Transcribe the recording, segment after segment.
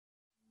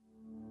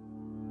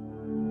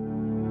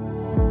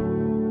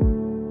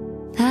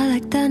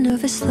like that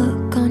nervous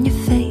look on your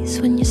face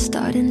when you're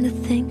starting to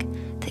think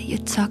that you're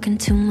talking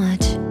too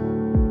much.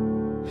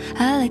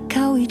 I like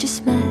how we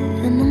just met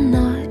and I'm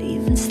not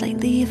even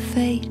slightly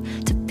afraid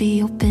to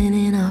be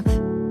opening up.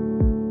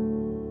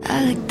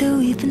 I like that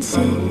we've been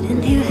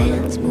sitting here,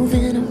 hands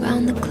moving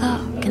around the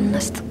clock, and I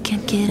still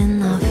can't get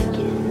enough.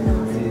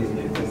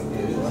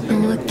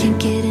 No, I can't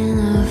get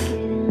enough.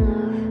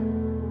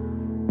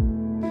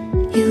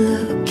 You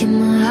look in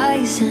my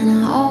eyes and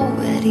I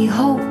already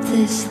hope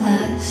this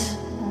lasts.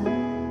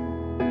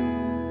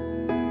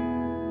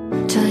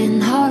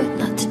 Trying hard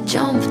not to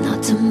jump,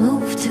 not to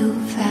move too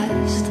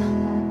fast.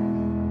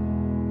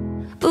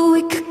 But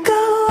we could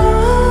go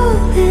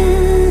all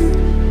in.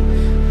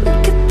 We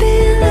could be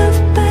in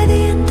love by the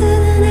end of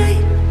the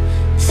night.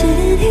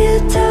 Sitting here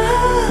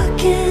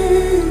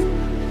talking,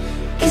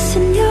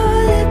 kissing your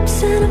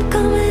lips and I'm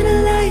coming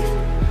alive.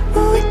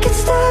 Or we could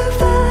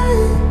start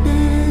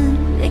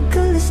running, make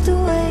a list of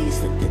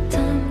ways that the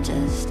time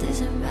just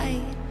isn't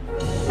right.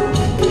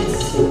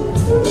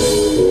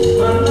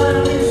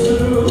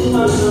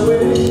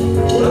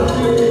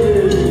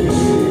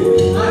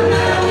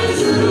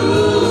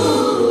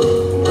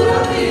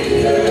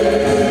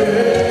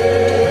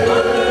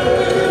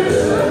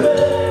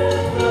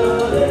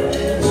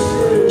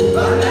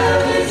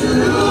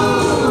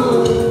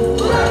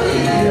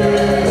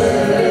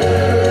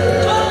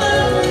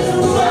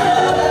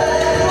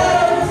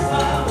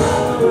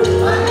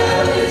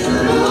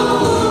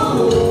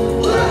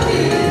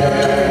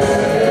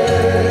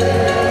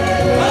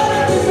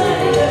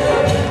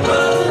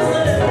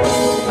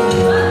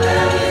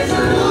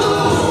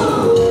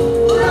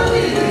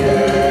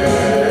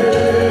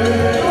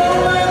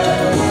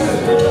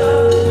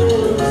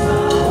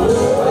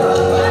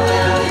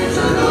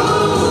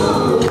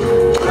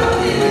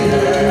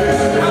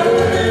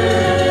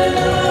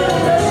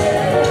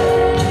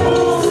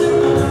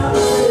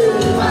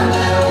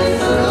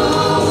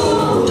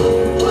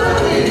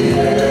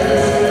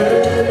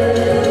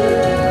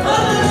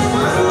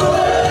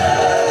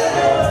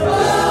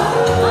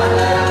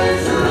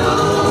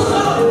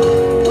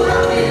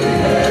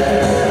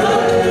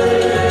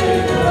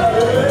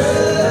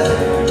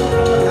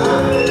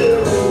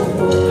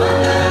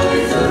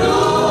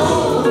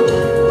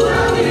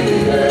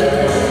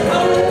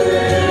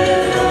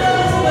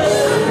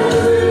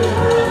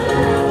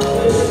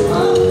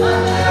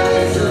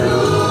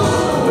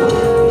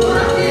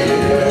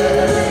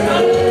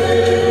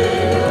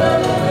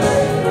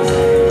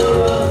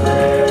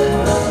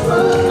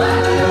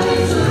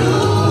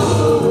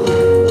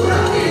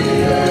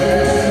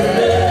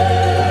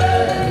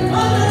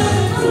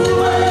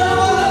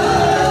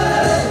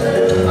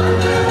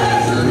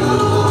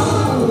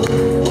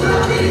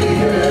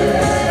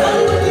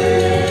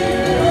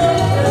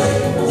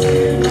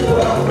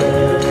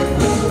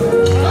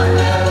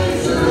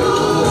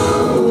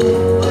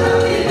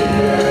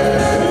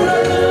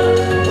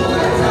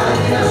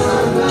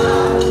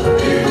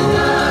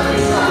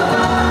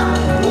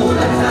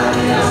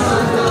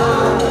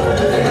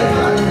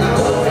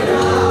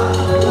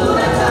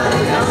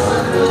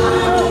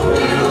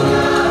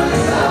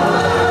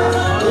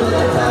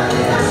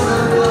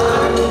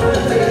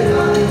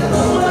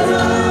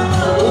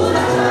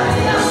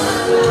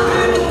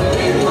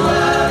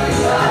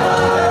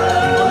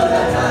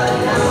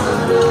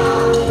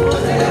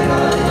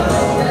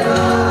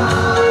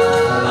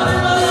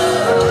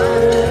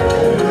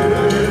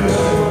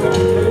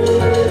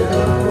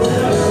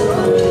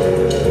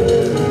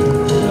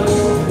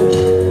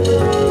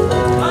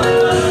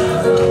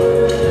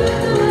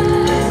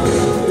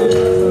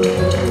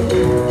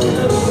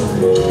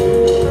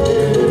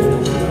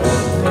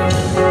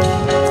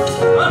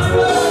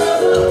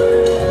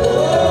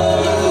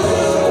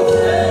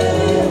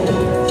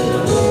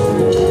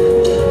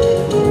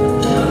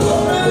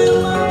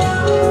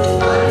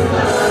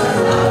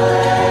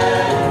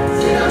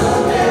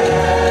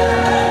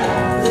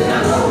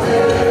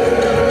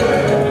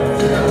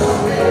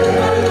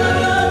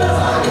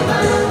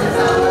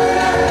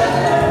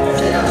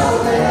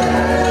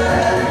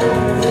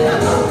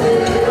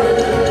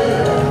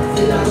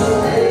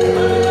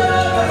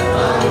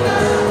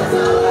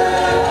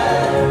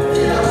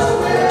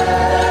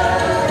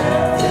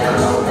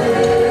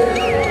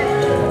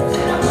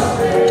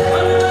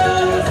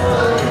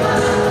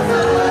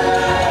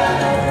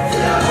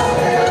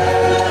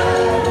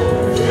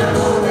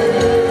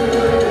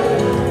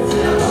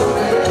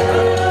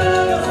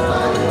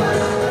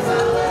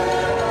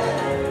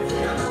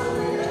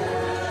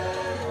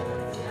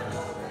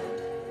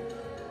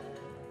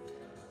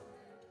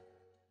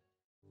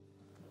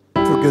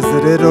 tugeze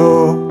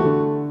rero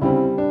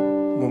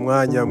mu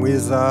mwanya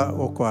mwiza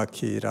wo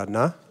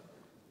kwakirana.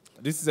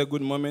 This is a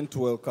good moment to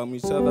welcome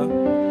each other.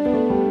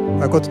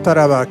 Ako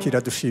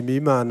tutarabakira dushimiye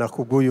Imana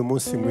kubw'uyu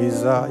munsi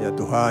mwiza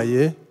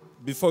yaduhaye.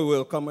 Before we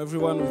welcome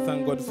everyone, we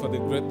thank God for the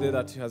great day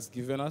that He has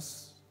given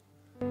us.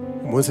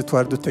 Umunsi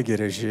twari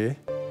dutegereje.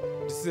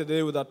 This is a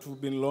day that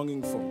we've been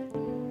longing for.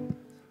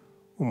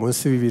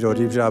 Umunsi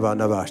w'ibirori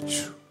by'abana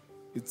bacu.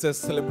 It's a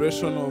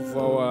celebration of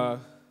our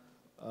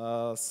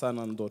son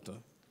and daughter.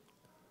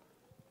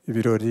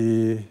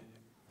 ibirori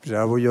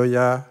bya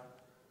Buyoya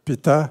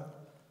Peter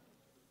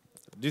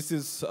This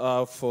is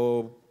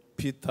for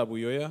Peter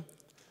Buyoya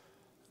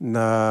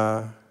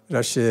na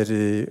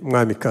Rachel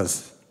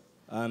Mwamikazi.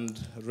 and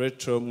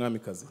Rachel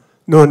Mwamikazi.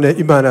 None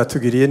Imana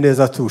yatugiriye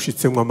neza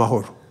tushitsemo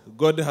amahoro.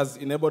 God has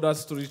enabled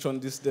us to reach on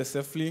this day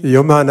safely.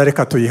 Iyo Mana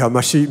reka tuyiha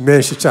amashi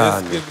menshi Let's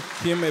cyane. give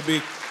him a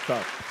big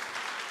clap.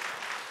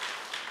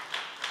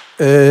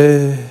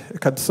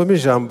 Reka dusome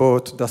ijambo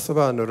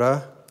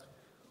tudasobanura.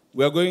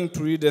 We are going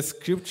to read the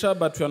scripture,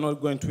 but we are not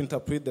going to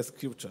interpret the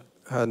scripture.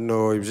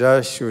 Hano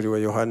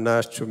ibyashuriwe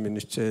Yohana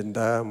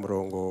 19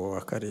 murongo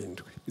wa 7.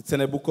 It's in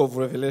the book of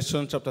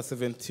Revelation, chapter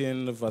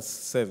 17, verse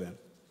 7.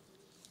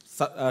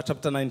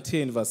 Chapter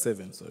 19, verse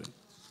 7, sorry.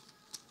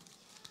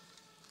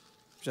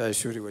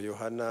 Byashuriwe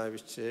Yohana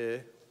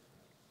bice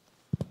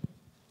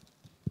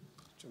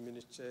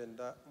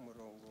 19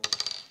 murongo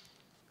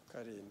wa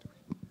 7.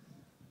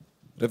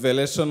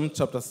 Revelation,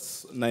 chapter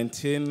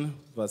 19,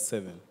 verse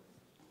 7.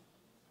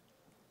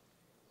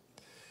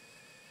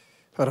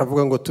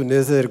 Haravuga ngo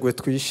tunezerwe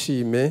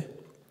twishime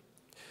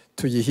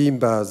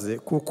tuyihimbaze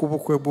kuko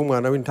ubukwe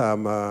bw'umwana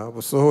w'intama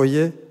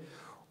busohoye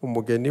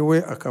umugeni we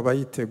akaba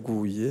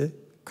yiteguye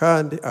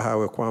kandi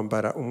ahawe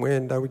kwambara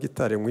umwenda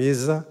w'igitare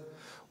mwiza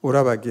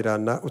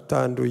urabagirana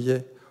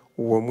utanduye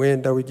uwo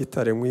mwenda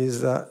w'igitare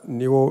mwiza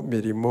niwo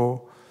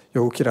mirimo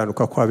yo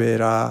gukiranuka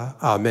kw'abera.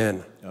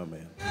 Amen.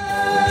 Amen.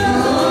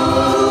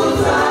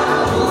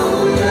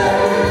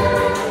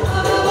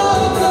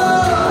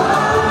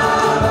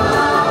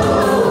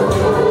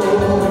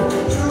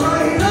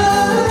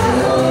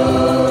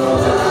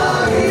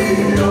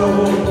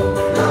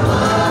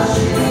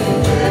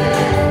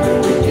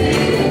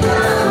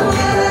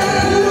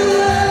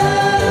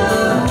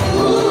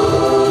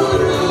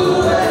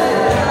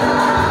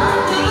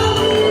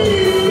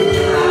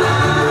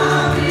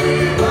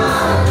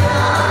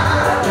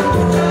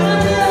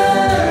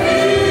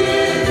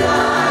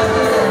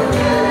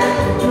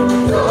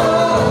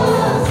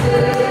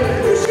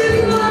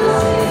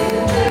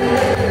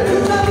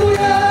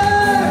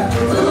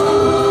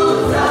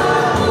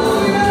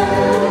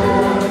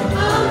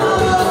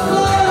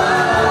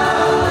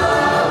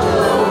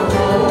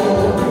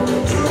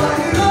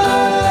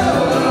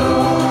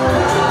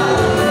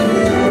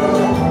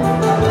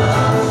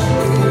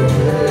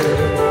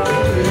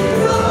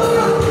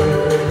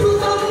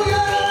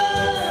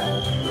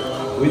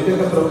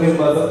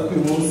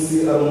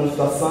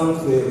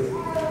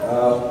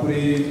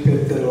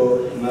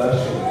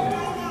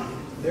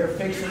 They're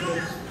fixing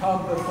to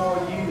come before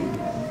you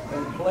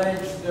and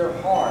pledge their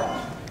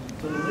hearts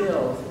to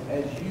live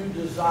as you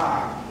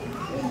desire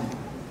and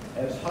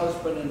as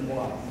husband and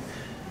wife.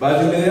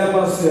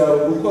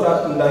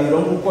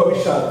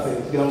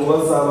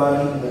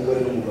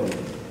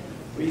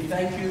 We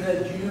thank you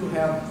that you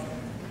have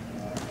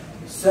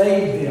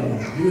saved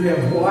them. You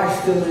have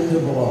washed them in the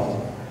blood.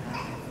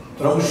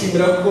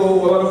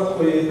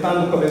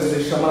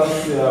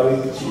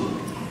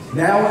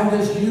 Now in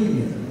this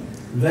union,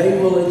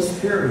 they will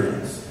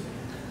experience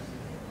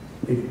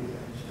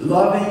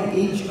loving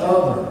each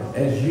other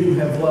as you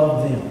have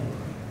loved them.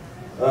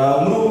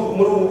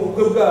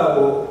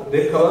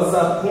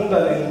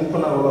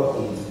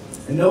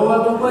 In no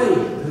other way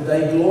do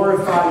they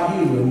glorify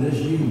you in this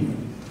union.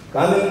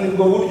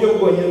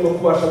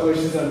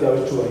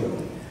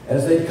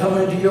 As they come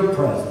into your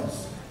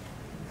presence,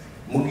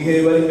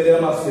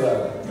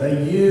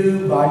 may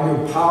you, by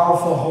your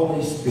powerful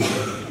Holy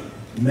Spirit,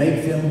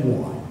 make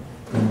them one.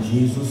 In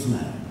Jesus'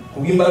 name.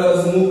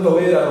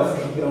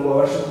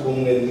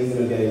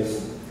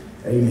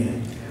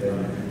 Amen.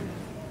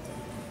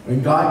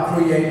 When God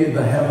created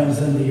the heavens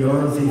and the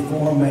earth, He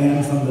formed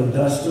man from the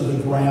dust of the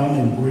ground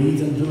and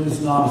breathed into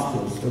his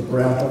nostrils the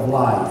breath of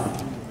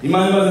life. And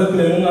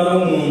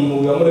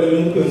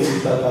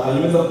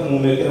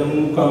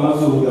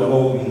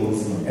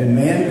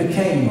man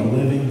became a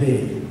living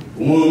being.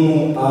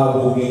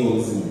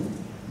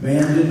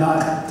 Man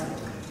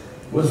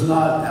was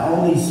not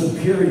only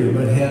superior,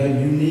 but had a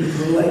unique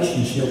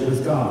relationship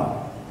with God.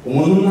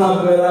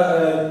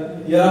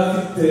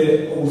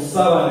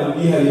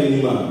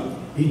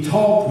 He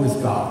talked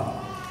with God.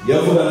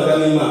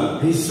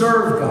 He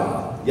served God.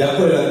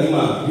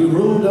 He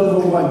ruled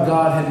over what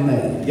God had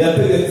made.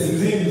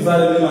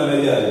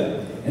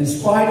 In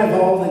spite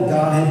of all that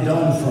God had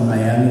done for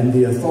man and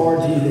the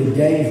authority that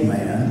gave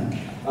man,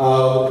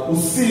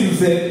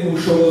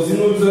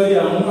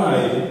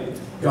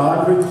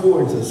 God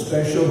records a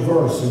special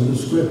verse in the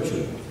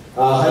scripture.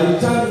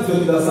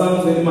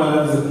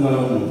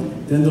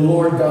 Then the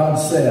Lord God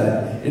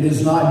said, "It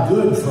is not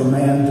good for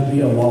man to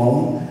be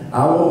alone.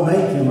 I will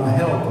make him a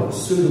helper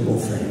suitable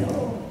for him."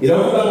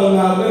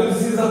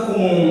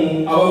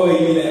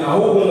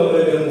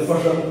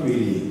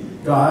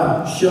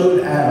 God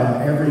showed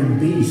Adam every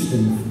beast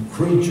and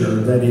creature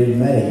that He had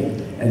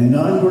made, and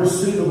none were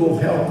suitable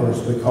helpers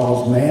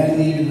because man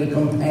needed a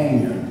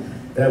companion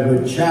that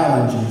would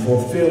challenge and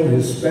fulfill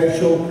his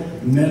special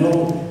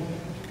mental,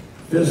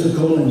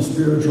 physical, and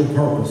spiritual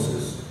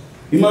purposes.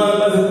 Imana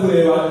imaze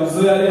kureba izo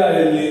yari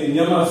yaremye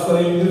inyamaswa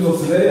n'ibindi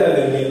zose yari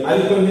yaremye,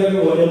 ariko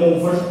ntiyabibonyemo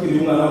umufasha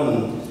ukwiriye umwana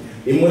w'umuntu.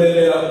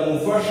 Imuremera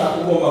umufasha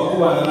ugomba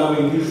kubana nawe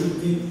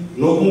nk'inshuti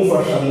no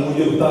kumufasha mu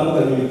buryo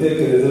butandukanye,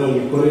 imitekerereze no mu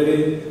mikorere,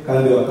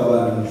 kandi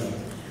bakabana nk'inshuti.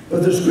 But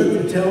the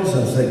scripture tells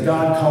us that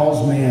God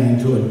calls man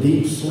into a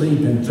deep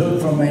sleep and took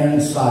from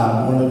man's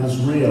side one of his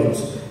ribs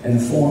and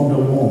formed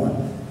a woman.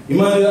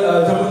 Imana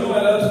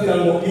iratubwira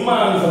ngo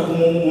Imana ifata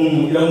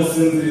umuntu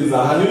iramusinziriza,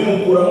 hanyuma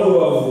imukuramo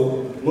urubavu,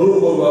 muri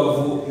urwo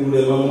rubavu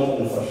irurebamo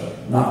umufasha.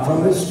 Not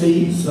from his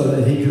feet so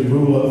that he could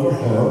rule over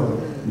her,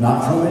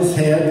 not from his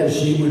head that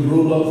she would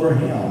rule over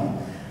him,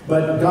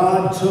 but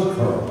God took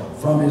her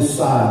from his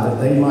side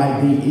that they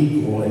might be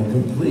equal and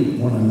complete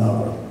one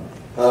another.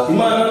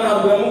 Imana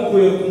ntabwo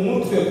yamukuye ku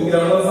mutwe kugira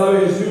ngo azabe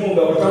hejuru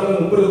y'umugabo cyangwa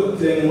umugore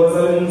kugira ngo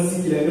azabe munsi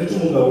y'ikirenge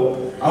cy'umugabo,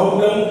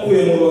 ahubwo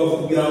yamukuye mu rubavu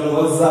kugira ngo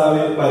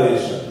bazabe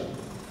baresha.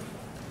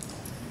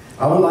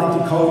 I would like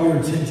to call your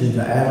attention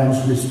to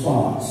Adam's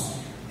response.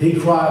 He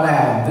cried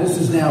out, "This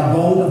is now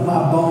bone of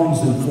my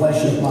bones and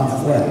flesh of my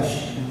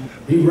flesh."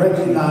 He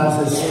recognized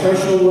a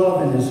special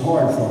love in his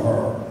heart for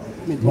her.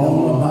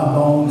 Bone of my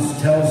bones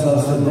tells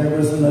us that there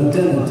was an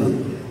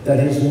identity, that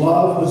his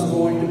love was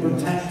going to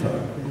protect her,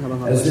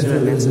 as if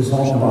it was his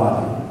own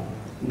body.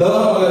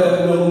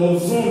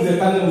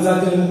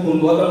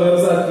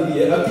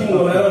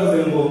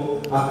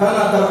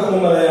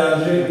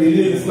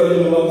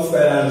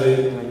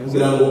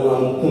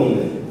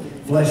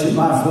 Flesh of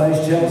my flesh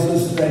tells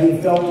us that he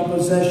felt a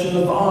possession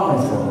of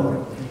honor for her.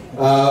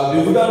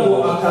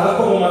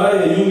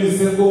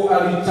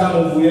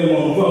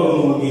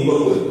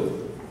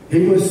 He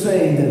was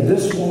saying that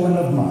this woman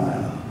of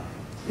mine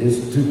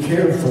is to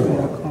care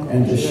for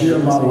and to share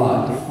my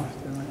life.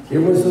 It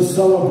was a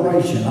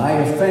celebration. I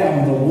have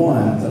found the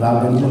one that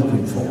I've been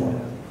looking for.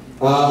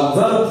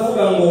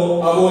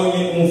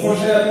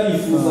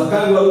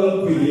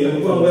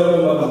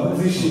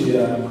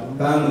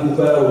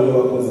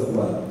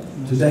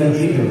 Today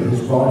Peter has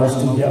brought us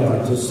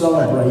together to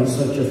celebrate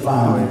such a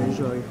family.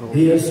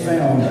 He has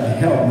found a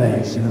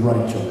helpmate in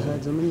Rachel.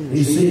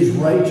 He sees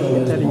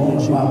Rachel as bone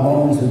of my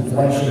bones and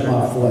flesh of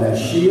my flesh.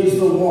 She is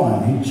the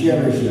one he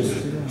cherishes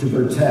to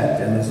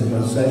protect and is a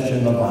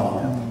possession of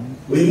honor.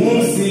 Uyu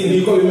munsi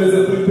niko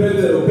bimeze kuri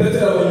Petero.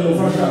 Petero abonye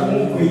umufasha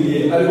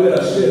umukwiriye ari we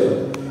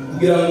Rasheli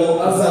kugira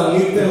ngo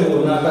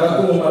azamwiteho, nakara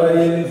ko umumara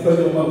ye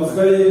nitwaje mu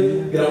magufwa ye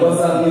kugira ngo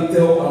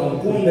azamwiteho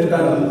amukunde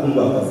kandi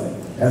amukumbakaze.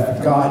 After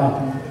God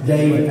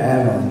gave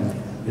Adam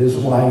his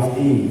wife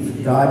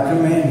Eve, God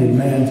commanded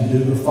man to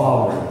do the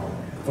following.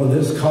 For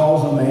this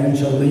cause a man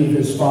shall leave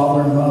his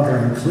father and mother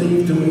and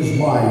cleave to his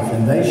wife,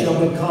 and they shall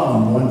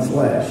become one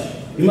flesh.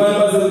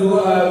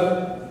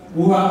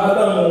 Guha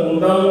Adamu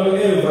ndamu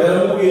Eva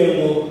yaramubwiye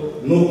ngo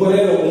nuko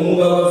rero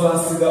umugabo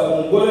azasiga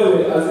umugore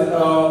we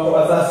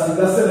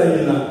azasiga se na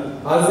nyina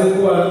aze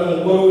kubana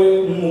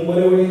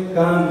n'umugore we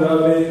kandi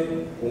babe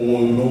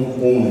umuntu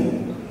umwe.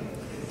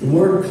 The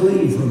word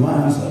cleave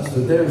reminds us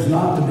that there's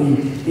not to be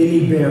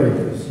any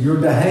barriers. You're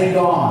to hang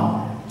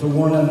on to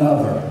one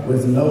another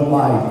with no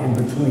light in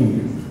between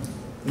you.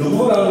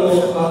 Kuba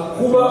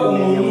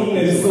umuntu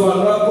umwe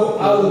bisobanura ko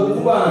ari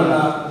ukubana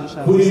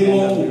kurimo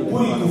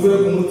kuri kuvuye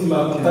ku mutima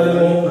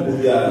kutarimo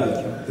ubyara.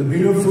 The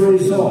beautiful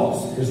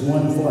result is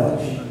one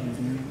flesh.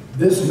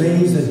 This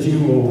means that you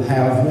will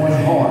have one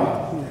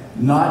heart,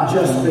 not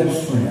just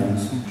best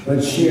friends,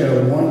 but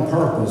share one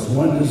purpose,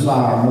 one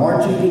desire,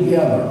 marching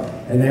together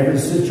in every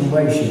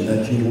situation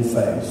that you will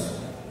face.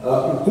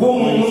 Kuba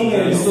umuntu umwe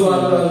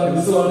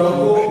bisobanura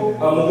ko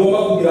mugomba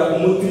kugira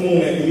umutima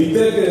umwe,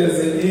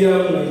 imitekerereze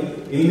imwe,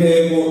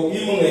 intego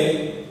imwe,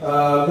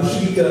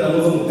 gushigikirana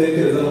muzo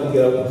mutekereza no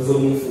kugira kuzo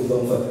mwifuza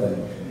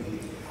mufatanye.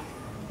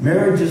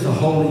 Marriage is a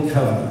holy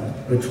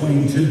covenant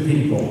between two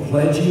people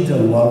pledging to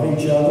love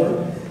each other,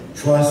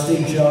 trust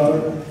each other,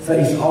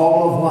 face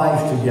all of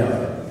life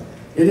together.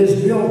 It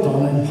is built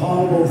on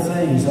imponderable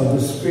things of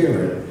the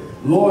Spirit,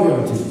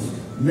 loyalties,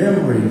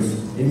 memories,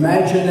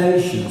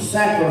 imagination,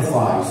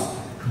 sacrifice,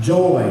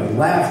 joy,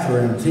 laughter,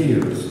 and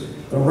tears,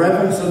 the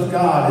reverence of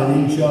God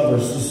and each other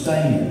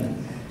sustaining.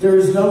 There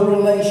is no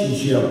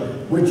relationship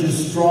which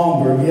is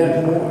stronger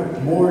yet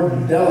more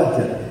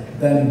delicate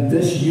than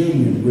this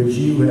union which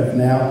you have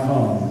now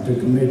come to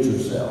commit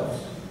yourselves.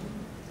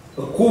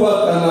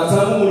 Kubakana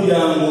cyangwa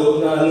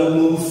umuryango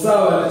mu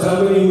busabane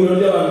cyangwa n'ihuriro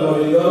ry'abantu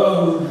babiri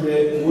bahuje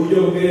mu buryo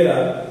bwera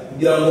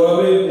kugira ngo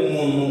babe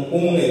umuntu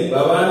umwe,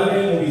 babane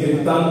mu bihe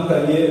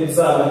bitandukanye,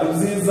 bizaba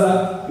ibyiza,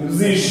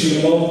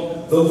 ibyishimo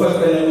zo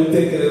gufatanya mu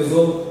bitekerezo,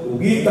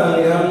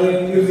 ubwitange hamwe,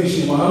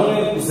 ibyishimo hamwe,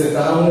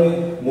 guseka hamwe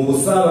mu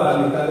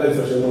busabane kandi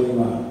bifashe mu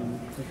Imana.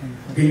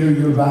 Peter,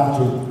 you're about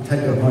to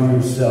take upon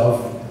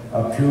yourself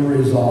a pure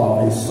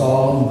resolve, a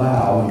solemn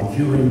vow,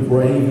 incurring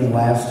grave and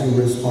lasting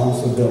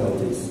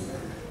responsibilities.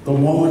 The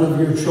woman of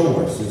your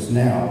choice is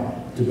now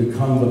to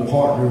become the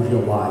partner of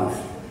your life,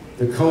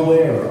 the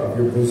co-heir of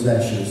your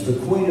possessions, the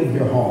queen of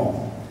your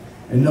home.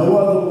 In no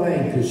other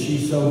way could she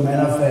so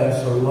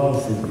manifest her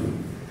love for you.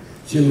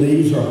 She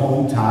leaves her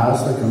home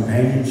ties, the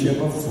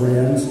companionship of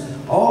friends,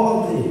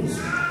 all of these,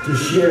 to to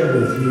share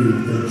with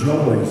you the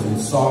joys and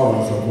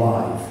sorrows of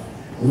life.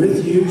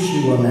 With you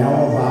she will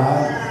now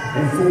abide,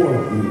 and for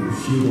you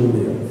she will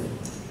live.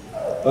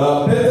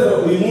 Petero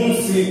uyu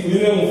munsi uyu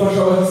niwe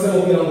mufasha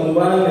wahisemo kugira ngo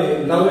mubane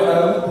nawe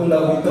aragukunda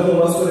guhitamo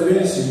basore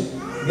benshi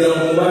kugira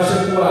ngo mubashe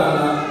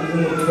kubana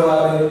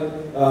n'umutware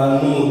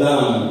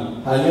n'umudamu.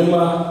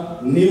 Hanyuma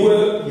niwe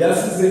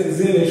yasize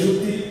izindi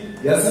nshuti,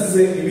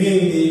 yasize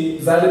ibindi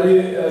zari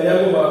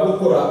yagombaga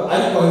gukora,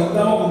 ariko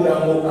ahitamo kugira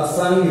ngo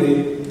asangire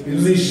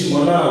ibyishimo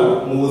nawe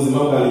mu buzima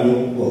bwanyu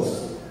bwose.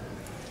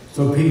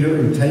 So Peter,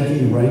 in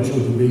taking Rachel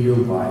to be your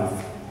wife,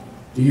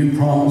 do you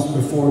promise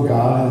before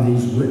God and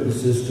these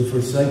witnesses to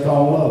forsake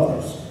all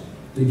others,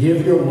 to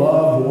give your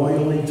love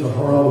loyally to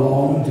her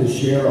alone, to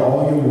share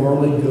all your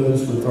worldly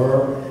goods with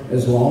her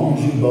as long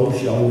as you both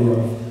shall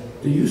live?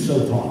 Do you so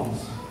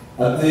promise?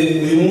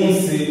 Ati uyu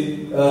munsi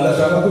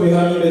ndashaka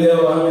kubihamya imbere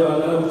y'abahamya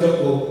bangana gutya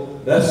ko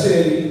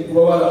Rasheli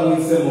kuba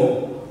baramwisemo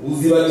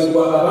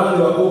uzibagirwa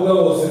abandi bakobwa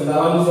bose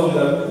ntabandi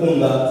uzongera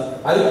gukunda,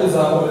 ariko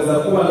uzakomeza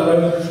kubana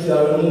n'inshuti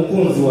yawe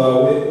n'umukunzi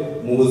wawe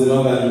mu buzima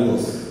bwanyu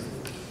bwose.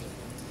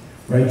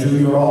 Rachel,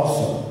 you're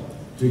also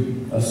to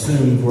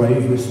assume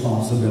grave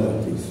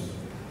responsibilities.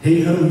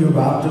 He whom you're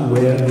about to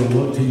wed will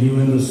look to you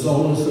in the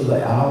solace of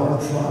the hour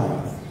of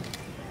trial.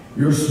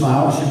 Your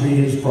smile should be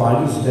his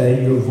brightest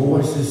day, your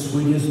voice as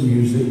sweet as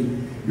music,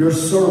 your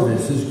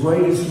service as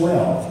great as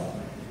wealth,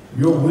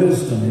 your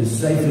wisdom is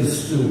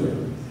safest steward,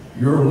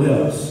 your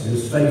lips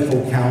his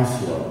faithful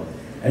counselor,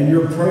 and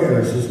your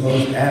prayers his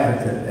most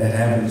advocate at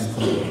heaven's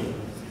court.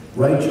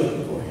 Rachel,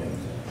 go ahead.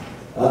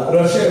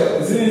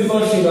 Rachel, izindi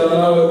nshingano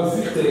nawe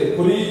ufite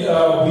kuri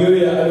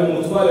uyu ari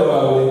umutware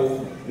wawe,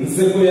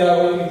 inseko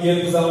yawe igiye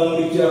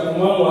kuzamurikira ku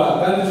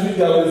manywa kandi ijwi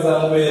ryawe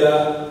rizamubera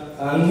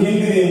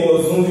nk'indirimbo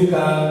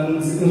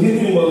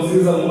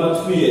nziza mu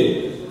matwi ye,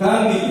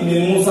 kandi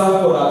imirimo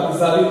uzakora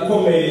izaba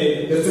ikomeye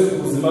ndetse ku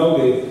buzima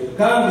bwe,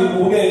 kandi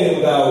ubwenge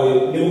bwawe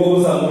nibwo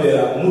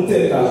buzamubera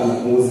umutekano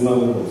mu buzima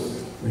bwe bwose.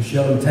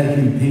 Rachel, in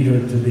taking Peter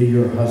to be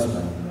your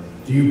husband,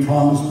 do you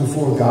promise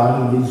before God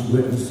and these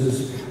witnesses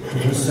to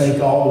forsake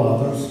all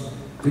others,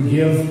 to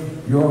give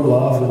your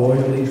love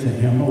loyally to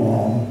him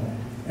alone,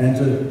 and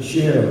to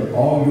share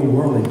all your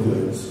worldly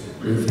goods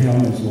with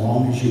him as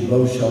long as you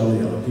both shall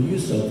live? Do you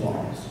so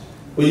promise?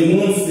 Uyu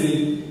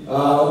munsi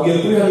ugiye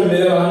kubihamya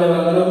imbere y'abahamya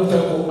bangana gutya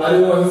ko ari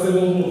wowe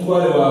wahisemo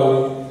nk'umutware wawe,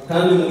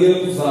 kandi mugiye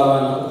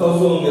kuzabana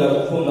utazongera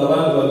gukunda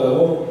abandi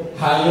bagabo,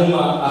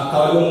 hanyuma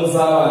akaba ariwe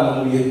muzabana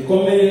mu bihe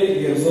bikomeye,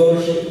 ibihe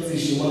byoroshye,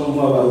 ibyishimo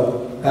n'umubabaro,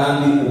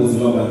 kandi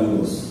ubuzima bwanyu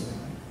bwose.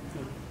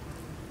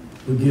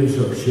 Who gives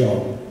her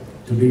shelter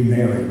to be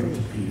married to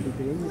Peter?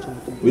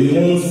 Uyu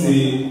munsi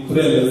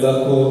turemeza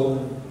ko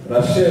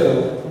Rachel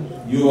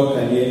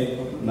yubakanye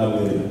na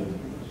Petero.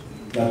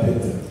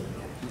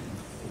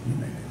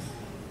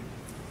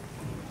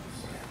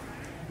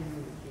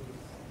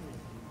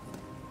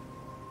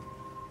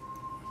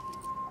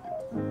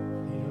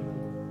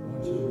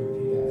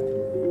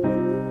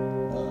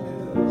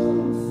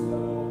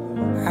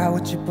 How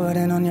would you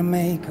putting on your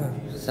makeup?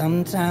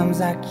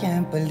 Sometimes I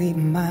can't believe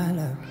my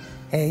luck.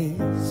 Hey,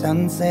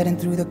 sun setting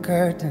through the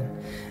curtain,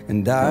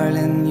 and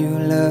darling, you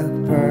look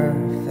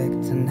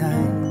perfect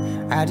tonight.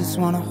 I just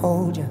wanna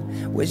hold you,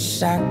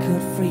 wish I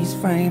could freeze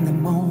frame the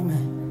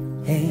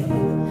moment. Hey,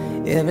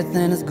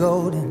 everything is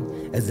golden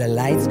as the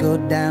lights go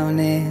down.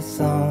 It's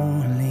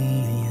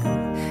only you,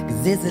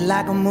 'cause this is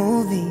like a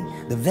movie,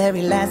 the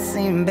very last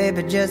scene,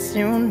 baby, just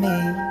you and me.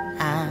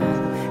 I'm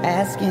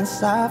asking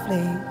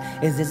softly,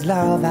 is this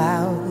love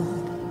out?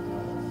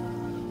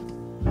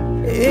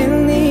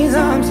 In these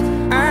arms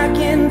I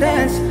can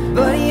dance,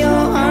 but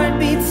your heart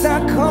beats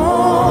are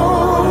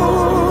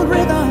cold.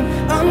 Rhythm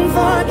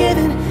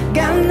unforgiving,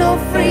 got no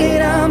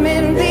freedom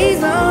in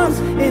these arms.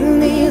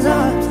 In these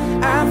arms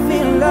I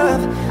feel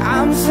love,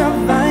 I'm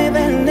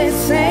surviving this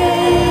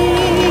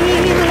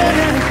same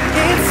living.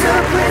 It's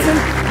a prison,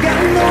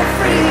 got no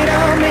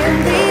freedom in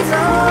these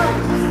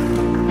arms.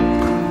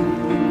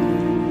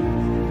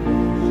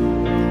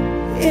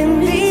 In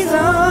these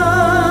arms.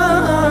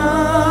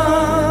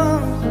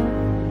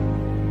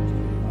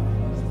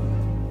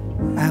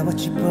 What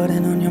you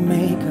putting on your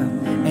makeup?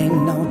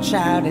 Ain't no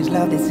childish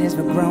love, this is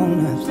for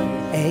grown-ups.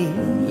 Hey,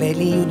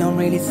 lately you don't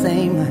really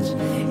say much.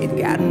 It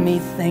got me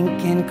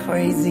thinking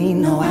crazy.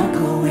 No, I'm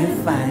cool, we're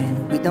fine.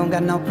 We don't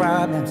got no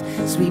problems.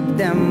 Sweep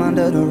them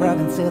under the rug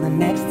until the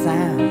next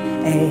time.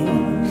 Hey,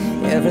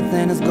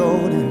 everything is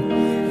golden,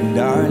 and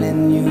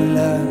darling, you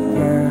look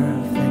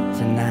perfect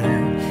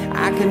tonight.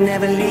 I could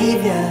never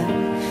leave you,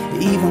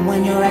 even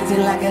when you're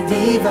acting like a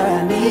diva.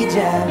 I need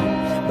you,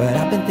 but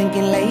I've been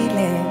thinking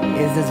lately,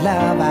 is this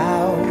love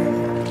out?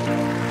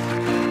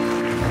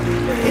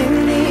 In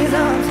these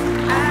arms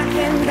I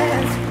can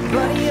dance,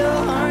 but your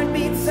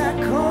heartbeats are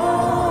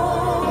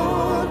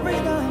cold.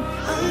 Rhythm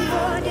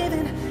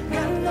unforgiving,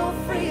 got no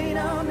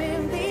freedom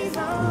in these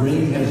arms. The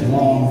ring has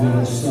long been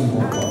a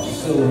symbol of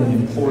sealing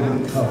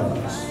important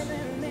covenants.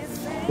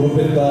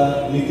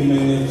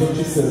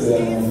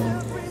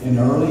 In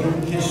early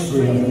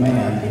history of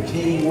man, the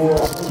king wore a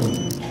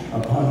ring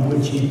upon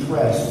which he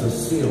pressed the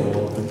seal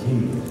of the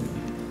kingdom.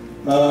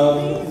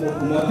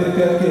 mu mateka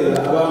ya kera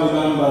abami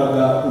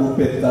bambaraga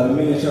urupeta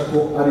rumenyesha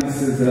ko ari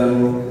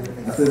isezerano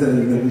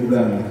asezeranijwe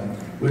n'ubwami.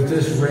 With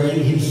this ring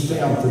he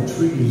stamped the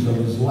treaties of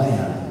his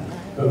land.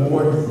 But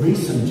more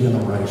recent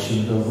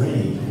generation, the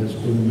ring has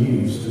been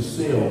used to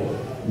seal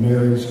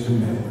marriage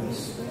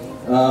commitments.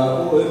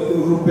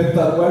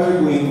 Urupeta rwaje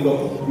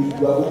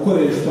guhindurwa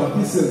gukoreshwa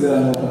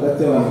nk'isezerano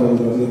hagati y'abantu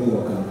babiri bagiye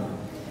kubakana.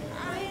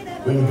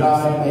 When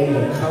God made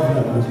a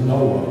covenant with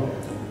Noah,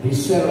 he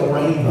set a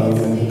rainbow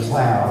in the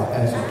cloud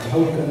as a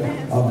token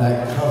of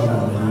that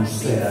covenant, and he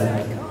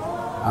said,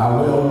 I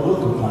will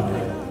look upon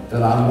it,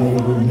 that I may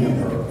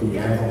remember the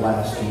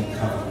everlasting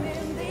covenant.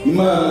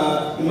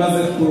 Imana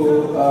imaze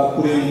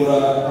kurimbura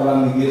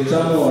abantu igihe cya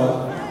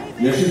Nowa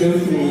yashyizeho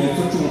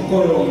ikimenyetso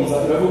cy'umukororombya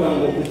iravuga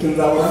ngo icyo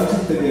nzahora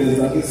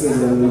ncyitegereza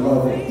nk'isezerano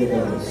n'aho iteka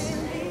ryose.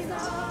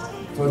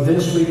 For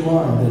this we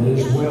learn that it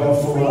is well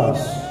for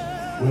us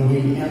when we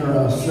enter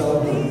a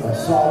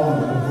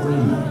solemn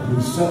agreement, we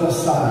set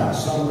aside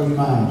some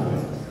reminder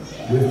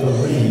with the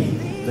ring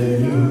that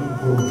you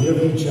will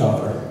give each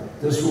other.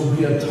 This will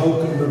be a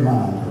token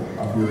reminder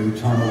of your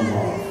eternal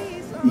love.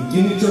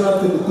 Iki nicyo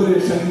natwe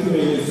dukoresha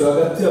nk'ikimenyetso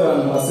hagati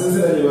y'abantu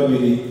basezeranye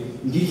babiri,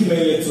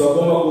 nk'ikimenyetso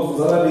bagomba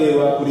kuzuza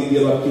bareba buri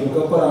gihe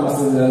bakibuka ko ari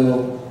amasezerano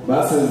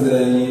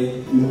basezeranye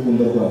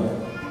y'urukundo rwabo.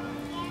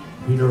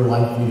 Peter would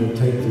like you to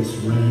take this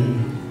ring,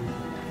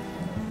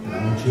 and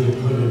I want you to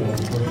put it on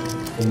your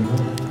finger.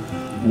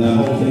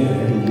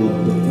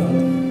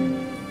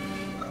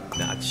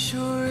 Not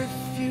sure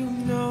if you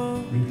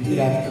know, Repeat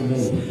after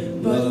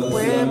me. but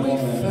when we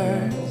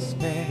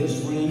first met, This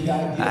ring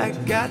I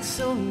got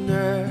so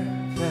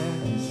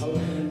nervous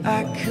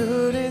I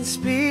couldn't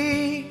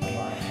speak.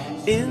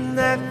 In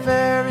that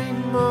very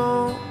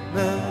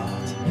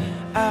moment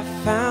I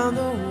found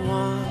the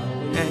one,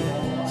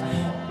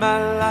 and my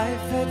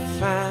life had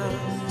found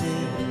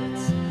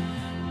its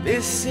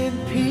missing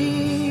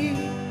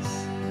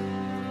piece.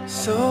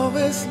 So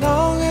as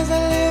long as I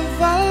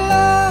live, I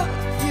love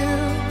you.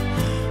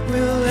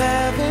 Will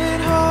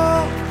heaven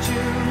hold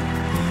you?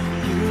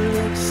 You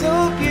look so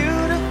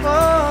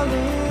beautiful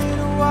in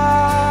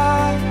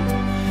white.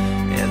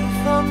 And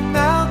from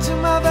now to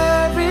my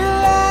very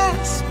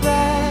last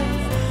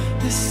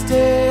breath, this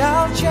day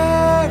I'll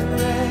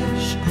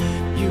cherish.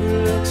 You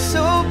look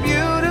so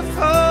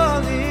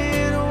beautiful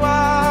in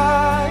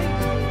white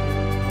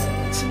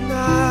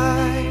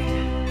tonight.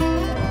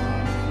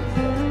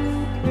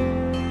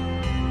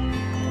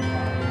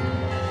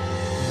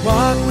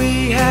 What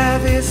we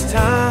have is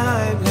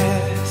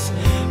timeless.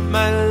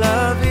 My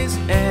love is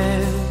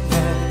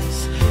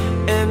endless.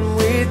 And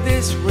with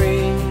this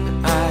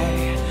ring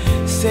I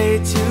say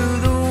to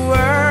the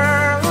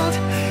world,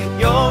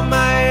 you're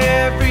my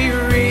every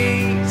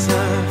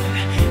reason.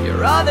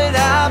 You're all that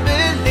I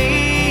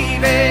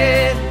believe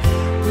in.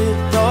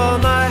 With all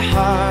my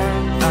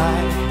heart I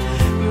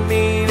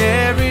mean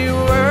every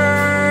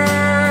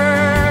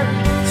word.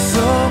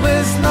 So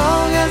as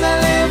long as I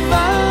live,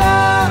 I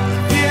love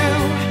you.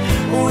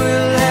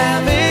 Will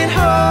heaven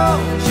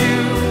hold you?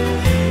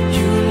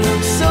 You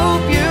look so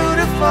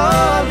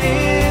beautiful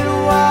in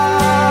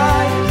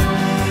white.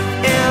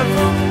 And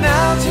from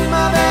now to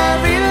my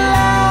very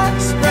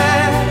last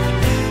breath,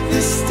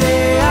 this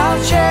day I'll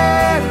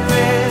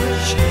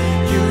cherish.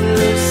 You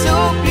look so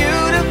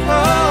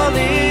beautiful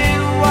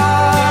in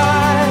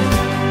white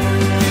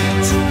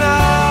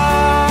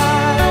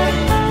tonight.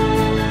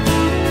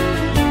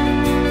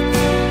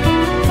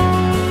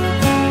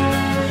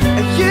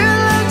 And you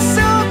look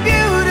so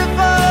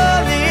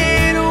beautiful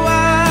in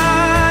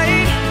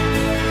white.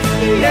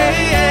 Yeah,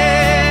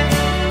 yeah.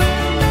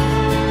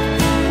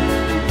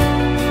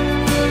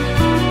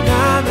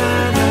 Na na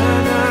na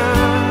na.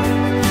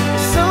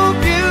 So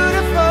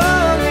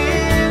beautiful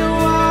in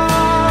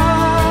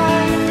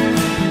white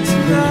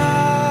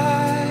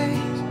tonight.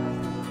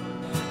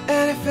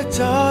 And if a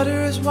daughter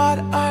is what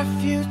our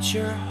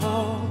future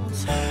holds,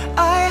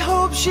 I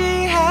hope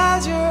she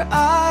has your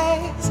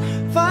eyes,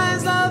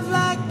 finds love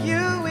like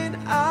you and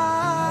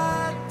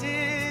I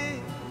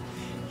did.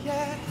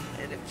 Yeah,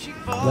 and if she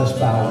falls, Let's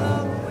bow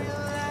down.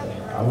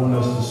 I want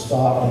us to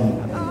stop and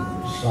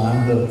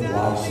sign the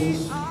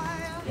license,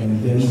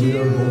 and then we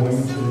are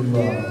going to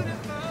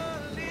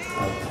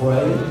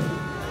pray,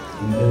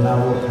 and then I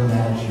will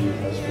pronounce you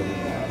husband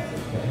and wife.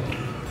 Okay?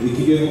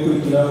 Ikigiye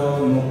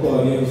gukurikiraho ni uko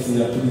bagiye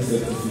gusinya kuri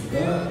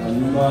seritifika,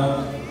 hanyuma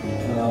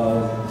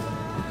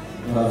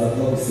baraza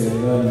ko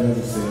gusenga, nyuma yo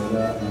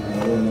gusenga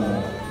murabona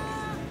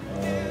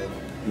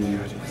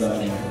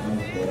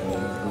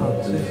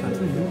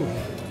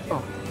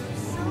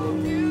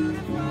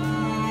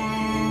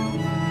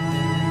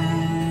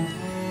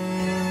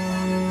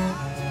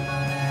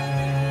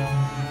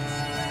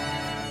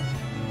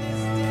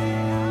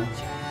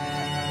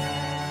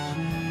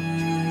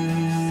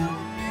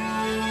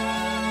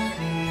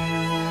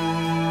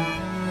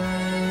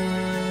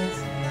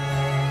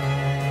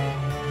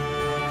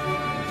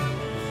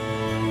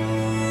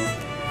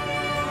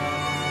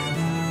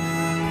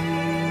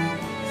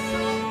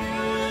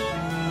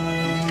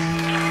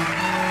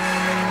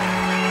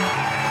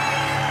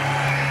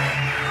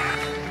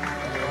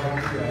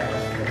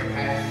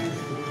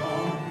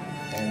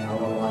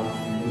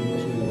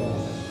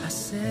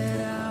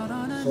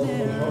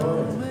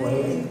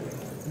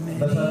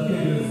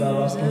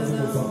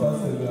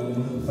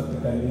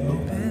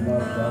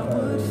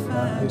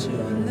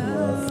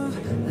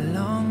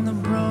along the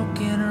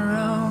broken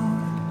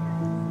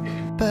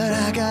road. But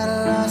I got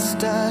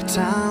lost a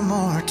time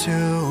or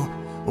two,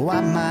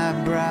 wiped my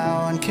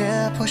brow and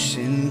kept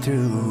pushing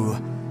through.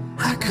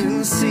 I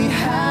couldn't see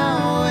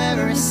how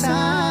every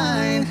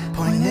sign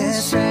pointed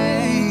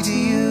straight to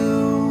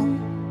you.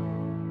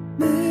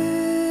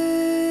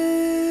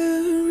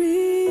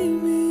 Marry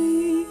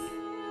me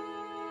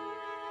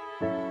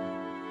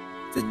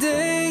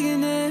today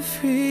and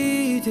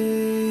every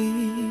day.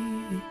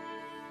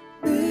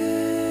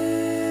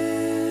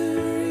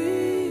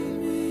 Marry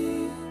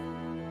me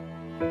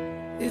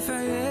if I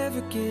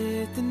ever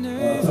get the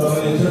nerve.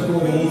 turabona ko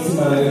uyu munsi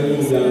Imana yari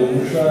umuryango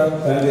musha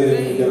kandi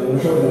umuryango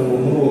musha kugira ngo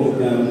muri uwo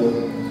muryango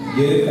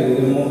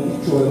yerekaniremo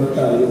icyubahiro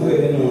cyayo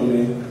uhereye none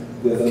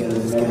kugeza mu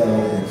buzima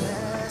bwawe.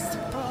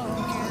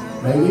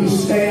 May we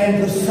stand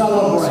to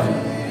celebrate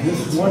this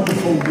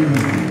wonderful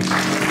union.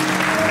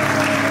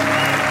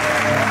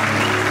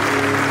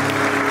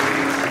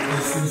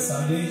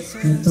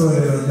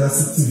 Itorero rya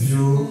City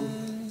View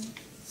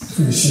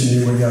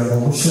twishimiye umuryango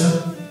mushya.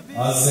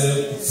 As a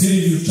City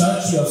View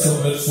Church, we are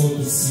so grateful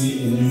to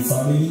see a new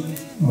family.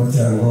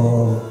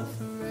 Umuryango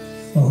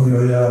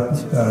w'Ubuyoya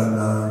Peter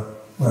na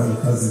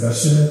Mwamikazi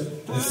Rachel.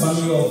 The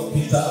family of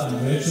Peter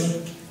and Rachel.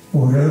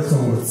 Ubu rero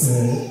twungutse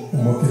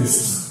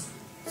umukristo.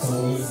 So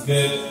we've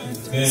get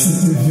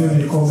City View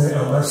nikome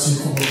amashyi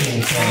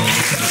k'umutungo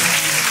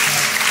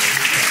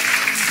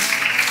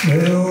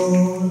rero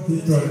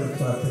itorero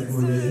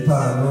twateguye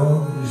impano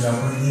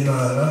ijambo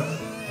ry'Imana.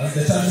 as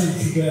the church will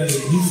prepare the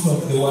gift of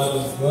the word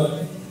of God.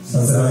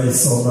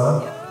 Bazayisoma.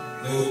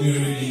 They will be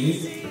reading it.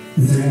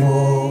 Birimo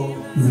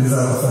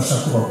ibizabafasha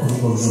kubaka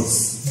urugo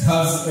rwose. It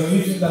has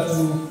everything that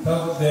will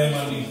help them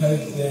and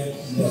encourage them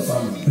in their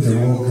family.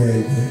 Birimo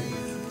ubwenge.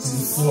 It is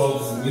full of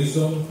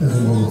wisdom.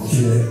 Birimo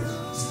ubukire. It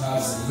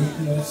has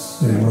weakness.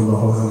 Birimo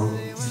amahoro.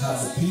 It has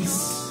a peace.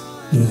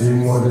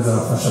 Birimo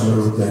bizabafasha mu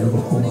rugendo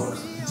rwo kubaka.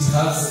 It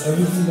has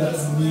everything that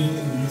we need in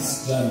this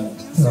journey.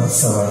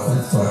 Turasaba ko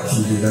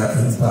twakirira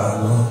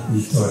impano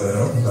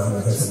y'itorero Imana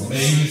igeze mu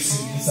May you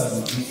see this as a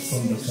gift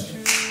from the church.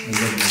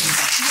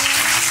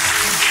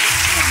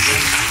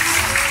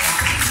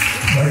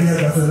 Maria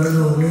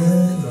Gatananone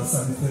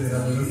turasaba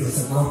iteraniro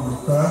ryose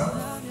guhaguruka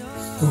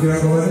kugira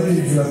ngo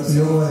abaririmbyi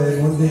batuyobore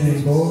mu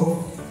ndirimbo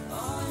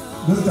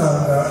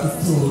dutanga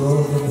ituro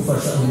ryo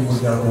gufasha uyu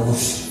muryango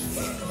mushya.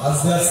 As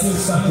they are still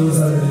standing,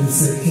 Tuzanira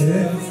ibiseke.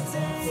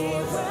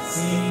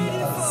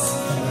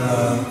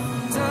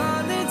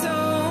 Darling,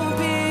 don't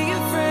be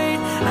afraid.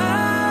 I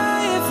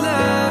have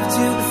loved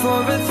you for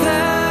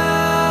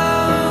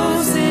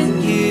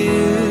 1,000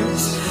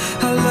 years.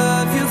 I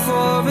love you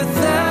for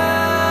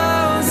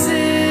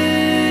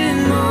 1,000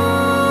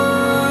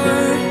 more.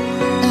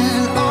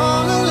 And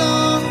all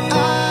along I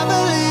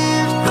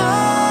believed I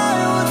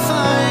would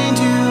find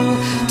you.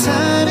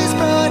 Time has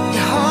brought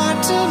your heart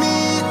to me.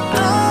 I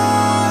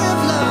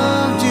have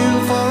loved you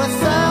for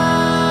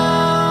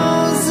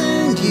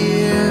 1,000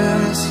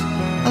 years.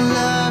 I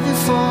love you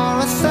for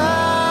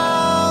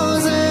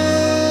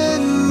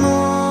 1,000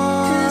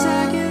 more. 'Cause I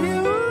give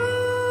you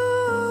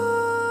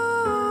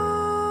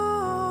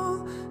all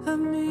of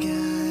me.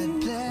 God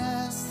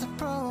bless the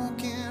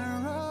broken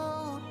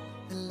road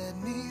that led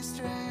me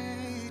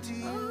straight to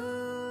you.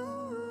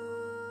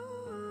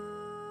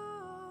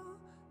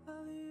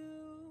 Of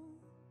you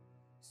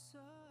so.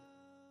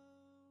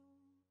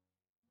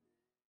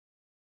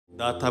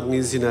 Data mu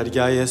izina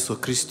rya Yesu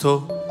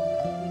Kristo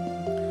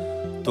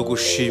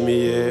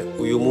tugushimiye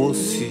uyu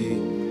munsi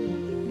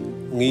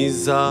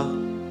mwiza.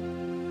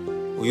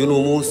 Uyu ni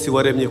umunsi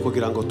waremye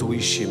kugira ngo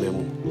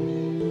tuwishimemo.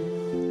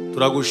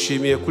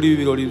 Turagushimiye kuri ibi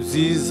birori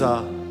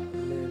byiza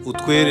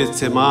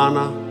utweretse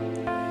Mana,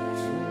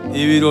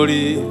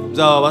 ibirori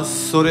by'aba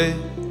basore.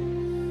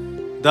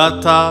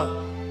 Data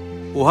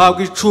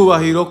uhabwa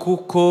icubahiro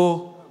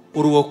kuko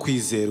uri uwo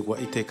kwizerwa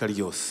iteka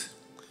ryose,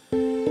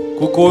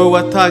 kuko wowe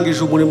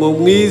watangije umurimo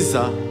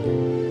mwiza,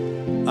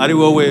 ari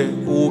wowe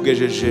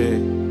uwugejeje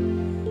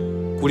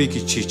kuri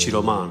iki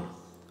cyiciro Mana.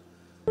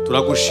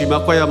 Turagushima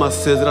ko aya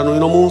masezerano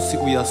uno munsi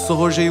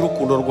uyasohoje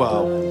y'urukundo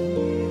rwawe,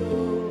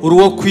 uri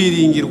uwo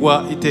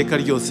kwiringirwa iteka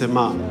ryose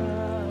Mana.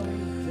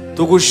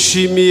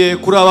 Tugushimiye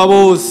kuri aba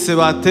bose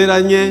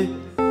bateranye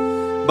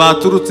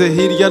baturutse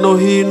hirya no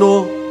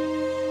hino,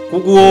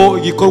 kubwo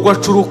igikorwa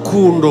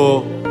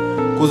cy'urukundo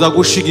kuza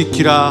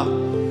gushigikira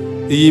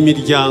iyi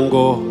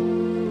miryango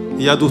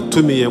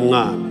yadutumiye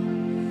Mwana.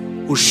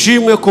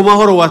 Ushimwe ku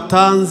mahoro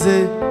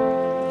watanze,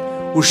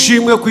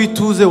 ushimwe ku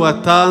ituze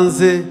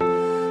watanze,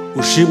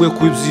 ushimwe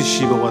ku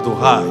ibyishimo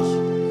waduhaye.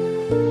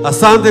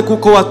 Asante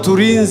kuko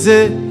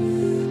waturinze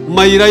mu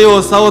mayira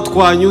yose aho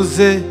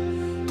twanyuze,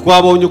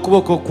 twabonye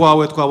ukuboko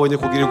kwawe, twabonye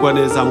kugirirwa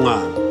neza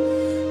Mwana.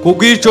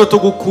 Kubw'icyo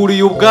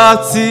tugukuriye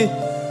ubwatsi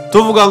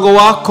tuvuga ngo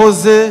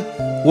wakoze,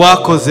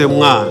 wakoze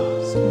Mwana.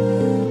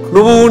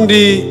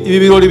 N'ubundi ibi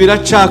birori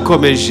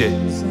biracakomeje,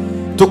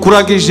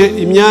 tukuragije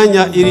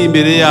imyanya iri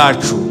imbere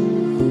yacu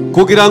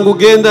kugira ngo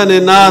ugendane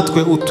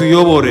natwe,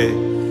 utuyobore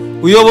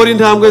uyobora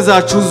intambwe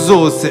zacu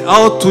zose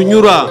aho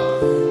tunyura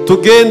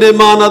tugende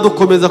Mana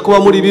dukomeza kuba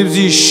muri ibi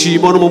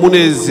byishimo no mu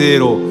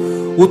munezero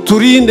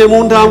uturinde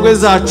mu ntambwe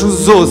zacu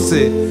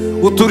zose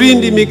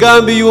uturinde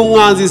imigambi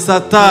y'umwanzi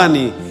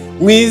Satani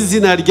mu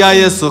izina rya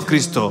Yesu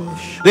Kristo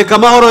reka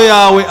amahoro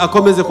yawe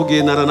akomeze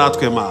kugendana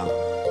natwe Mana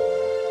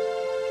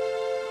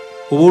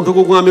ubuntu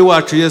bw'umwami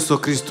wacu Yesu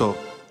Kristo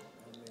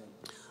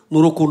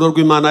n'urukundo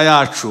rw'Imana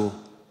yacu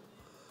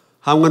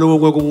hamwe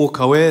n'ubumwe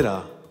bw'Umwuka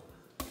Wera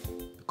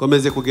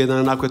komeze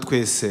kugendana natwe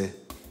twese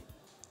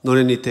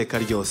none n'iteka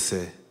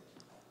ryose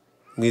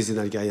mu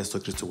izina rya Yesu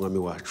Kristo umwami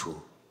wacu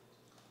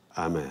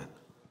amen.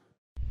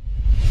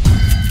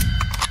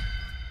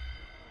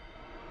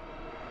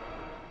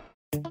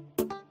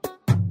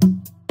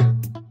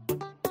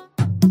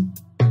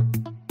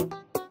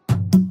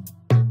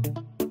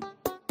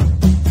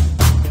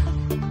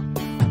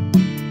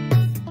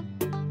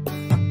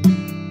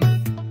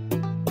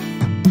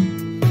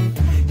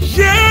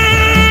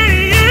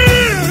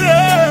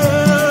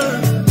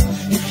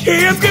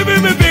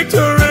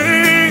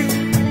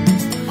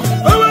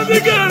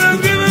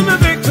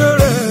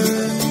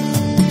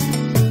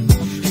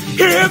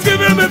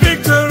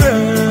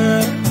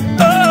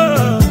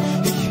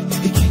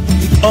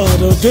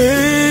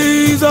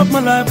 Days of my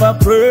life I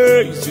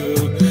praise you.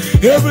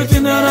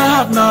 Everything that I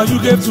have now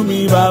you gave to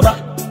me, Baba.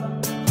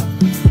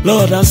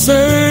 Lord, I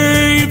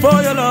say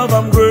for your love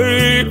I'm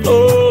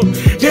grateful.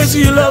 Yes,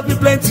 you love me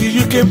plenty,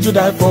 you came to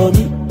die for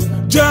me.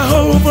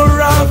 Jehovah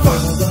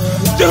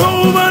Rapha,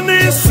 Jehovah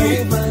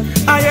Nissi,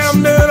 I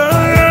am that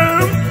I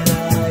am.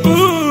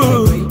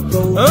 Ooh.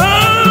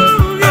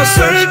 Oh, I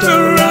searched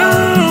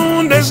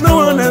around, there's no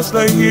one else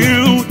like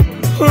you.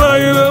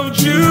 Lion of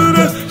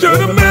Judah, you're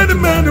the man, the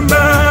man, the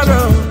man.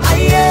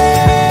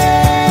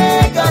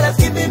 God has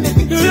given me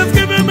victory. He has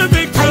given me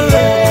victory.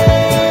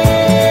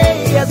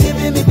 He has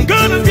given me victory.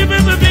 God has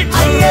given me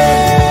victory.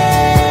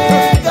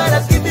 God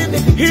has given me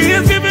victory. He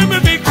has given me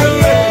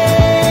victory.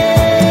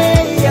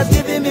 He has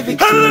given me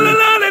victory.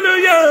 Hallelujah.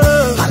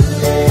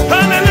 Hallelujah.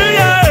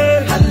 Hallelujah.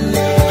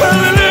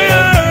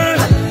 Hallelujah.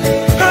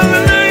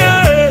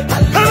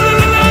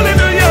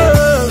 Hallelujah.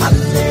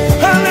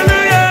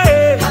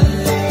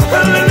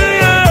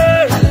 Hallelujah.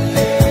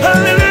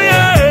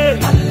 Hallelujah.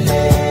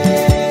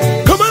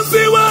 Come on,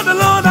 see what the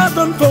Lord has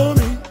done for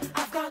me.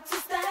 I've got to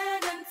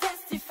stand and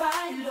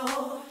testify,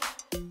 Lord.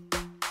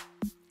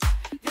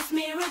 This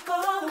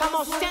miracle. Come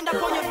on, stand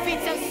up on your feet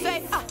and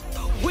say,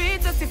 we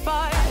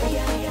testify.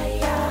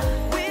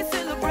 We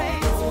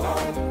celebrate.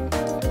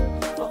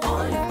 For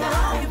all you've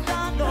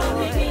done, Lord,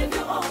 we give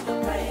you all the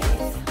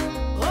praise.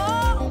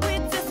 Oh, we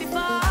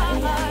testify.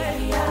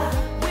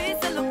 We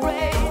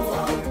celebrate.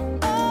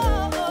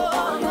 All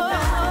you've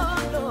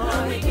done,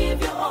 Lord, we give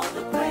you all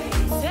the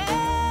praise.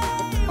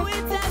 We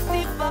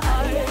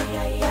testify.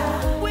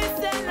 We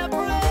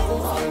celebrate.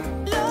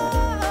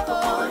 Lord,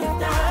 All you've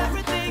done,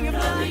 everything you've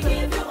Lord, we done.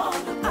 give you all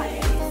the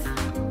praise.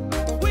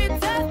 We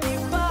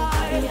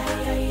testify.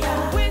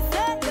 We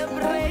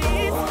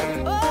celebrate.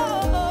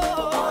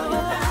 All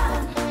you've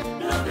done,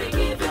 Lord, we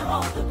give you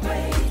all the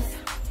praise.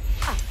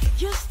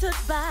 You stood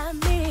by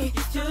me.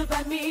 You stood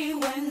by me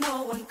when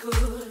no one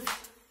could.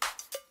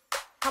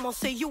 Come on,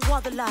 say you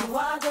are the love. You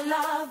are the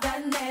love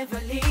that never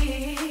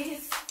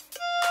leaves.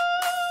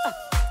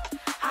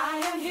 I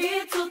am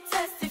here to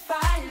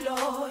testify,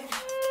 Lord,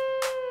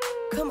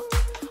 Come on.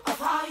 of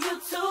how you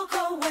took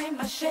away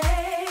my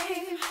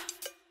shame.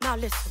 Now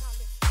listen.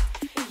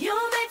 You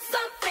made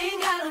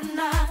something out of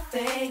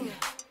nothing.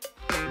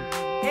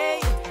 Hey,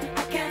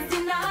 I can't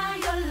deny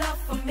your love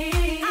for me.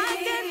 I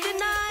can't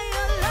deny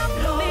your love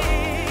for Lord, me.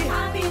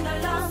 I'm in a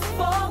lost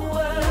for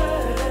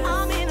words.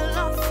 I'm in a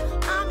love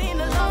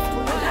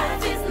for My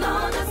life is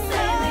not the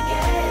same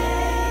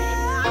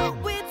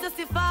again. We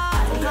testify.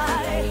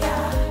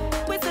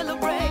 We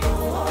celebrate.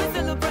 We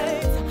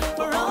celebrate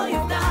for all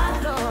you've done,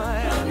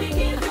 Lord. Lord, we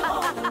give you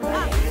all the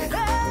praise.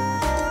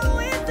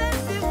 We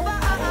testify.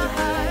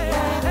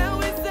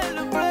 We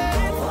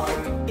celebrate.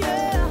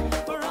 Yeah,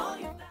 for all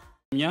you've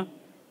done.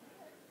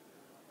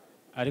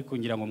 ariko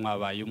ngira ngo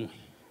mwabaye umwe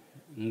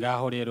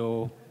ngaho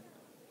rero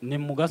ni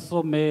mu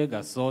gasome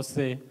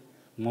gasose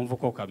mwumva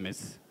uko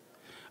kameze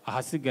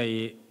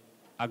ahasigaye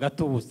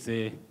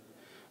agatubutse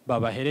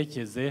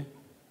babaherekeze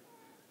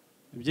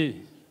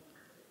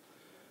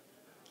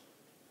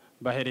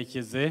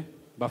baherekeze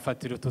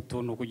bafatira utu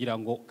tuntu kugira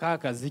ngo ka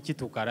kaziki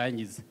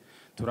tukarangize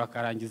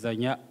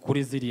turakarangizanya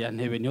kuri ziriya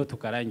ntebe niho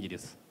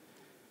tukarangiriza.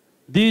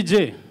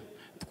 DJ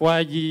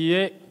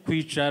twagiye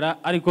kwicara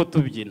ariko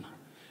tubyina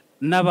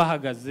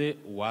n'abahagaze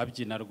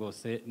wabyina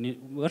rwose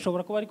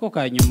bashobora kuba ariko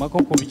kanyuma ko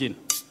kubyina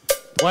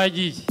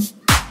twagiye.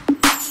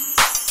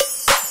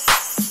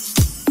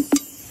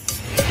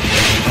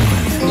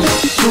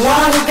 You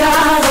are the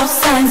God of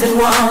signs and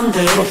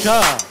wonders.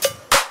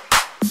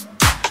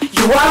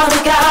 You are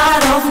the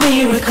God of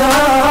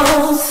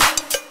miracles.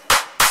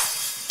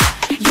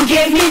 You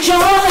gave me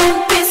joy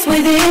and peace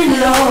within,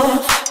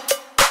 Lord.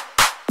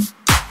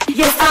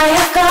 Yes, I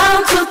have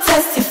come to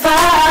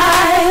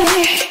testify.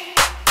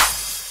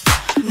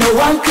 No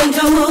one can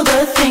do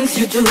the things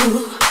you do.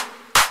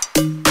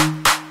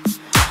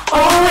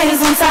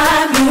 Always on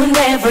time, you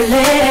never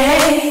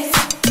late.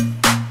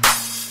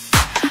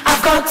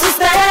 I've got to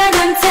stand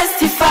and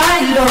testify,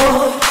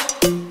 Lord.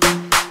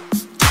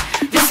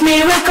 This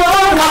miracle,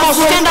 come on,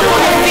 stand up on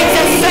your feet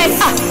and say,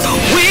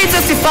 we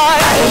testify,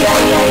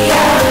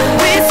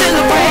 we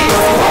celebrate.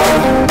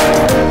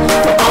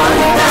 All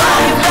you've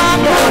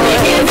done, we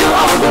give you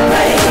all the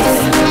praise.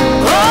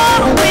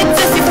 Oh, we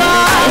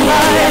testify,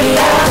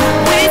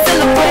 we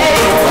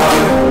celebrate.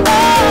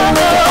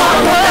 Oh,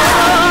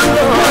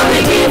 we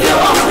give you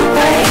all the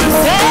praise.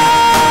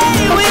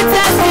 Hey, we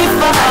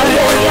testify,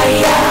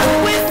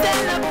 we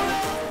celebrate.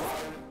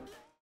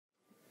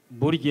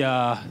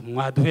 burya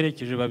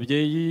mwaduherekeje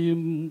babyeyi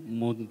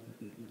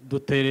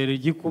duterera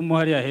igikumu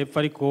hariya hepfo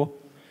ariko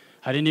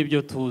hari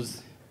n'ibyo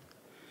tuzi.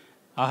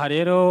 Aha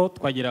rero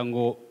twagira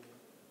ngo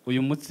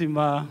uyu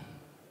mutsima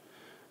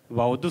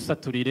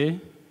bawudusaturire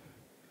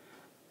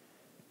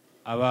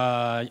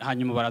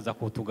hanyuma baraza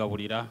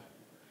kutugaburira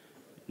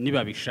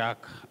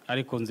nibabishaka,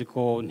 ariko nzi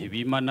ko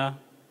ntibimana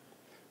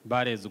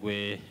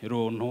barezwe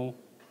runtu.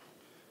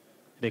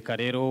 Reka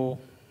rero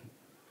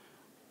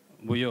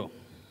buyo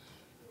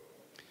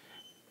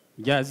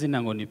rya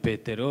zina ngo ni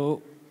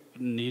Petero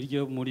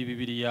niryo muri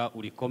Bibiliya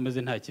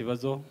urikomeze nta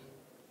kibazo.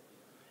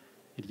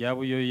 Irya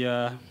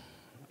buyoya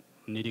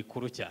ni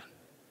rikuru cyane.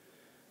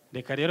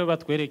 Reka rero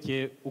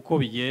batwereke uko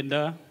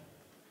bigenda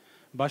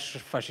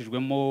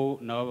bafashijwemo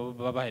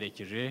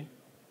n'ababaherekeje.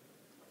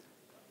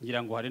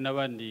 Ngira ngo hari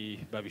n'abandi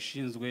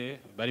babishinzwe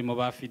barimo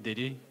ba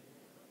Fideli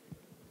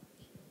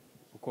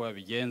uko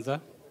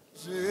babigenza.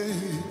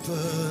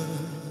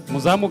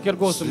 Muzamuke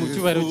rwose mu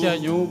cyubahiro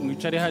cyanyu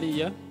mwicare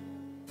hariya.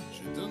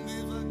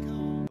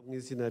 Mu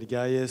izina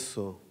rya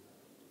Yesu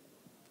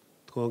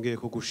twongeye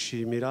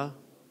kugushimira,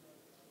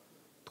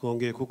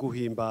 twongeye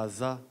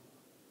kuguhimbaza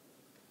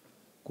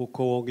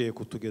kuko wongeye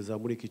kutugeza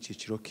muri iki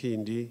cyiciro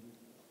kindi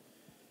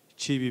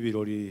cy'ibi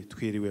birori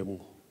twiriwemo.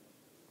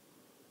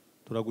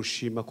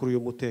 Turagushima kuri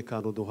uyu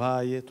mutekano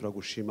duhaye,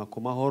 turagushima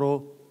ku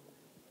mahoro,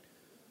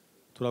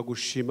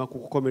 turagushima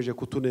kuko ukomeje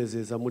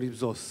kutunezeza muri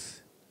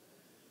byose.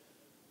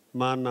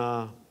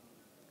 Mana,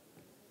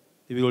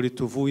 ibirori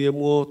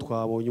tuvuyemo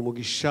twabonye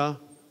umugisha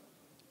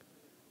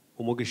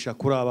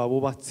kuri aba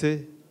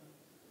bubatse,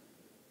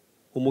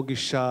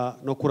 umugisha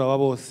no kuri aba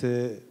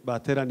bose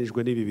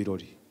bateranijwe n'ibi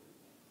birori.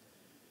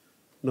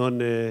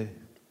 None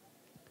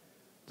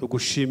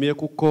tugushimiye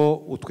kuko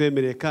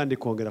utwemereye kandi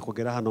kongera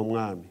kugera hano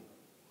mwami.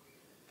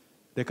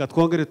 Reka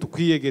twongere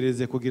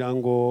tukwiyegereze kugira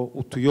ngo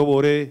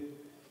utuyobore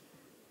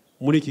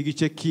muri iki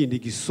gice kindi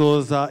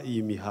gisoza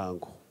iyi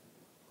mihango.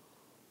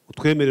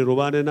 Utwemerere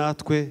rubane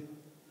natwe,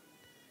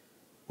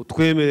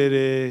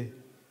 utwemerere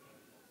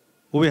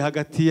ube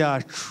hagati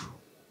yacu,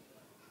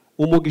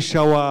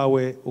 umugisha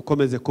wawe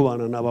ukomeze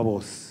kubana n'aba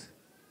bose.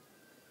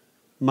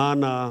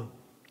 Mana,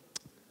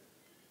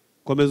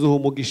 komeza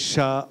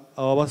umugisha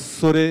aba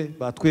basore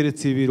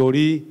batweretse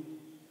ibirori,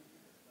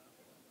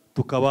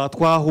 tukaba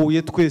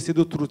twahuye twese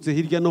duturutse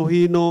hirya no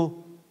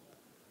hino,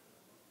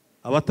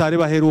 abatari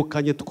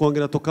baherukanye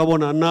tukongera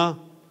tukabonana.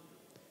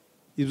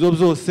 Ibyo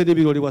byose ni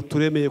ibirori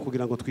waturemeye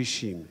kugira ngo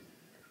twishime.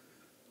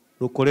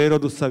 Nuko rero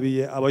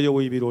dusabiye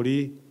abayoboye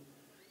ibirori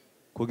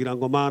kugira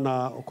ngo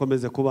Mana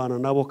ukomeze kubana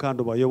nabo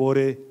kandi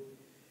ubayobore,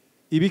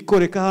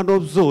 ibikoreka hano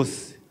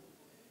byose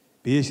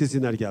biheshe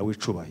izina ryawe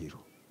icubahiro.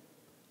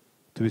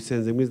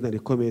 Tubisenze mu izina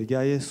rikomeye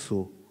rya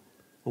Yesu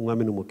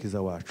umwami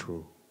n'umukiza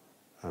wacu,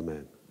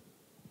 amen.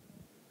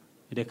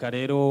 Reka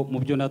rero mu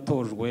byo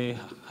natojwe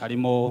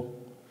harimo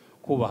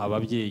kubaha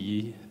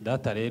ababyeyi.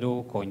 Data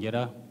rero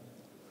kongera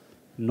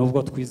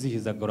nubwo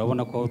twizihizaga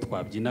urabona ko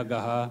twabyinaga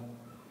aha,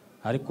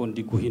 ariko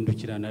ndi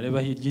guhindukirana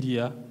reba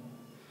hirya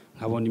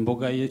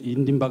nkabona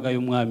indi mbaga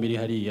y'umwami iri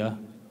hariya.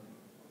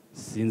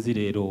 Sinzi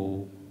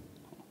rero.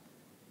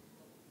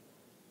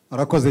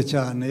 Arakoze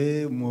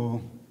cyane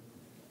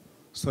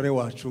umusore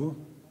wacu.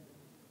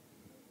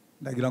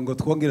 Ndagira ngo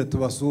twongere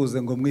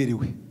tubasuhuze ngo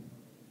mwiriwe.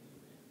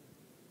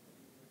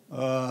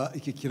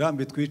 Iki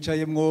kirambi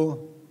twicayemo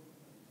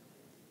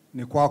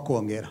ni kwa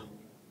Kongera.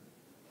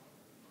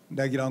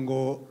 Ndagira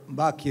ngo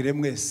mbakire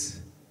mwese,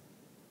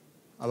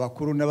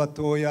 abakuru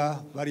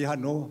n'abatoya bari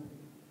hano,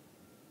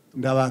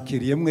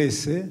 ndabakiriye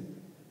mwese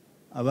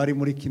abari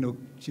muri kino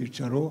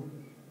cyicaro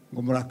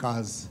ngo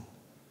murakaza.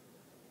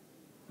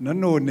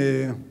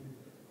 Nanone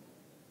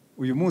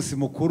uyu munsi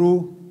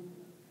mukuru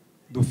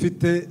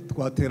dufite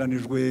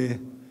twateranijwe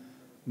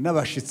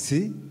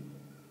n'abashitsi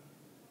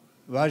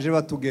baje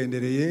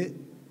batugendereye,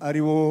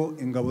 ari bo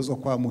ingabo zo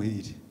kwa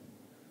Muhire.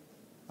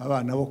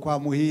 Abana bo kwa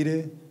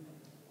Muhire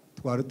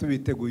twari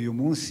tubiteguye uyu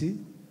munsi,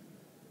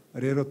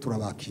 rero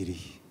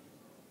turabakiriye.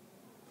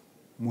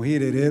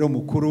 Muhire rero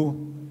mukuru,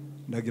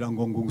 ndagira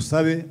ngo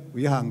ngusabe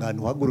wihangane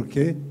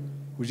uhaguruke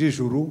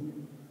ujijuru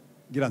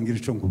ngira ngo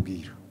irico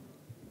nkubwira.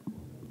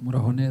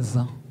 Muraho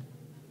neza?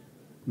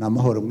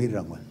 Namahoro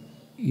mwiriranwa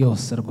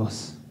yose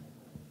rwose.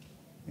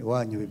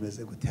 Iwanyu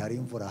bimeze gute? Hari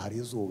imvura, hari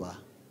izuba?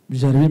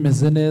 Byari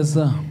bimeze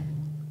neza,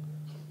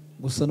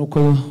 gusa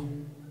nuko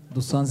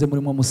dusanze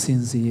murimo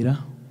musinzira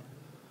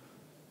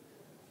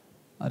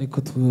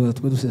ariko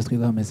twe dusize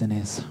twiga hameze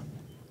neza.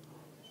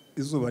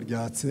 Izuba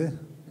ryatse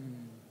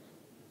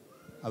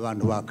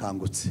abantu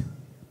bakangutse.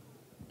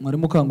 Mwari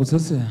mukangutse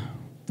se?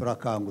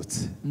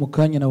 Turakangutse.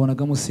 Mukanya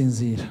nabonaga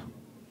musinzira.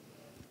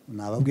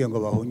 Nababwiye ngo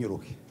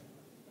bahunyuruke.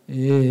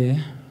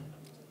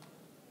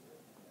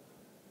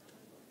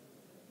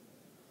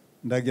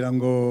 Ndagira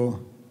ngo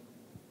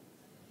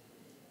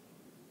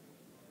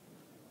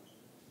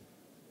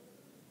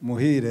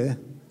Muhire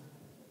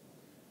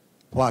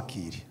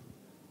kwakire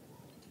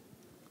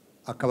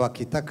akaba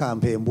kita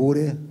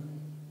kampembure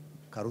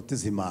karuta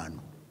izimano.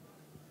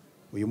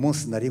 Uyu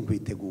munsi nari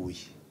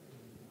nkwiteguye,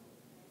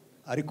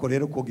 ariko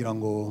rero kugira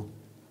ngo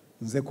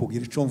nze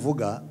kugira ico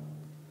mvuga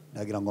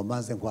ndagira ngo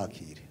maze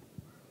nkwakire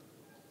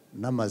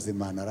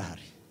n'amazimana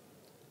arahari.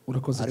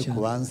 Urakoze cyane.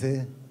 Ariko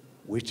banze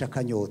wica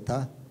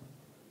kanyota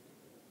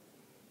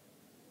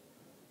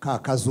ka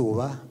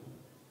kazuba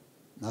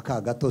na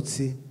ka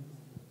gatotsi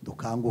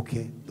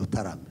dukanguke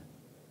dutarame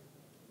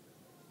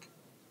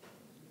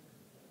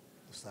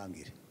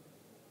dusangire.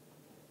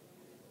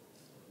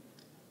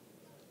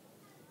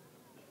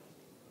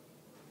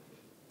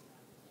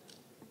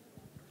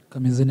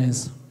 Kameze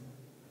neza.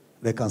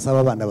 Reka nsaba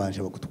abana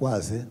banje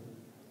bagutwaze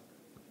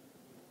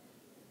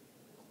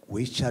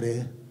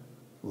wicare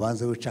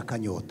ubanze wica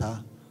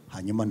akanyota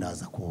hanyuma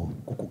naza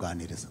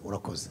kukuganiriza.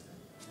 Urakoze.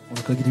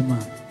 Urakagira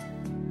Imana.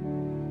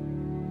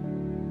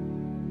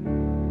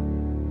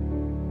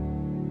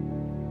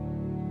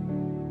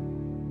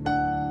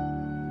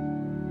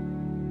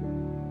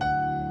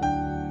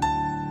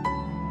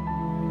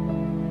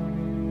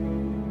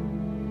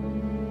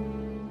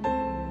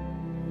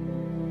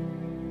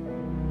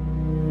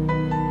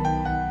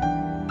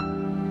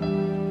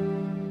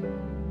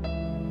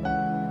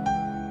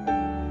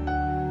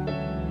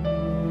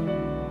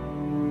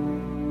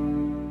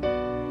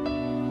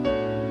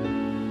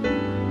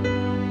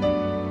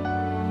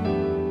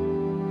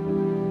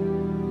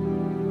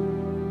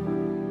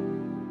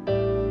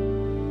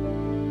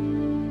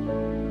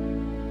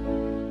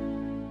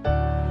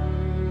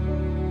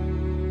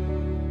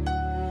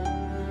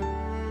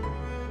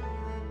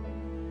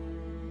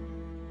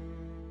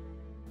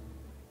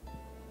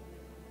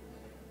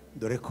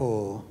 Dore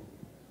ko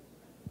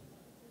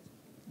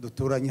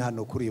duturanye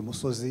hano kuri uyu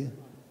musozi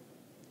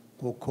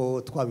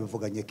kuko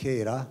twabivuganye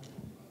kera,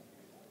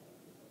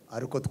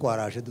 ariko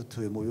twaraje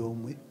dutuye mu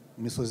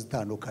misozi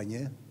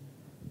itandukanye,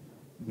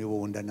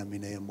 Mibunda na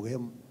Minembwe,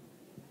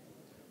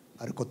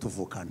 ariko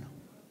tuvukana.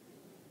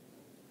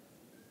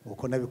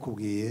 Uko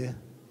nabikubwiye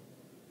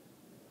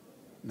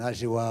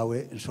naje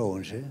iwawe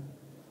nshonje,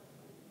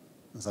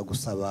 nza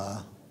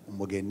gusaba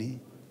umugeni,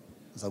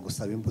 nza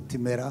gusaba imbuto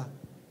imera,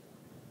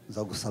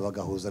 nza gusaba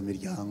gahuza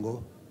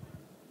miryango,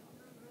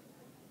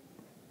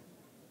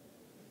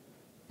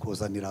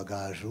 kuzanira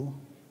gaju,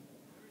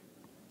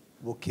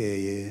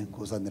 bukeye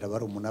kuzanira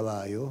barumuna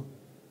bayo,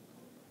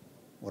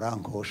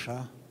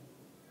 urankosha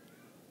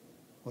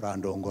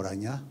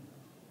urandongoranya.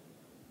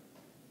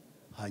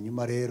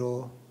 Hanyuma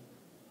rero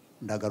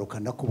ndagaruka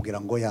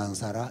ndakubwira ngo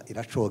yanzara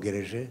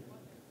iracogereje,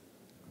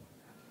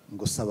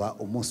 ngusaba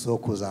umunsi wo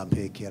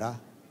kuzampekera,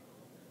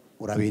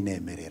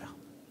 urabinemerera.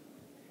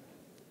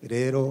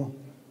 Rero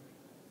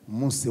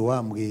umunsi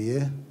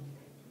warambwiye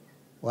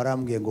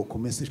ngo ku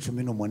minsi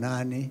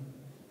 18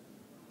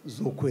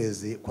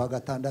 z'ukwezi kwa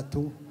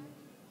gatandatu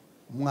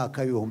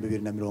umwaka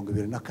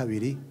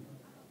w'2022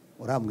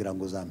 urambwira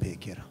ngo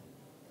uzampekera.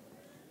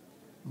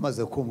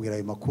 Maze kumbwira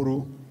ayo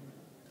makuru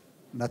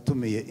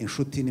natumiye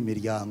inshuti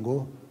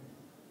n'imiryango,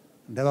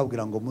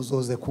 ndababwira ngo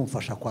muzoze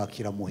kumfasha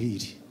kwakira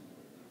Muhire.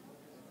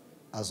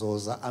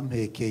 Azoza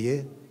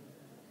ampekeye,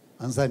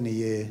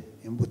 anzaniye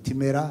imbuto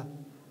imera,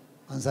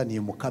 anzaniye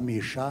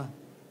umukamisha,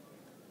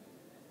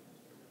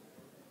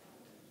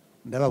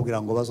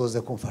 ndababwira ngo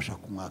bazoze kumfasha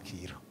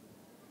kumwakira.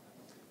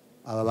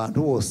 Aba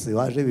bantu bose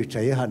baje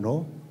bicaye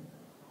hano,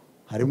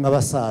 harimo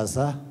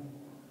abasaza,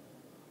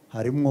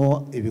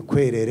 harimo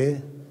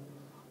ibikwerere,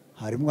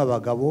 harimo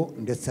abagabo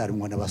ndetse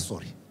harimo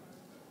n'abasore.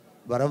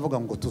 Baravuga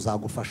ngo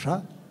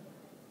tuzagufasha,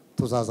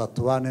 tuzaza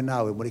tubane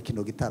nawe muri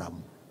kino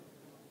gitaramo.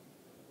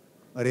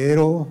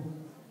 Rero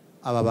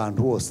aba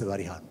bantu bose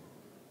bari hano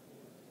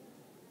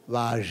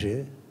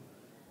baje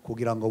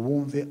kugira ngo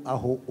bumve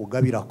aho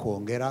ugabira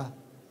kongera.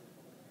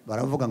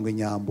 Baravuga ngo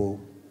inyambo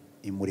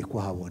imuri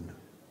kuhabona.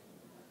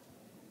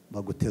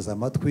 Baguteze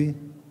amatwi,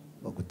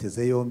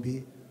 baguteze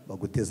yombi,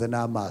 baguteze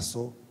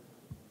n'amaso,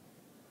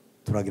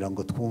 turagira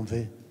ngo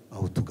twumve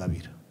aho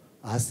tugabira.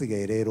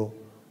 Ahasigaye rero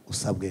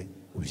usabwe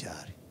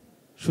ubyare.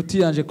 Shuti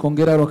yanje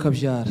kongera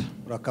urakabyara.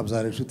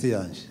 Urakabyara inshuti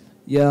yanje.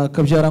 Ya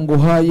kabyara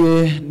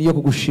nguhaye niyo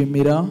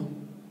kugushimira.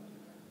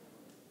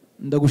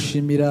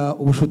 Ndagushimira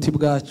ubushuti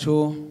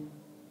bwacu.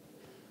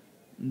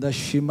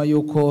 Ndashima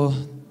yuko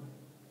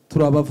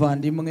turi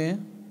abavandimwe.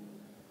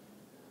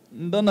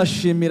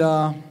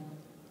 Ndanashimira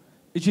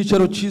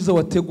icyicaro cyiza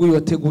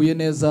wateguye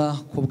neza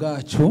ku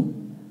bwacu.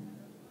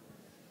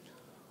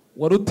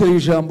 Waruteye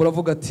ijambo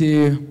uravuga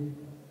ati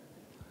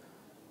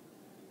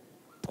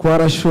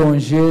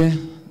twarashonje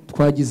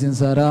twagize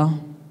inzara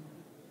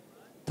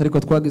ariko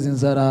twagize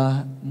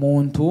inzara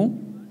muntu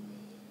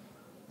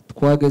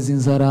twagize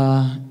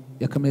inzara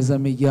yakameza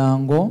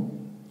miryango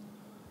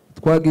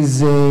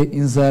twagize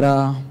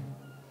inzara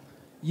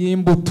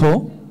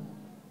y'imbuto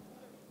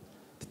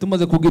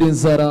tumaze kugira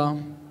inzara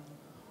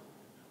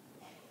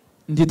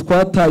ndi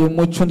twataye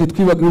umuco ndi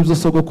twibaga ibyo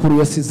sogokuru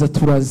yasize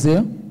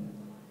turaze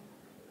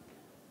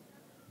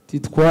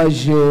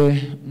titwaje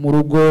mu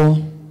rugo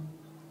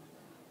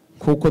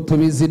kuko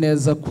tubizi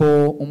neza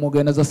ko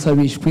umugeni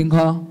azasabishwa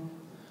inka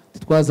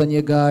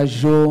twazanye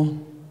gajo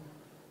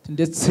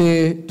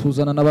ndetse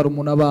tuzana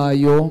n'abarumuna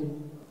bayo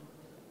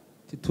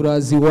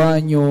turazi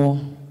iwanyu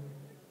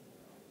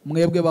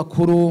mwebwe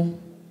bakuru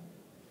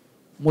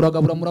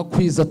muragabura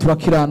murakwiza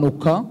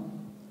turakiranuka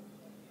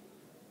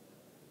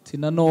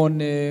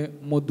nanone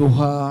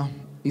muduha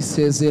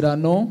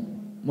isezerano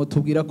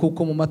mutubwira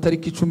kuko mu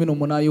matariki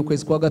 18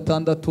 y'ukwezi kwa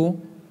gatandatu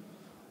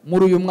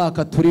muri uyu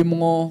mwaka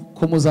turimwo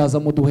ko muzaza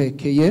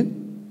muduhekeye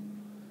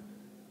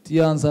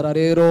tiyanzara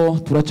rero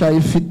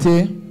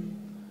turacyayifite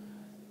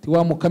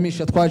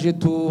tiwamukamisha twaje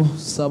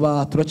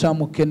tusaba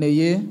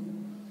turacyamukeneye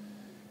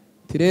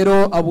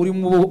rero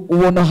aburimo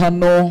ubona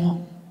hano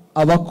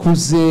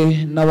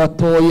abakuze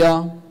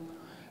n'abatoya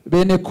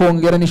bene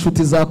Kongera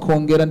n'inshuti za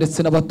Kongera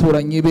ndetse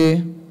n'abaturanyi be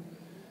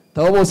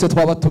tabo bose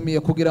twabatumiye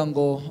kugira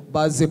ngo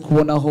baze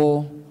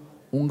kubonaho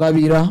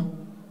ungabira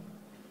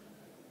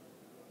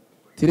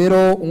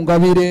rero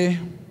ungabire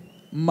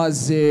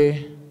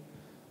maze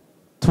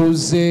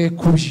tuze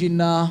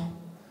kubyina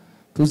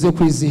tuze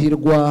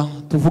kwizihirwa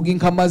tuvuge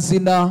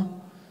nk'amazina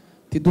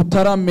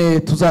tidutarame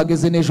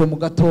tuzageze n'ejo mu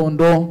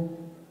gatondo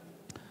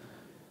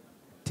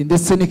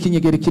ndetse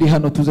n'ikinyegeri kiri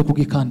hano tuze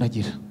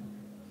kugikandagira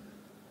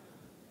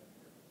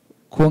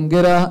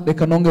Kongera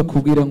reka nonge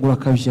kubwira ngo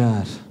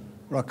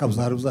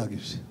urakabyara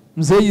uzagije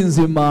mzeyi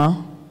nzima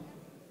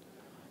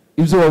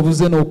ibyo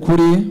wavuze ni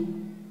ukuri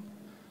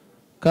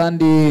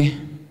kandi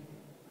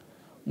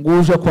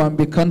nguje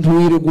kwambika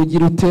ntuwirirwe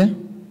ugira ute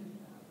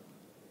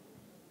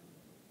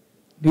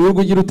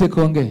ntiwirirwe ugira ute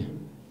Konge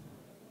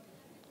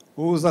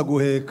uza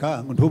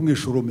guheka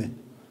ntumwishurume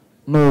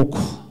nuko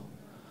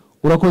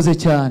urakoze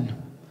cyane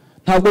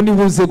ntabwo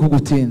nibuze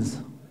kugutinza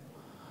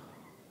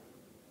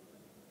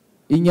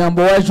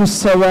inyambo waje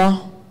usaba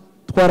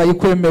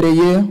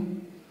twarayikwemereye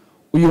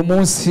uyu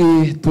munsi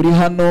turi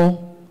hano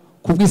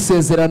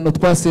kubw'isezerano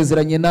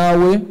twasezeranye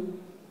nawe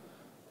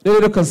rero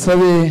reka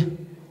nsabe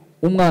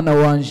umwana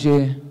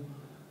wanje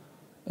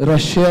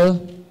Rachel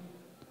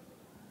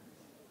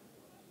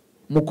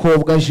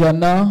mukobwa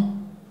Jana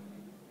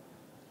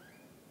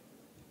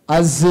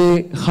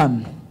aze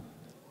hano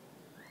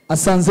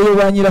asanzeyo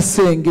ba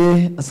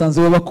nyirasenge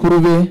asanzeyo bakuru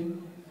be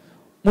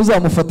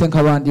muzamufate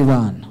nk'abandi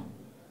bana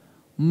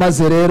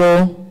maze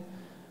rero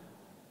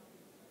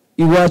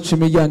iwacu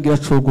imiryango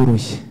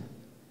iracuguruye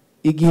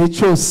igihe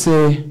cyose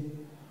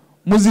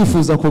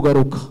muzifuza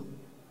kugaruka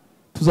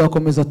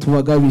tuzakomeza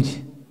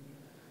tubagabire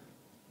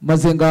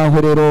maze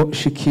ngaho rero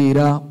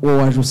shikira uwo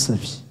waje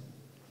usabye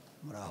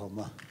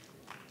murahoma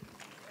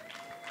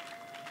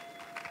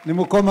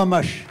nimukoma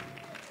amashi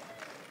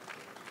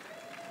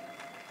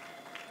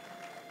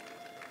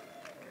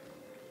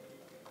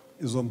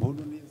izo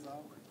mpundu ni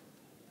izawe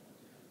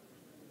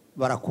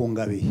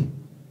barakungabiye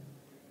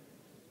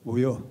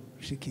uyo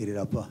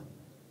shikirira pa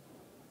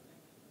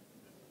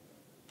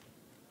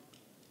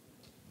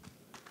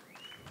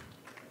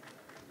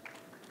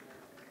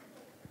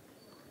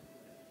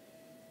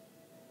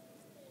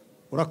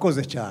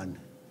urakoze cyane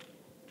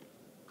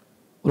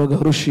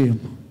uragahora ushima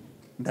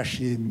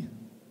ndashimye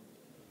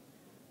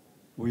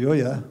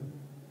uyoya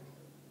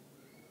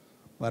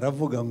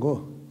baravuga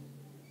ngo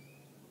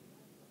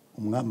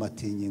umwami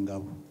atinya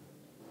ingabo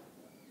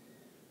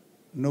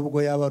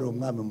nubwo yaba ari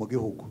umwami mu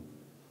gihugu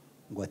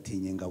ngo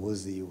atinya ingabo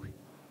ziwe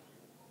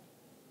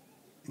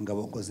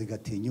ingabo ngo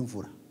zigatinya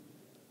imvura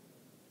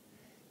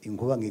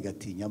inkuba ngo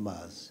igatinya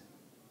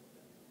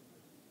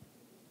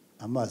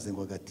amazi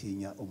ngo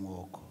agatinya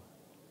umwoko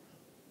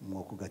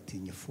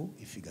ugatinya ifu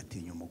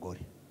igatinya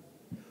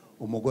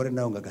umugore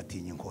nawe ngo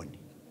agatinya inkoni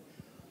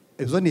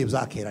ibyo ni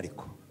ibyakera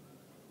ariko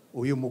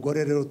uyu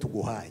mugore rero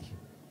tuguhaye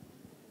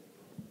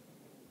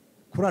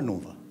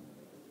kuranumva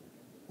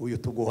uyu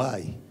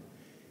tuguhaye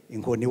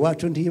inkoni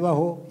wacu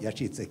ntibaho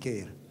yacitse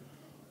kera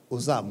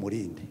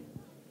uzamurinde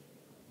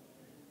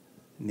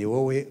ni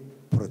wowe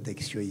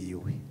protection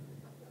yiwe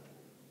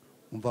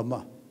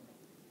umva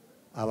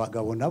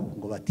abagabo nabo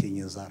ngo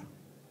batinya inzara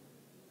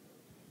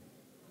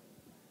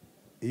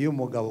iyo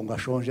umugabo ngo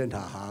ashonje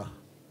ntahaha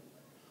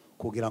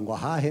kugira ngo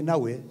ahahe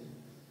nawe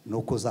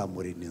nuko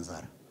uzamurinda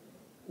inzara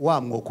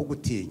wa mwuka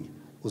ugutinya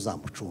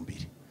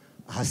uzamucumbire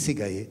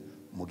ahasigaye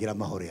mugira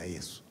amahoro ya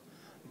Yesu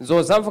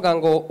nzoza mvuga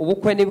ngo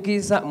ubukwe ni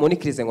bwiza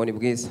munikirize ngo ni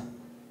bwiza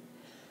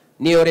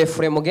niyo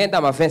refure mugenda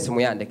amavensi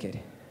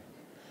muyandekere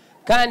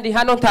kandi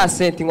hano nta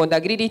senti ngo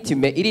ndagira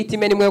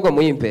iritime ni mwebwe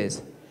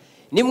muyimpeza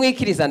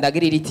nimwikiriza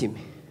ndagira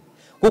iritime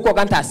kuko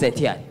ga nta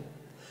senti yari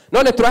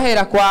none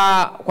turahera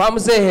kwa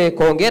muzehe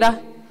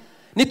Kongera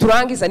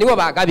niturangiza nibo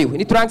bagabiwe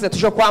niturangiza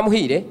tuje kwa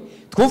muhire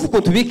twumve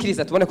ukuntu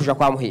bikiriza tubone kuja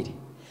kwa muhire.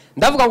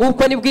 Ndavuga ngo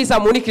ubukwe ni bwiza,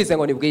 munikirize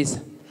ngo ni bwiza.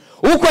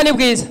 Ubukwe ni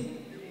bwiza.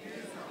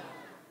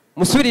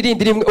 Musubire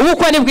irindi rimwe.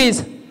 Ubukwe ni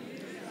bwiza.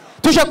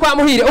 Tuje kwa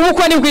muhire.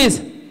 Ubukwe ni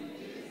bwiza.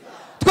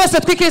 Twese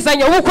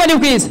twikirizanya ubukwe ni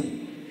bwiza.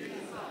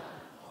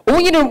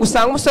 Ubu nyine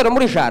usanga umusore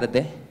muri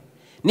jardin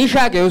ni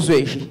jage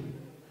yuzuye.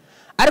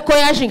 Ariko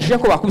yajingije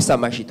ko bakubisa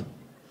amajido.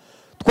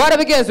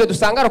 Twarabigenzwe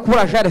dusanga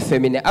kubura jare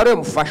femine ariwe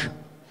mufasha.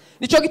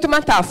 Nico gituma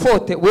nta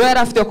faute we yari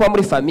afite kuba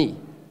muri famille.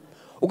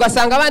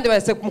 Ugasanga abandi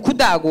base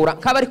kudagura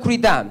nk'abari kuri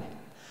dame.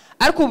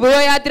 Ariko ubu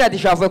yo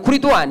yadiradije avuye kuri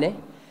douane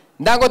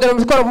ndangodera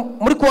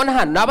muri kubona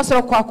hano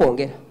nabasoro kwa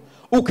kongera.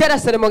 Ukera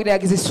ceremony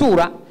yagize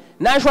isura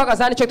naje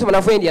wagazana cyo tuma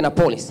navuye Indiana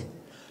police.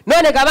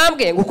 None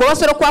gabambwe ngo ko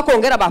basoro kwa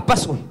kongera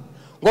bapaswe.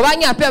 Ngo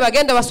banyape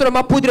bagenda basoro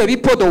mapudire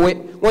bipodowe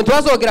ngo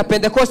ntibazogera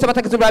Pentecoste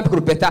batakize bambi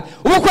kurupeta.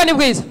 Ubukwe ni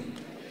bwiza.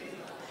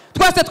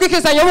 Twase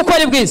twikizanya ubukwe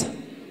ni bwiza.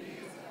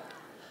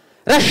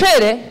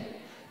 Rachel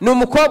ni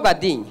umukobwa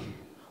dinye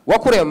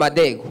wakureyo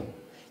madego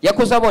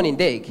yakuza abona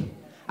indege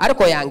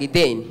ariko yanga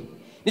ideni.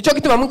 Nico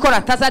gituma mwikora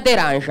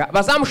atazaderanja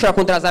bazamushira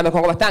kundira zameko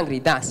ngo batangire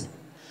dance.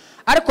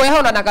 Ariko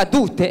yahonanaga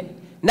dute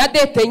na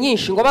dete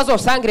nyinshi ngo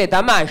bazosangire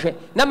damage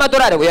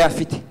n'amadolari we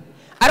yafite.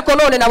 Ariko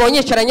none nabonye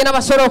yicaranye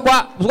n'abasoro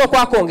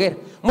kwa kongera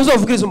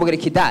muzovugiriza umugere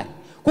kidari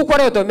kuko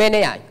rero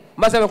domaine yanyu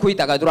maze be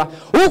kuyitagadura.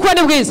 Ubukwe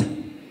ni bwiza.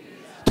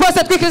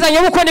 Twese twikirizanye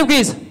ubukwe ni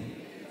bwiza.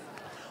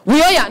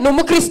 Wiyoya ni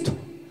umukristo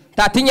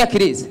tatinya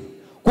kirize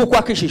kuko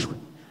akishishwe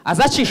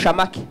azacisha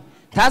make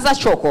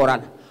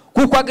tazacokorana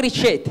kuko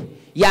agricete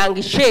yanga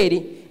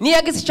isheri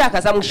niyagize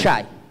icyaka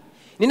zamwishaye.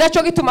 Ni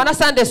nacyo gituma na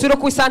Sunday suro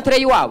ku centre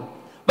yiwabo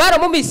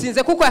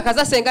baramumisinze kuko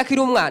yakazasenga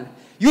kiri umwana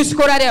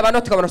yusikora ari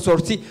abanoti kabona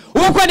sorti.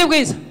 Ubukwe ni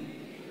bwiza.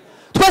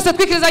 Twese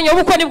twikirizanye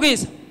ubukwe ni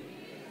bwiza.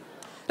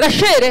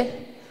 Rachel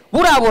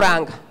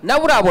buraburanga na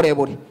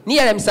buraburebure ni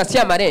ya misatsi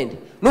ya marende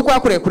nuko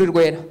yakureye kuri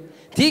rwera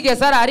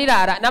tigeze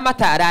ararirara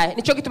n'amataraye.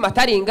 Nico gituma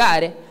atari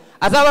ingare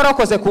azaba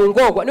arakoze ku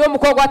ngogwa niwe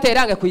mukobwa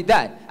aterange ku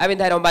idari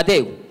abendahira mu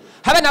madego.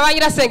 Habe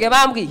nabanyirasenge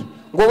bambwiye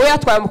ngo we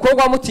yatwaye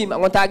umukobwa w'umutima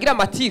ngo ntagira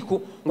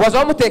amatiku ngo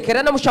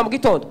azamutekera no musha mu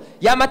gitondo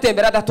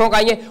yamatembera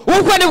adatonganye.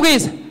 Ubukwe ni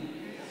bwiza.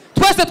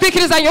 Twese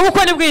twikirizanye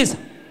ubukwe ni bwiza.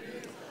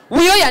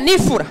 Wiyoya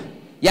nifura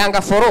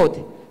yanga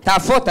forode ta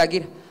foto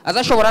agira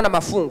azashobora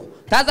n'amafungo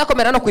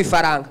tazakomera no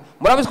kwifaranga.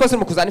 Murabizi ko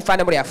mu kuzana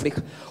ifane muri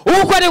Afrika.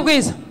 Ubukwe ni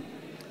bwiza.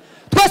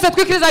 Twese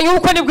twikirizanye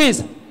ubukwe ni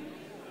bwiza.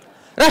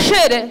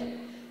 Rachel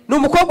ni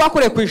umukobwa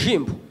wakureye ku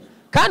ijimbo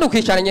kandi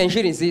ukicaranye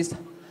injiri nziza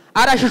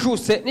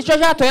arajijuse. Nico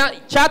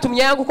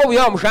cyatumye yanga uko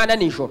buyo bamujana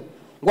nijoro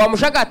ngo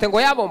bamushagate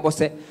ngo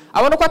yabombose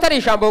abone ko atari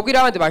ijambo ubwira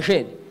abandi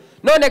bajene.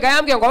 None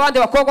gayambwiye ngo abandi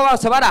bakobwa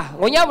bose baraha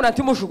ngo nyabuna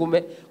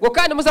ntimushugume ngo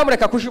kandi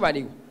muzamureka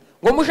kujibaniwe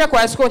ngo muje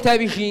kwa escort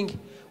y'abijingi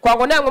kwa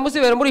ngo namwe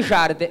muzibere muri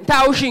jardin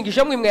nta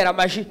ushingije mwimwera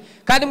amaji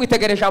kandi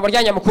mwitegereje ijambo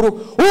rya nyamukuru.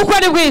 Ubukwe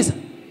ni bwiza.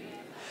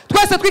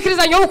 Twese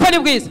twikirizanye ubukwe ni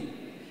bwiza.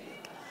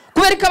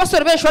 Kubera ko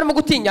abasore benshi barimo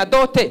gutinya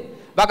dote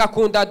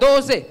bagakunda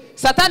doze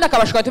Satani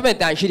akabashika tume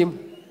danjirimo.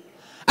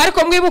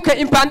 Ariko mwibuke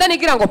impanda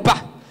nigira ngo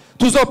pa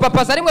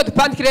tuzopapaza rimwe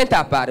dupandikire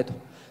ntapardo.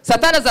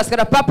 Satani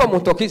azaskara papa mu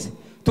ntokize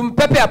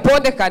tumupepe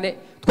yapondekane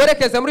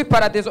twerekeze muri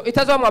paradizo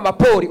itazomwa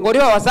amapori ngo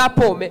riho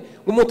wazapome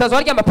umuntu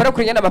azorya amapara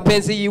kuri nyana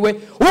mapenzi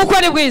yiwe.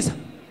 Ubukwe ni bwiza.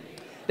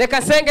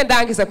 Reka senge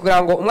ndangize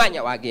kugira ngo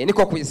umwanya wagiye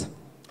niko kwiza.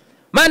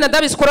 Mana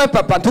ndabisikora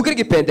papa ntugira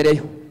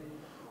igipendereyo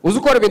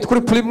uzukora ibintu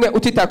kuri primwe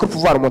utita kuri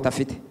pouvoir umuntu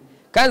afite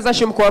kandi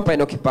zashimwe ko wambaye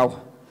no kipawa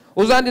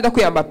uzandida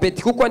kuyamba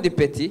peti kuko ndi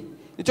peti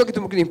nico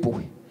gitumukira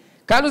impuhwe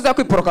kandi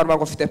uzakwiporokanwa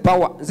ngo ufite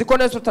power nziko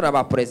neza utana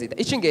ba president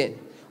ikingene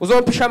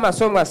uzompisha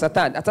amaso mwa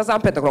Satani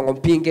atazampeta ngo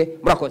mpinge.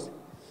 Murakoze.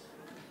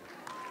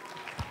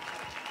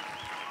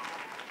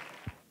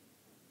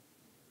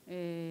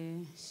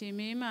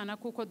 Shimiye Imana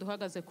kuko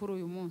duhagaze kuri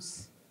uyu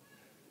munsi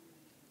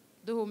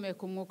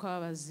duhumeka umwuka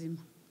w'abazima.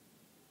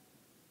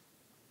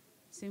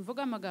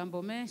 Simvuga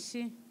amagambo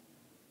menshi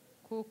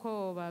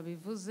kuko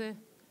babivuze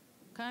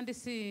kandi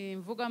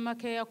simvuga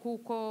makeya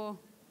kuko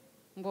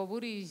ngo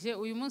burije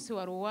uyu munsi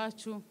wari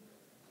uwacu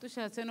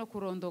dushatse no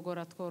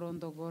kurondogora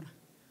tworondogora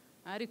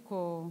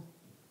ariko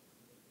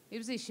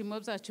ibyishimo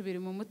byacu biri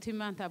mu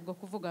mutima ntabwo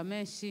kuvuga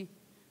menshi.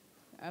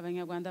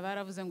 Abanyarwanda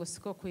baravuze ngo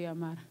siko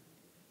kuyamara.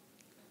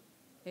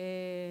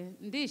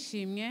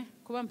 Ndishimye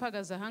kuba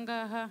mpagaze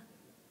ahangaha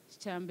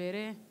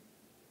cyambere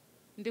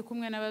ndi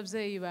kumwe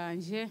n'ababyeyi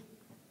banje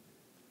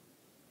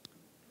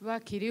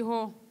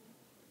bakiriho.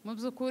 Mu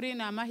by'ukuri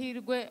ni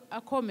amahirwe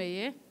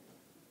akomeye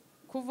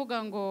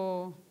kuvuga ngo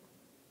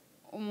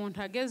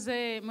umuntu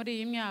ageze muri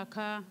iyi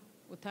myaka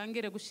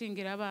utangire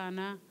gushingira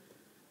abana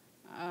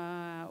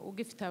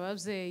ugifite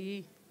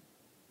ababyeyi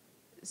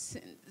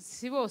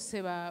si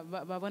bose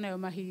babona ayo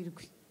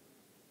mahirwe.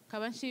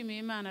 Kaba nshimiye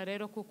Imana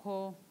rero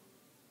kuko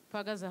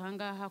mpagaze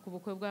ahangaha ku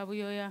bukwe bwa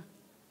Buyoya.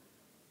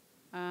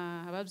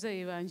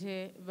 Ababyeyi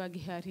banje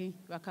bagihari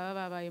bakaba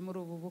babaye muri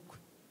ubu bukwe.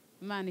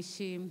 Imana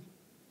ishimwe.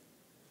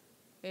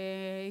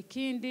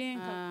 Ikindi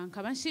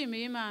nkaba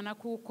nshimiye Imana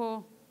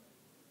kuko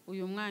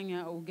uyu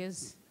mwanya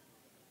ugeze.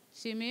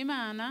 Shimiye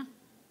Imana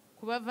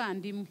kuba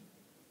vandimwe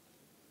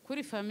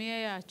kuri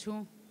famiye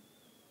yacu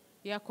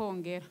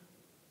yakongera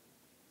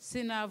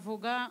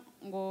sinavuga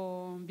ngo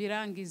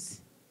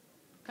mbirangize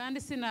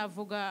kandi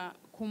sinavuga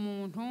ku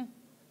muntu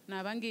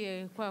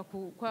nabangiye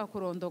kwa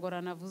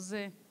kurondogora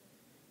navuze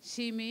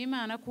shimiye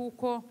Imana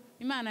kuko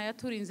Imana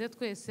yaturinze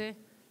twese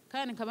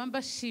kandi nkaba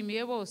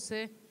mbashimiye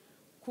bose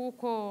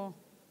kuko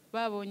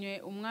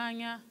babonye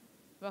umwanya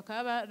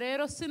bakaba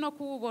rero sino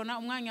kuwubona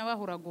umwanya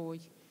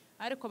bahuragoye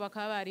ariko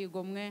bakaba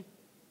barigomwe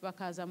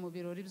bakaza mu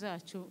birori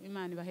byacu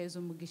Imana ibaheza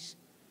umugisha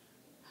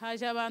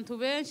haje abantu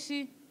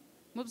benshi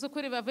mu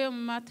by'ukuri bavuye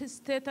mu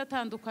state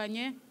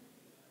atandukanye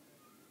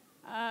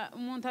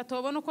umuntu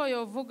atobona uko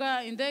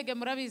yovuga indege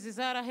murabizi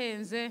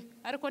zarahenze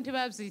ariko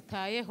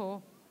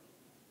ntibabyitayeho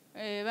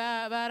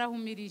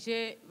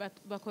barahumirije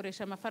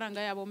bakoresha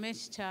amafaranga yabo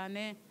menshi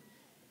cyane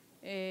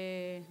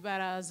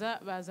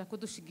baza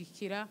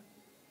kudushigikira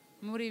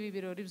muri ibi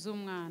birori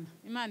by'umwana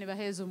Imana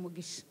ibaheza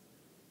umugisha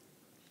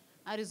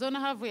Arizona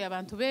havuye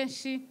abantu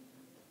benshi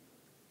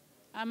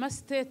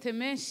amasitete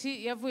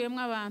menshi yavuyemo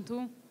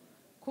abantu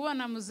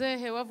kubona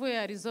muzehe wavuye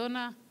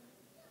Arizona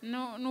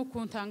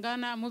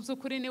n'ukuntangana mu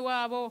by'ukuri ni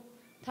wabo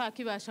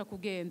ntakibasha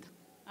kugenda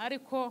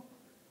ariko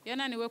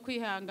yananiwe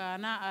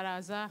kwihangana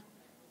araza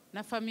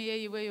na famiye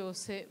yiwe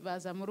yose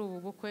baza muri ubu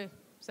bukwe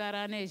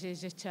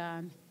byaranejeje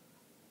cyane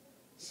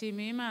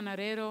shimiye Imana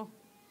rero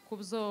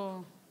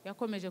kubzo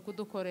yakomeje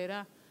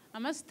kudukorera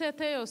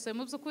amasitete yose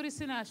mu by'ukuri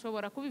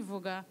sinashobora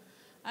kubivuga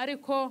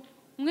ariko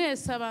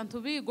mwese abantu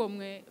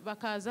bigomwe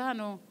bakaza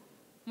hano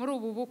muri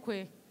ubu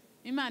bukwe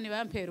Imana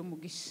ibampera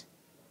umugisha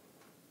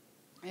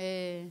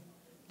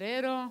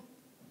rero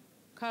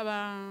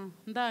kaba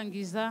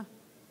ndangiza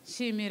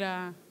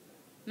shimira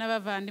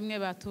n'abavandimwe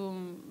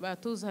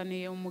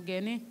batuzaniye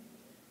umugeni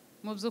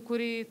mu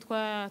by'ukuri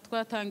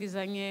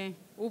twatangizanye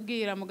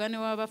ubwira mugani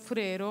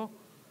w'abafurero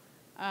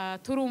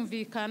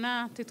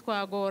turumvikana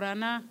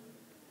titwagorana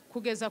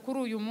kugeza kuri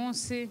uyu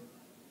munsi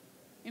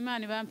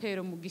Imana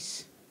ibampera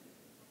umugisha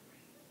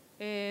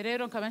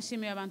rero nkaba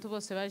nshimiye abantu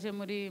bose baje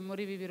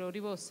muri ibi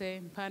birori bose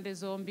impande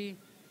zombi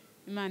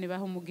Imana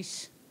ibaha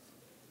umugisha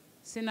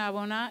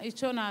sinabona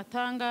icyo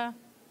natanga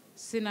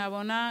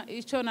sinabona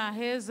icyo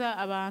naheza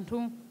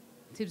abantu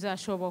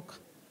tibyashoboka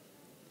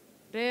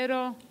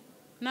rero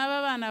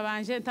n'aba bana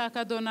banje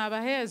ntakado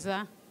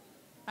nabaheza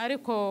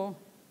ariko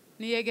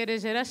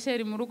niyegereje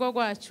Rasheli mu rugo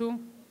rwacu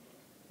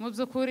mu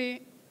by'ukuri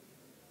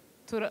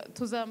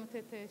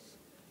tuzamutetesha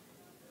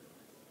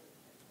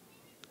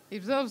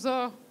ibyo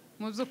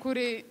mu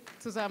by'ukuri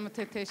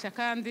tuzamutetesha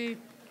kandi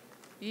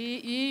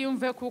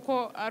yiyumve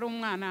kuko ari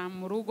umwana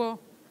mu rugo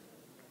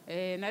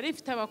nari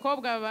mfite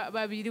abakobwa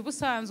babiri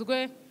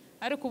busanzwe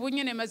ariko ubu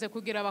nyine maze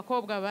kugira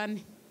abakobwa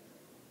 4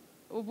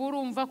 ubu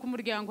urumva ko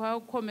umuryango wawe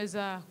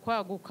ukomeza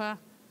kwaguka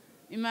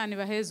Imana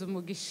ibaheza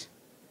umugisha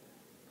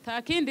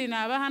nta kindi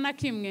nabaha na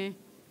kimwe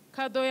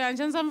kado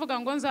yanje nza mvuga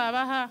ngo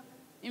nzabaha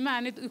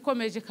Imana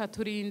ikomeje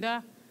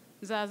katurinda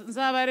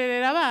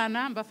nzabarerera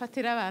abana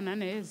mbafatira abana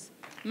neza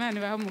Imana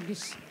ibaha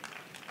umugisha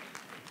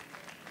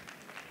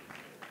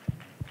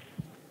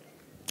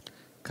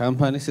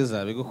kampani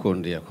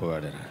sizabigukundiye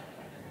kubarera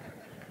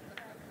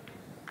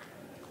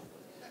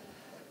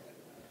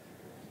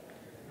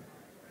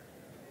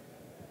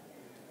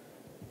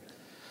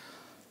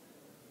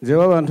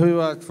jewe abantu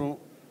bibacu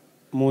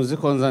muzi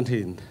ko nza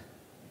ntinda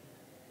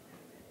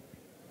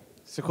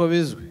siko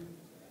bizwi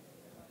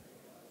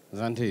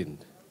nza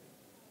ntinda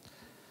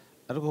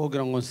ariko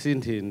kugira ngo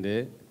nsintinde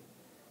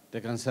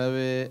reka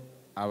nsabe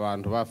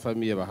abantu ba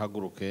famiye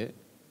bahaguruke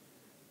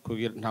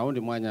kugira nta wundi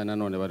mwanya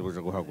nanone bari buje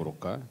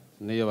guhaguruka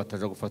niyo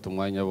bataje gufata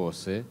umwanya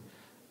bose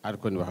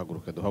ariko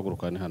nibahaguruke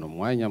duhagurukane hano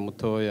umwanya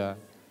mutoya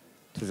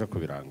tuje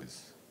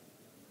kubirangiza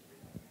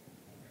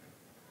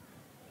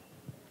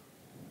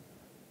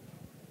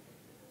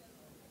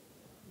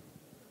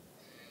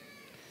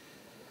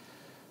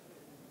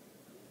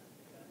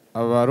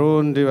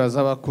abarundi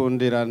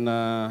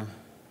bazabakundirana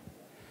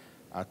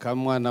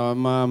akamwana wa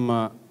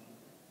mama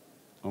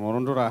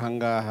umurundi uri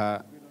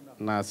ahangaha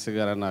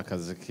nasigara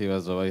n'akazi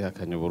k'ibibazo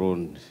bayihakanye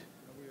Burundi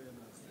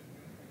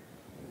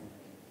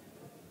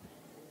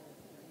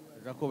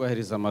ja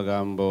kubahiriza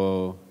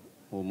amagambo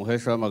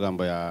umuhesha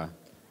w'amagambo ya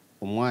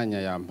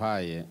umwanya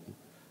yampaye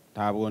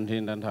ntabwo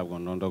ntinda ntabwo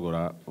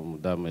ndondogora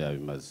umudamu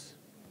yabimaze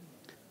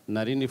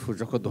nari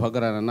nifuje ko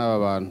duhagararana n'aba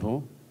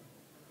bantu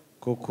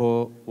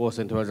kuko bose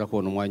ntibaje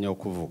kubona umwanya wo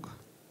kuvuga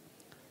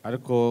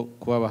ariko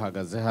kuba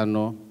bahagaze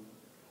hano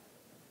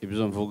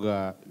ibyo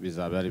mvuga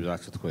bizaba ari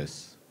byacu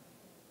twese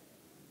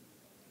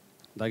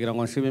ndagira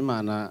ngo nshime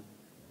Imana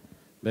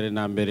mbere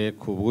na mbere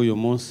ku bw'uyu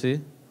munsi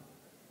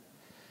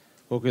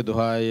kuko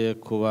iduhaye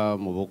kuba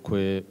mu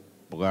bukwe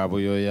bwa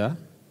Buyoya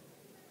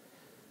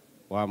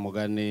wa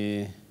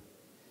mugani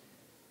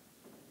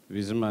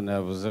Bizimana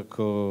yavuze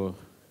ko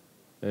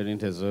yari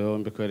intezo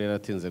yombi ko yari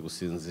yaratinze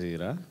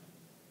gusinzira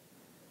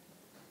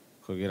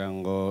kugira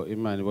ngo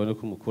Imana ibone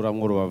ko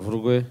umukuramo urubavu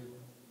rwe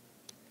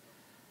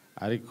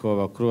ariko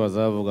bakuru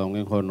bazavuga ngo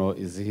inkono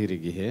izihira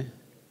igihe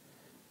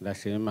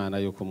ndashima Imana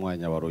yuko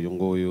umwanya wari uyu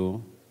nguyu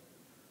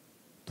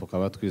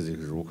tukaba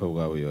twizihije ubukwe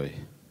bwa Buyoya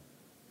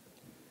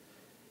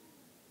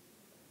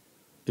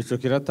icyo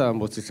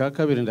kiratambutse. icya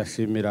kabiri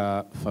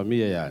ndashimira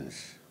famiye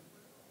yanje,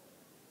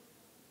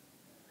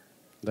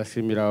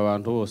 ndashimira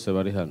abantu bose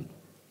bari hano.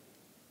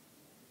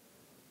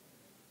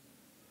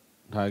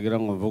 ntagira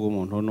ngo mvuge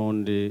umuntu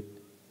n'undi,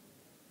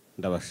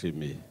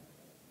 ndabashimiye.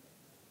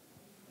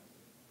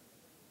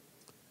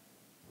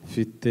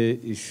 mfite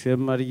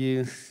ishema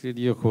ryinshi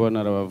ryo kuba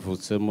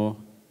narabavutsemo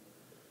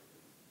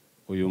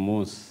uyu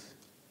munsi,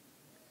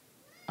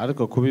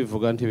 ariko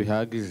kubivuga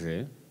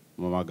ntibihagije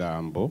mu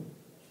magambo,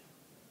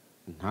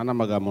 nta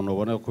n'amagambo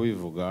ntubona yo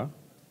kubivuga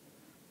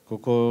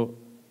kuko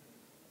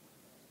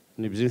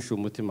ni byinshi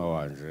umutima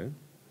wanje,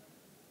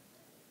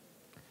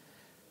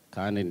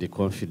 kandi ndi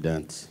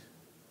confident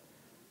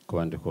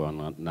kuba ndi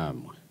kubana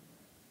namwe.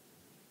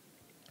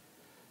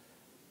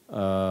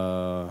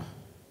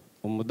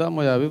 Umudamu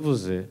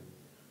yabivuze,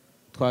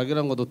 twagira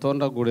ngo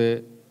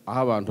dutondagure aho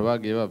abantu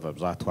bagiye bava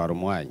byatwara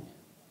umwanya,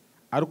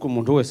 ariko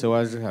umuntu wese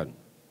waje hano,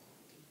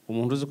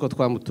 umuntu uzi ko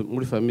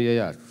muri famiye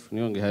yacu,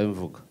 niyo ngihaye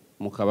mvuga,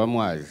 mukaba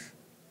mwaje.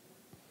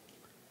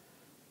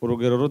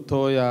 urugero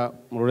rutoya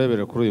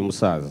mururebere kuri uyu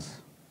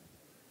musaza,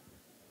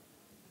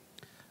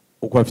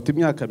 uko afite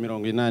imyaka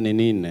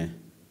 84,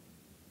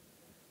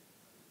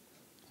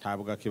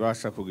 ntabwo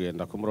akibasha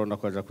kugenda, kumurona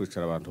ko aja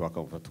kwicara abantu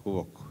bakamufata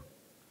ukuboko,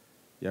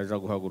 yaje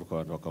guhaguruka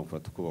abantu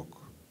bakamufata ukuboko.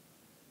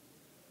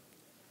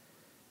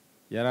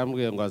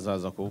 Yarambwiye ngo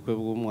azaza ku bukwe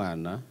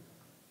bw'umwana,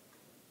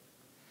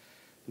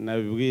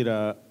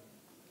 nabibwira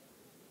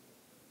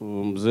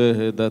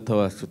mzehe data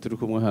wacu turi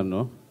kumwe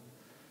hano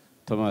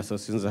Thomas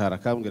Sinza,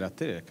 harakambwira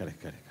ati kare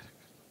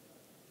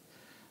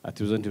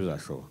ati bizo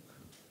ntibizashoboka,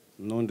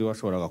 n'undi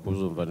washoboraga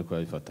kuzumva niko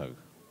yabifataga.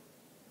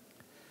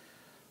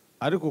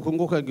 Ariko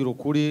kunguka agira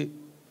ukuri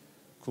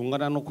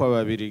kungana nuko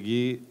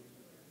ababirigi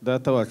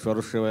data wacu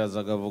warusheho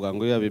yazaga avuga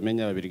ngo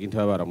yabimenya ababirigi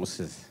ntibaba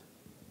baramusize.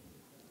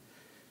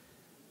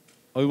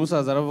 Uyu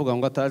musaza aravuga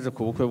ngo ataje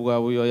ku bukwe bwa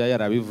Buyoya,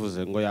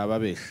 yarabivuze ngo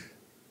yababeshe.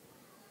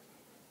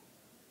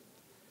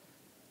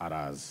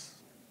 Araza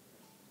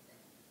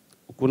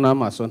uko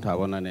n'amaso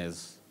ntabona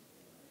neza,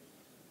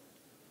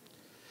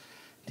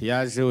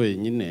 ntiyaje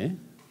wenyine,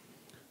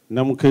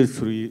 na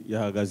mukecuru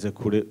yahagaze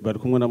kure, bari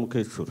kumwe na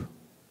mukecuru.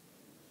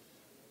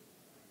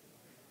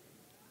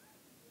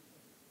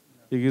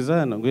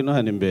 Igiza hano, ngwino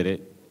hano imbere,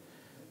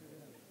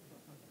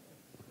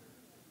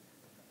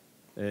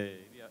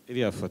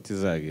 iriya foto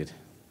izagire,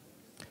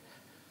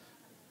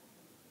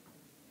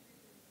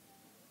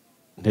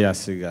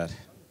 ntiyasigare.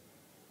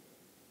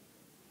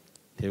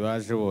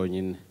 Ntibaje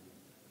bonyine,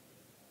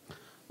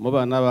 mu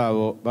bana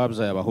babo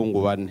babyaye abahungu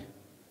 4,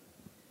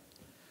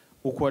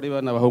 uko ari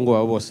bana abahungu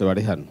babo bose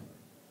bari hano,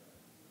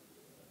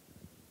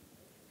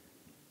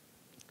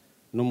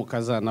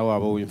 n'umukazana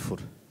wabo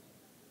w'imfura.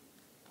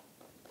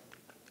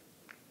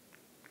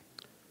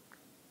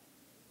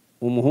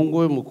 Umuhungu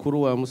we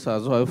mukuru wa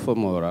musaza wawe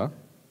Fomora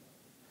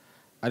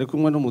ari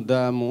kumwe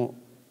n'umudamu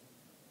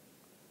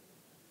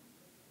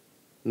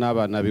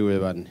n'abana biwe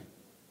 4.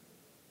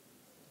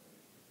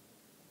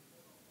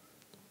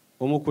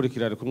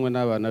 Umukurikira ari kumwe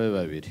n'abana be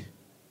 2.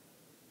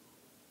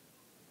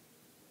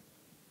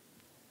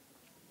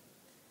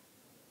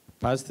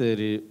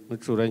 Pasiteri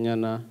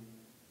Mucuranyana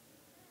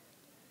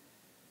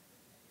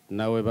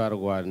nawe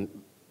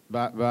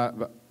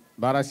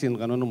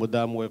barashyingana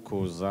n'umudamu we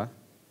kuza,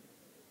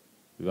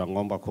 biba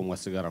ngombwa ko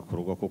mwasigara ku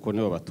rugo kuko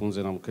nibo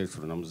batunze na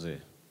mukecuru na muzehe.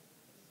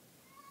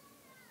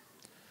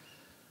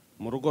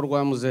 Mu rugo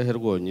rwa muzehe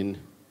rwonyine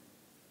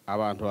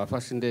abantu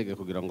bafashe indege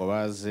kugira ngo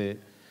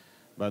baze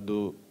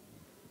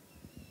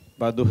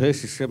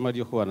baduheshe ishema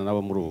ryo kubana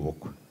nabo muri ubu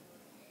bukwe.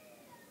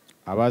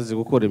 Abazi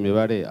gukora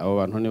imibare, abo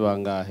bantu ni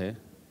bangahe?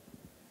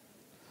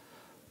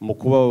 Mu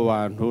kuba abo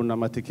bantu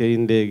n'amatike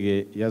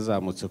y'indege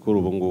yazamutse kuri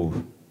ubu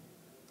ngubu,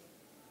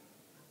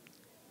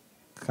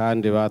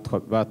 kandi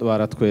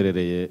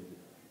baratwerereye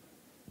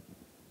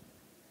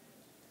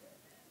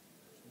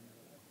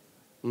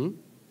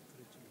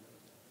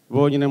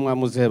bonyine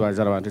mwamuzehe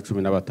baje abantu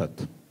 13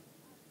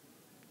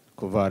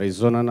 kuva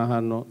Arizona na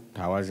hano,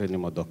 ntawaje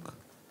n'imodoka.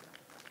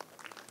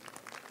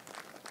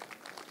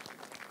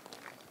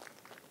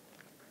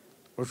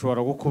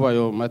 Ushobora gukuba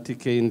ayo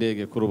matike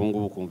y'indege kuri ubu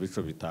ngubu kumva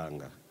ico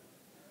bitanga,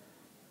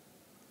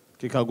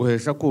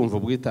 kikaguhesha kumva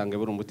ubwitange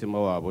buri umutima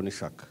wabo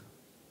n'ishaka.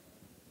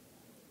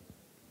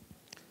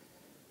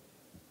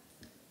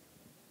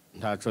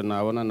 Ntaco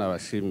nabona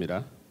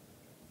nabashimira.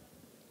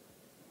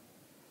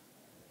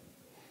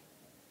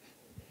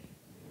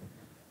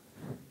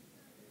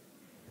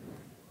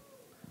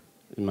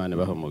 Imana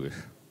ibahe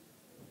umugisha.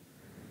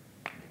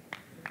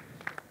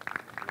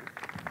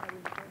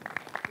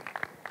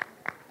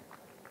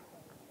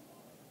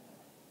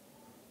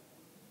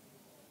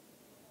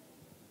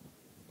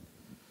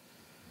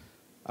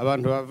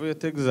 Abantu bavuye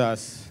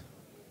Texas,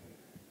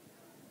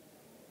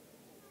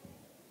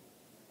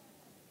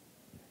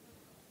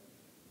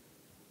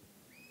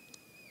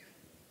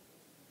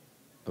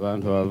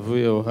 abantu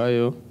bavuye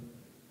Ohio,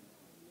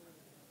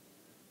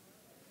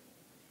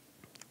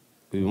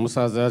 uyu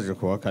musaza yaje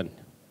kuwa 4.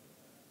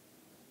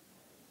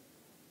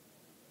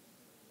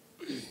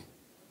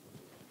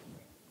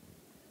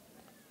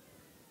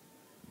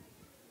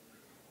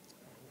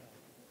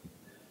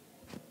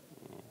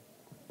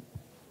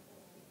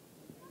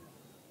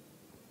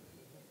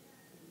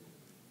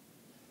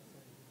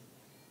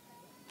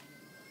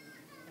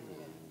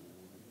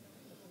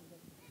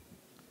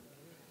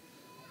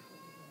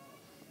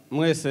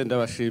 mwese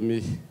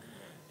ndabashimiye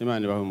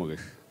Imana ibahe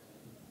umugisha.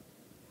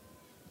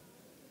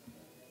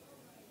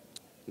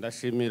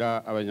 Ndashimira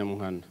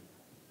abanyamuhana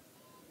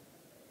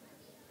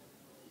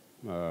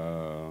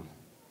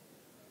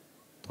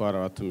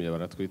twarabatumiye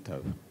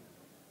baratwitaba.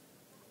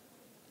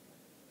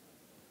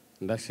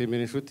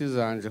 Ndashimira inshuti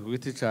zanje ku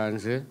giti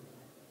canje,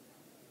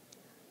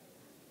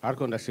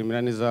 ariko ndashimira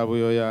n'iza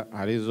Buyoya,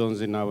 hari izo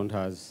nzi nabo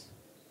ntazi.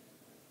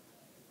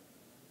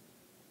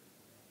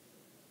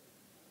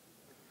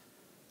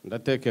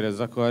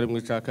 Ndatekereza ko hari mu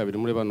icya kabiri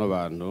muri bano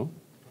bantu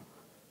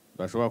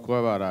bashobora kuba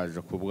baraje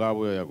ku bwa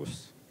Buyoya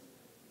gusa.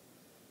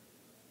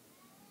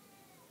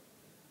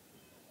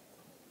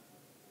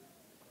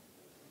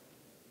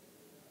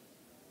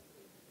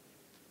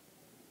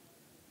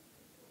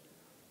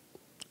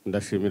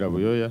 Ndashimira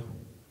Buyoya,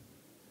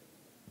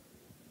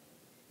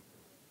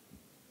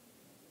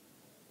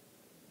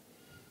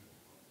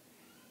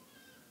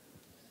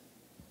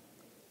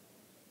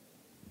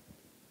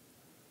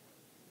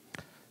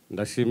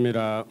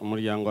 ndashimira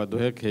umuryango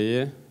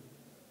waduhekeye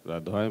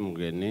baduhaye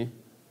umugeni,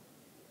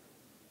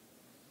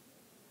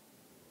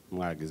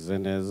 mwagize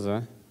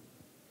neza,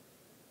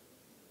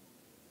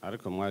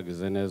 ariko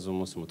mwagize neza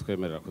umunsi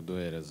mutwemerera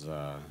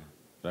kuduhereza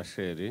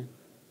Rachel.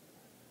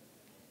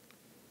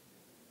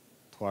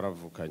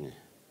 Twaravukanye,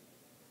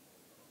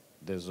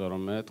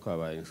 désormais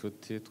twabaye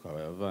inshuti,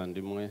 twabaye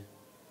abavandimwe,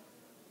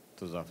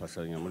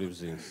 tuzafashanya muri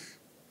byinshi.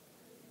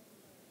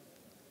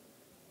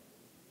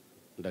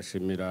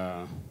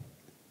 Ndashimira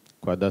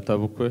kwa data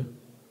bukwe,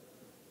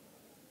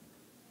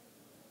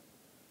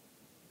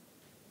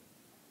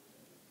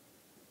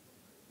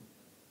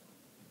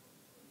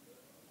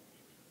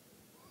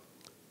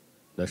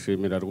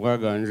 ndashimira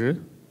Rwaganje,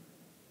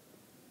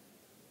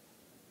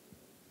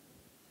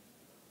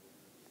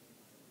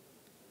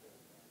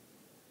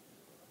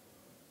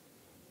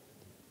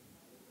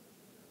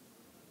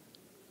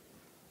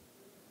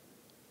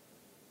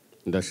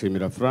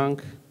 ndashimira Frank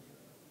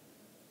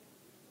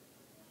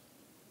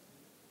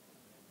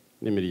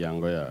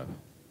n'imiryango yabo.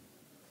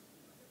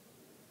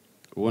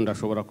 Ubundi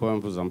ashobora kuba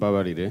mvuza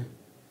mbabarire,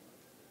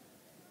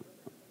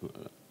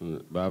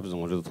 bavuze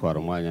ngo dutwara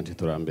umwanya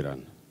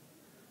ntiturambirana.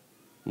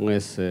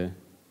 Mwese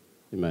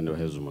Imana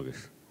ibaheze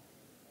umugisha.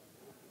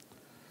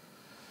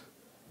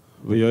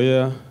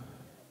 Buyoya,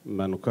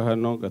 manuka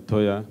hano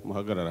gatoya,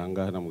 muhagarara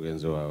ahangaha na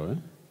mugenzi wawe.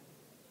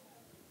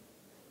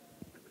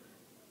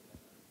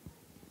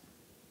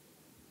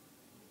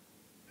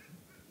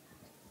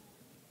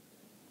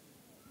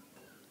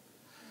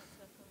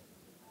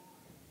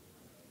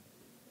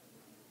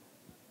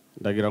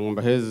 Ndagira ngo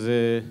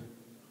mbaheze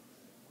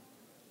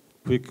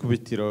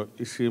kwikubitiro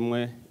ishimwe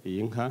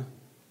iyi nka.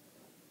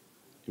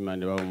 Imana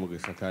ibahe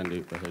umugisha kandi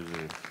baheze.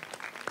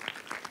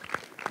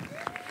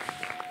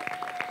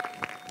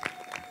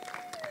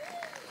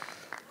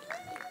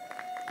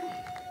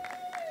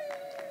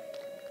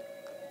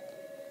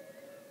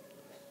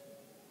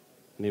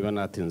 Niba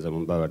natinze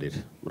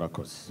mumbabarire,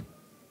 murakoze.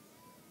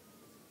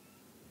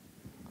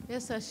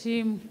 Yesu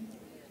ashimwe.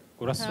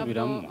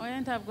 Urasubiramo?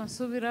 Oya ntabwo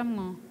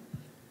nsubiramo.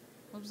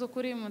 Mu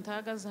by'ukuri umuntu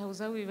ahagaze aho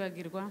uza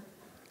wibagirwa.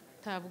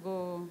 Ntabwo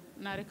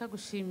nareka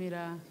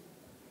gushimira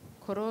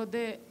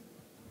Korode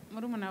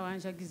murumuna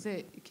wanje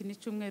agize iki ni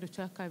cyumweru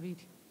cya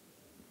kabiri.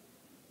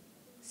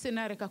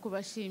 Sinareka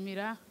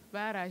kubashimira,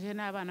 baraje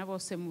n'abana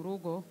bose mu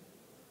rugo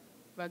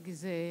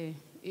bagize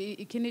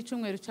iki ni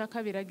cyumweru cya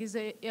kabiri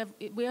agize,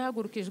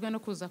 yahagurukijwe no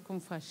kuza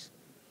kumfasha.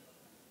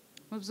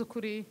 Mu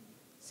by'ukuri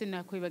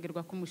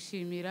sinakwibagirwa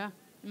kumushimira.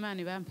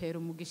 Imana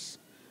ibampera umugisha.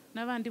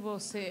 N'abandi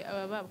bose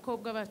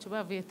abakobwa bacu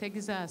bavuye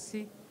Texas,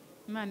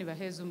 Imana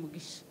ibaheze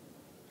umugisha.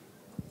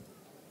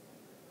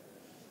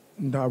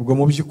 Ntabwo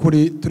mu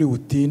by'ukuri turi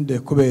butinde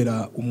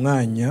kubera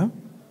umwanya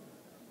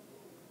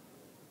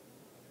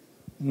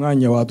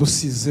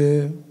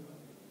wadusize,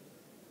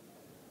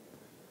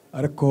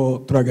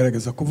 ariko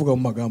turagerageza kuvuga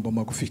mu magambo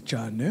magufi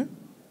cyane.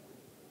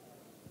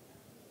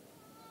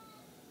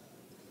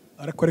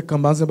 Ariko reka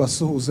mbanze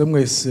basuhuze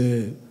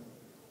mwese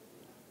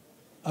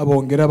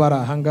abongera bari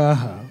aha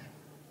ngaha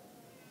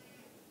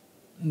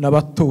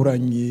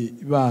n'abaturanyi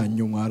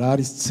banyu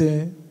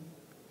mwararitse.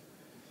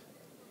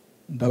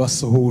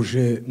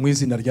 Ndabasuhuje mu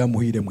izina rya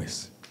Muhire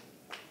mwese.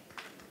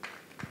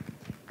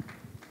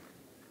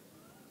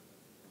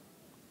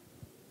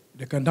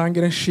 Reka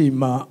ntangire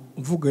nshima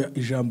mvuga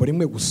ijambo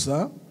rimwe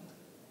gusa.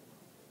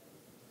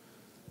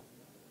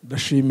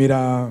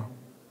 Ndashimira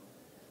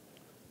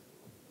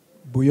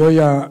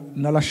Buyoya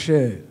na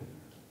Rachel.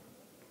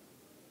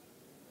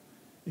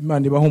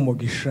 Imana ibahe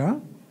umugisha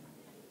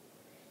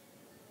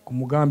ku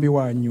mugambi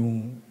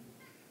wanyu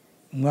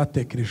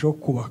mwatekerejeho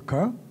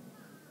kubaka,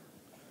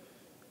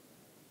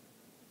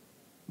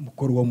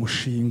 mukora uwo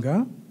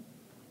mushinga,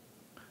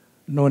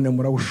 none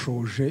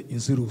murawushoje,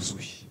 inzu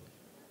iruzuye.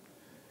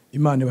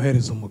 Imana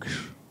ibahereze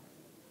umugisha.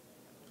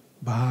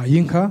 Bahaye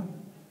inka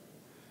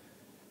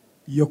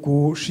yo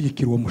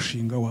gushyigikira uwo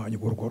mushinga wanyu,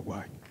 urugo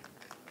rwanyu.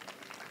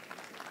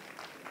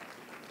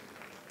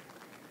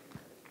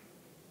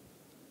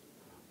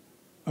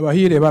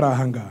 Abahire bari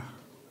aha ngaha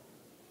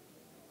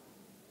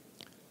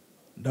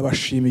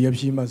ndabashimiye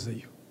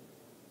byimazeyo.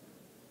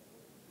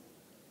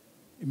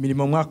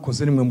 Imirimo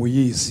mwakoze nimwe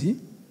muyizi,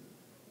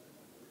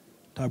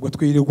 ntabwo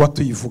twirirwa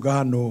tuyivuga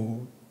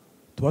hano,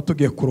 tuba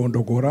tugiye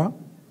kurondogora.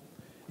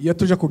 Iyo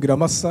tuje kugira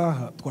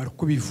amasaha twari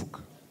kubivuga,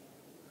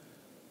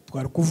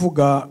 twari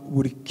kuvuga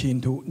buri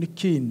kintu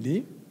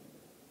n'ikindi,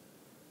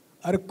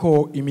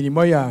 ariko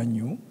imirimo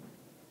yanyu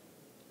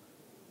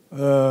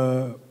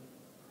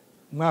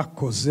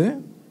mwakoze,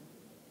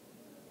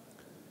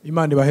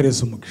 Imana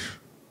ibahereza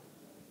umugisha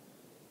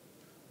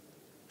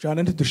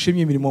cyane.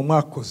 Ntidushimye imirimo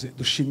mwakoze,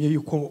 dushimye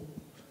yuko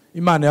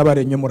Imana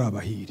yabarenye muri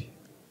abahiri.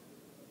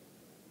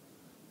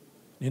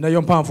 Ni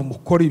nayo mpamvu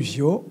mukora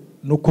ibyo,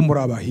 nuko muri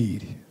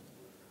abahiri.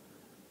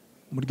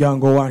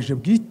 Umuryango wanje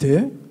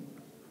bwite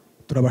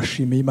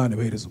turabashimiye, Imana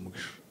ibahereza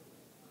umugisha.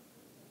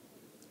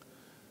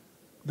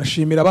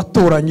 Ndashimira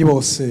abaturanyi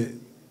bose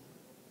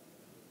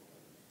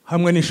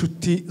hamwe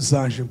n'inshuti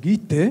zanje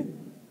bwite.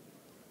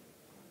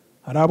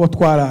 Hari abo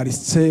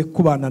twararitse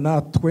kubana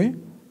natwe,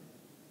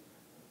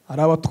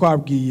 hari abo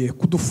twabwiye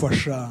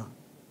kudufasha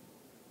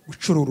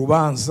gucura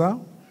urubanza.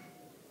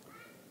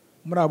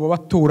 Muri abo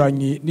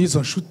baturanyi n'izo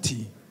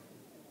nshuti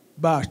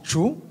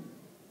bacu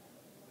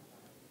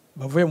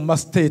bavuye mu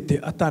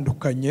masitete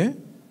atandukanye,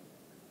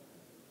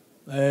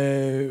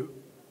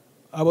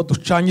 abo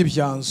ducanye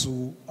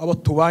ibyanzu, abo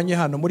tubanye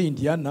hano muri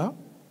Indiana,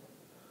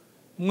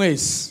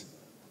 mwese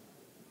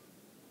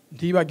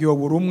ntibagiwe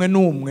buri umwe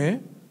n'umwe,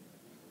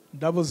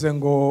 ndavuze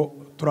ngo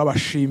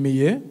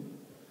turabashimiye.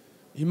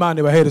 Imana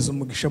ibahereza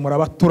umugisha, muri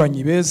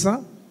abaturanyi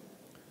beza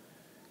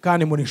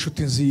kandi muri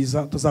inshuti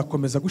nziza.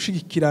 Tuzakomeza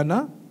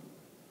gushigikirana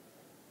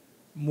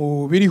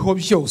mu biriho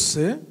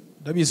byose,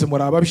 ndabizi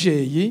muri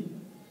ababyeyi,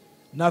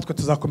 natwe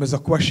tuzakomeza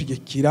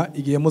kubashigikira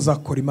igihe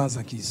muzakora imanza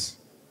nk'izi.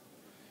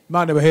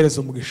 Imana ibahereza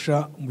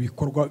umugisha mu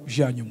bikorwa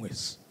byanyu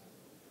mwese.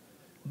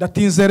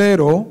 Ndatinze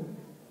rero,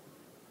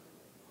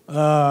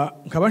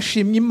 nkaba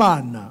nshimye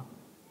Imana,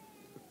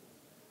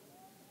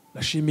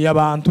 ndashimiye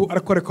abantu,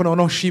 ariko reko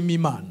noneho nshimye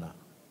Imana.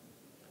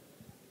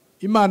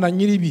 Imana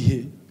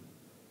nyiribihe,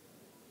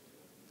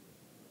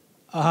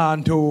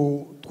 ahantu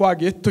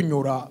twagiye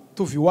tunyura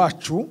tuva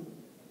iwacu,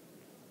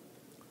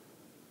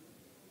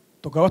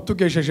 tukaba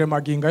tugejeje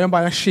magingo ayo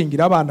mbaye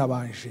nshingira abana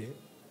banje,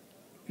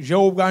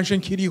 jewe ubwanje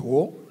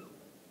nkiriho,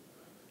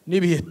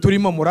 n'ibihe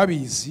turimo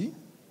murabizi.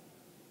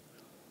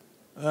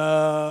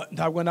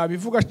 Ntabwo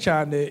nabivuga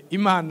cyane,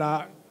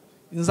 Imana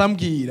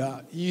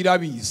nzambwira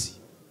yirabizi.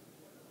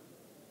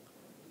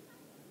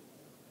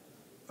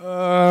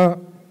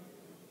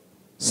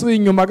 Subi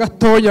inyuma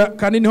gatoya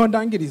kandi niho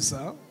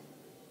ndangiriza.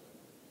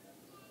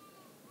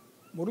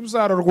 Mu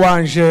rubyaro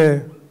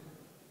rwanje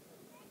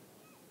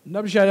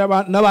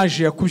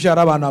nabanje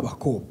kubyara abana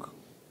b'abakobwa.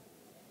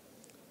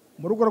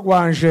 Mu rugo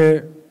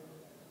rwanje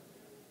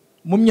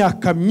mu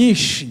myaka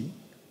myinshi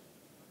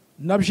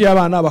nabyaye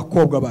abana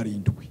b'abakobwa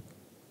 7,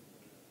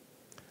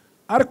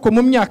 ariko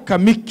mu myaka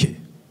mike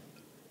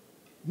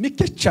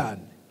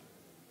cyane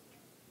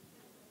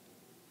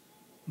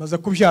maze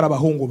kubyara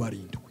abahungu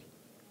 7.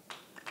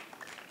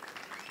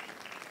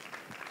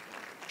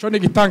 Cyo ni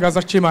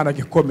igitangaza cy'Imana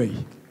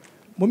gikomeye.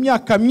 Mu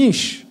myaka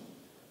myinshi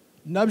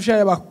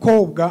nabyaye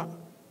abakobwa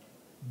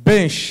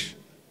benshi,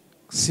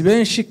 si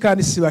benshi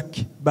kandi si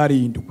bake,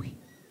 7.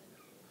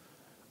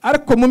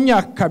 Ariko mu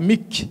myaka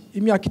mike,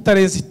 imyaka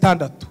itarenze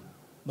 6,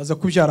 maze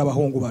kubyara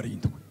abahungu 7.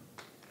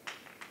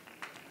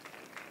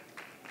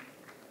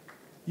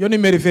 Iyo ni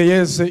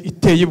merveilleuse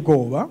iteye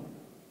ubwoba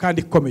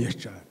kandi ikomeye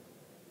cyane.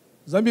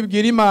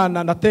 Zambibwira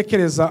Imana,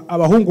 natekereza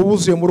abahungu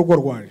buzuye mu rugo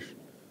rwanje,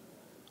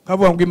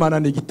 kavuga ngo Imana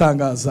ni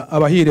igitangaza,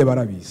 abahire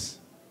barabizi.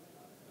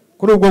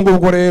 Kuri ubwo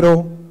ngubwo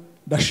rero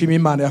ndashima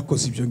Imana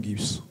yakoze ibyo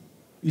ngibyo.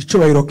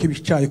 Icubahiro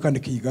kibicaye kandi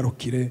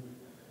kiyigarukire.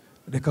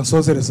 Reka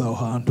nsozereza aho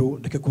hantu,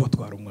 ndeke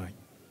kubatwara umwanya.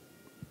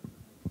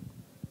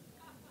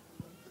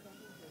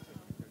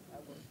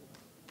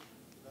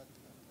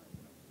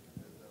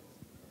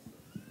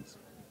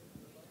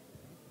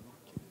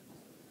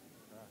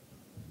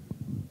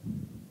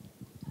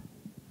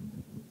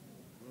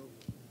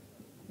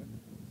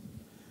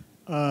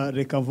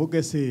 Reka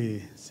mvuge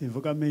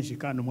simvuga menshi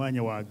kandi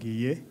umwanya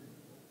wagiye.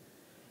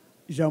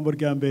 Ijambo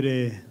rya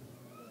mbere,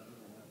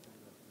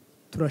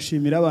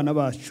 turashimira abana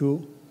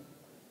bacu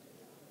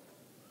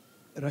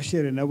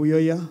Rachel na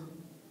Buyoya.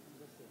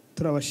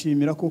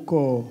 Turabashimira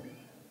kuko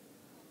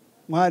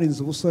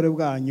mwarinze ubusore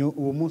bwanyu,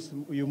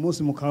 uyu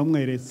munsi mukaba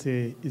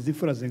mweretse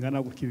izifura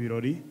zingana gutya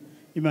ibirori.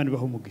 Imana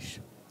ibahe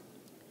umugisha.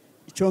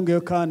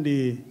 Icyongeyo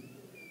kandi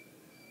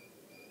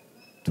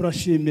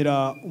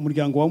turashimira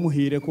umuryango wa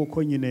Muhire,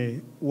 kuko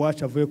nyine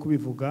uwacu avuye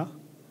kubivuga,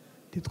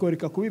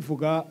 titworeka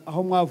kubivuga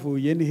aho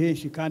mwavuye ni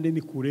henshi kandi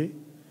ni kure,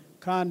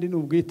 kandi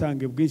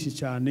n'ubwitange bwinshi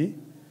cyane.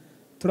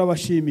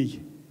 Turabashimiye,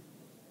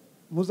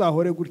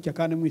 muzahore gutya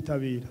kandi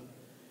mwitabira.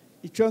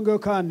 Icyongeyo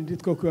kandi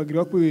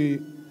ntitwokwibagirwa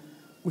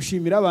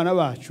gushimira abana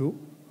bacu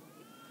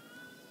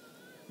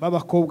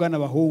b'abakobwa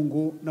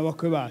n'abahungu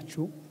n'abakwe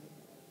bacu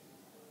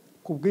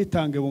ku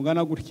bwitange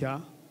bungana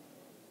gutya.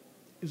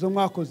 Izo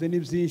mwakoze ni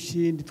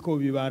byinshi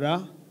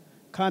ntitwobibara,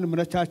 kandi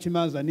muracaca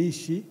imanza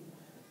nishi.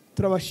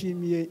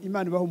 turabashimiye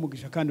Imana ibaha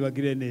umugisha kandi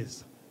bagire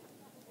neza.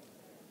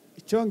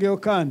 Icyongeyeho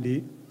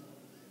kandi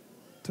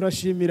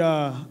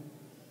turashimira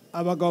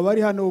abagabo bari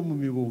hano mu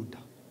Mibunda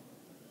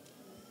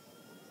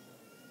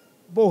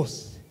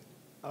bose,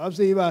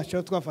 ababyeyi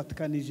bacu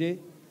twafatikanije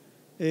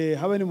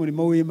habe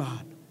n'umurimo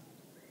w'Imana.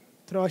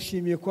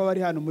 Turabashimiye kuba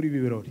bari hano muri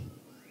ibi birori.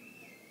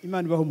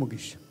 Imana ibaha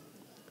umugisha.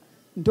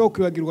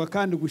 Ndokwibagirwa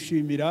kandi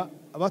gushimira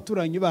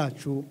abaturanyi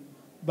bacu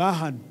ba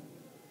hano.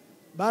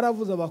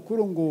 Baravuze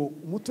abakuru ngo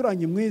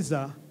umuturanyi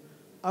mwiza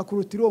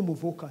akurutira uwo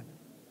muvukana.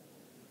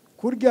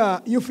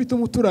 Kurya iyo ufite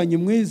umuturanyi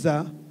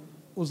mwiza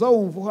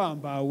uzawumva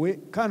uhambawe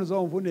kandi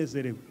uzawumva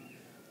unezerewe.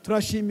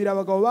 Turashimira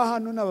abagabo ba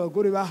hano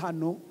n'abagore ba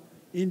hano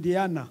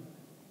Indiana.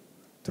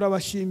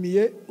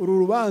 Turabashimiye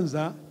uru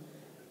rubanza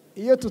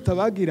iyo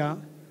tutabagira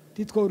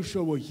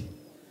titworushoboye,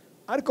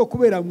 ariko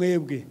kubera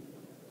mwebwe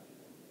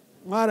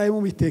mwaraye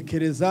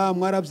mubitekereza,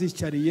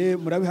 mwarabyicariye,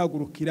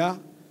 murabihagurukira,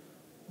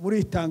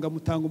 muritanga,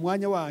 mutanga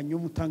umwanya wanyu,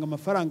 mutanga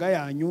amafaranga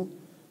yanyu.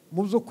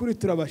 Mu by'ukuri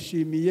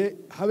turabashimiye,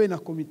 habe na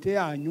komite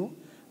yanyu,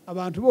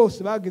 abantu bose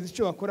bagize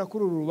icyo bakora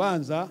kuri uru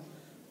rubanza,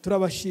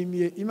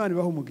 turabashimiye. Imana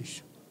ibaha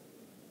umugisha.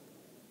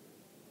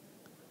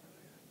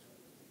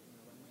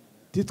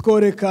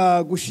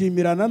 Titworeka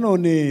gushimira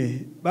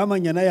nanone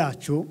bamanyana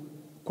yacu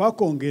kwa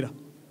Kongera.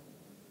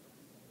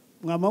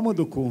 Mwama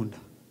mudukunda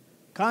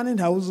kandi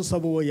ntawe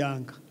uzusaba uwo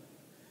yanga.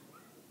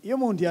 Iyo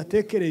umuntu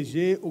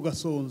yatekereje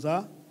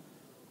ugasonza,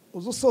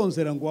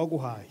 uzusonzera ngo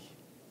waguhaye.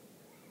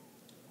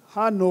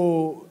 Hano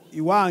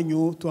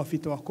iwanyu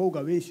tuhafite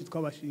abakobwa benshi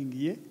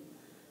twabashingiye,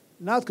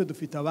 natwe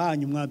dufite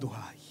abanyu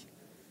mwaduhaye.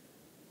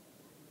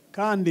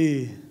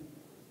 Kandi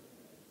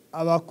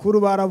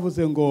abakuru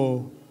baravuze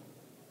ngo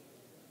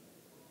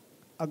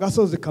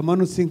agasozi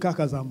kamanutse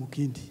nk'akazamuka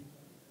indi.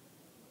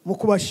 Mu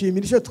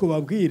kubashimira icyo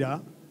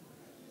twababwira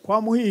kwa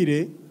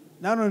Muhire,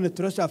 nanone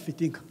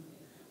turashafite inka,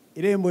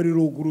 irembo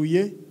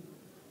riruguruye,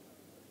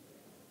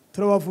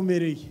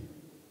 turabavumereye.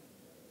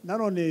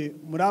 Nanone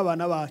muri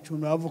abana bacu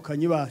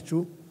n'abavukanyi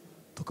bacu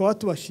tukaba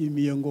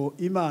tubashimiye ngo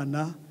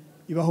Imana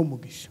ibaha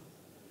umugisha.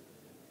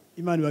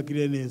 Imana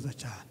ibagirire neza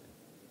cyane.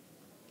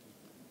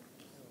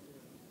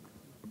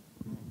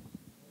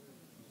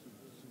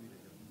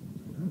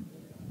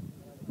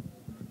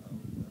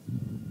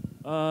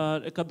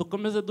 Reka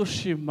dukomeze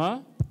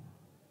dushima.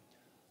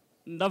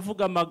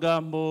 Ndavuga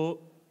amagambo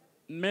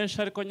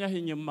menshi ariko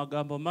nyahinye mu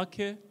magambo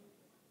make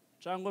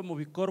cyangwa mu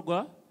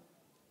bikorwa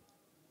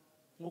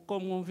nkuko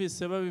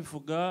mwumvise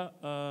babivuga.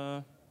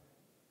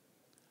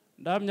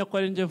 Ndahamya ko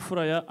ari njye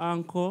mfura ya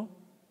anko.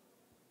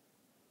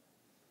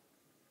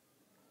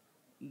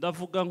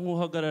 Ndavuga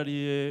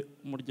nk'uhagarariye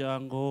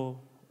umuryango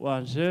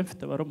wanje,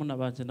 mfite barumuna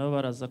banje nabo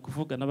baraza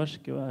kuvuga na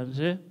bashiki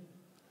banje,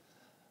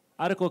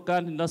 ariko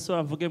kandi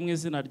ndasaba mvuge mu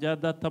izina rya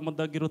data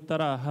mudagira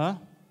utaraha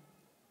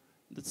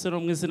ndetse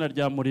no mu izina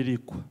rya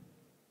Muririkwa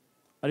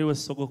ari we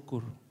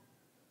sogokuru.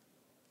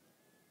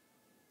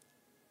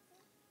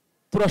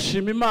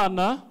 Turashima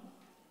Imana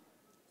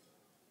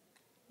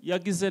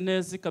yagize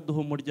neza ikaduha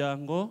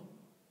umuryango,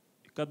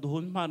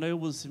 ikaduha impano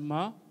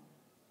y'ubuzima,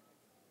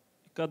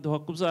 ikaduha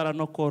kubyara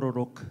no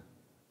kororoka.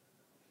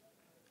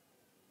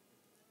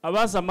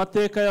 Abazi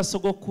amateka ya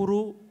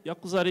sogokuru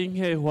yakuze ari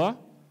inkehwa,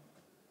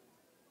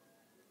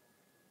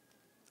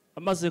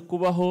 amaze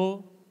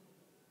kubaho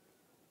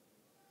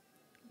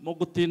mu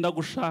gutinda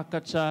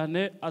gushaka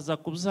cyane aza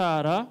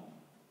kubyara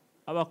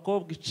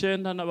abakobwa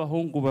 9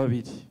 n'abahungu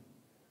 2.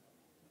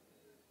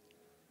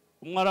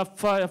 Umwe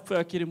arapfa, yapfuye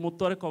akiri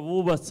muto, ariko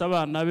bubatse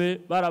abana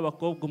be bari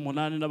abakobwa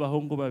 8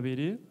 n'abahungu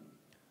 2.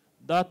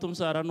 Data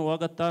umbyara n'uwa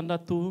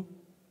 6.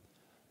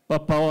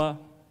 Papa wa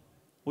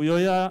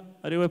Uyoya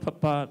ariwe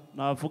papa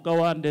navuga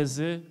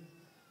wandeze,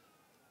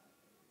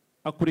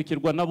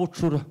 akurikirwa na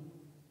Bucura.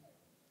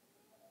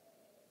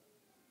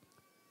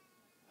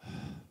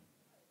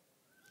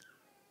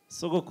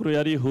 Sogokuru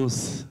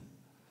yarihuse.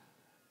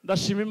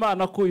 Ndashima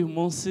Imana ko uyu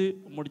munsi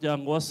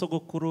umuryango wa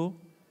sogokuru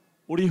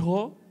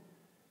uriho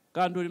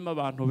kandi urimo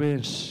abantu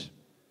benshi.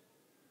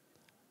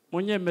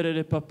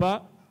 Munyemerere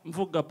papa,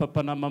 mvuga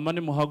papa na mama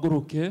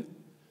nimuhaguruke,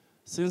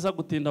 sinza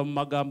gutinda mu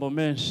magambo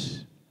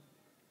menshi.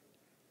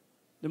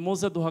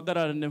 Nimuze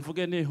duhagararane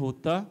mvuge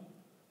nihuta.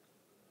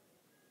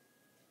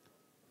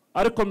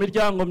 Ariko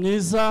miryango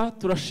myiza,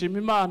 turashima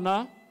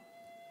Imana.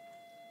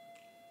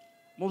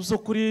 Mu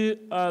by'ukuri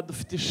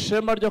dufite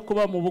ishema ryo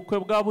kuba mu bukwe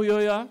bwa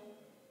Buyoya.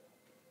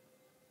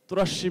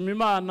 Turashima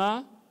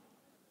Imana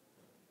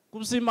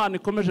kubyo Imana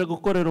ikomeje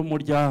gukorera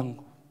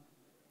umuryango.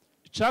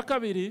 Icya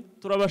kabiri,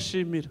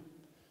 turabashimira.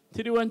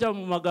 Tiriwe njya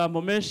mu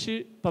magambo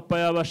menshi, papa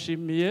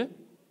yabashimiye,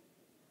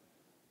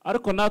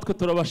 ariko natwe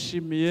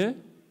turabashimiye.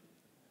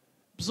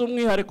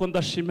 By'umwihariko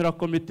ndashimira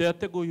komite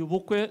yateguye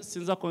ubukwe,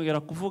 sinza kongera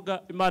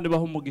kuvuga. Imana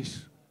ibaha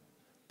umugisha.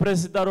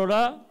 Perezida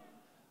Rora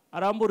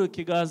arambura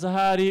ikiganza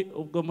hari,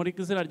 ubwo muri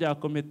izina rya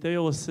komite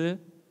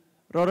yose.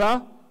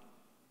 Rora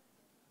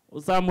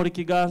uzamura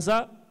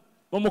ikiganza,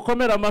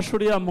 umukomera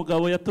amashuri ya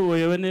mugabo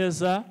yatuboyewe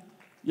neza,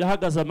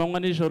 yahagaze amanywa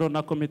nijoro na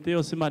komite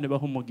yose. Imana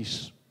ibaha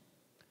umugisha.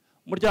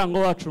 Umuryango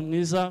wacu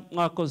mwiza,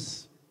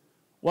 mwakoze.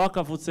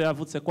 wakavutse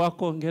yavutse kwa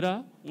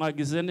Kongera,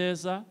 mwagize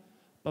neza,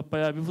 papa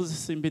yabivuze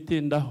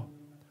simbitindaho.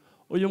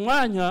 Uyu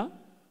mwanya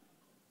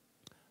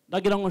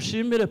ndagira ngo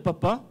nshimire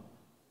papa,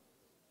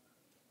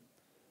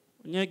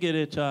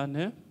 unyegereye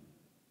cyane.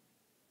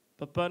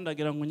 Papa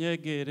ndagira ngo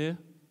unyegere.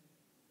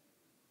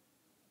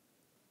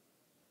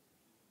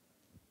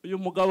 Uyu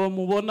mugabo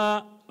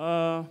mubona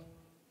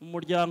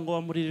umuryango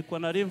wa Muririkwa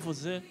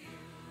narimvuze,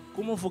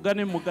 kumuvuga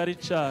ni mugari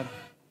cyane,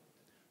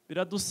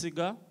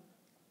 biradusiga.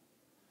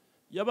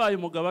 Yabaye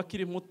umugabo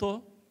akiri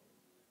muto,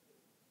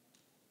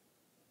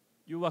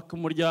 yubaka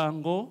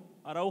umuryango,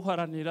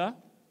 arawuharanira,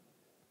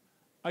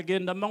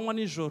 agenda amanywa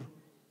nijoro.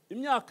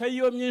 Imyaka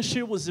yiyo myinshi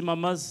y'ubuzima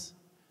amaze,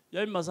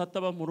 yabimaze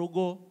ataba mu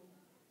rugo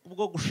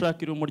kubwo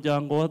gushakira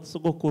umuryango wa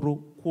sogokuru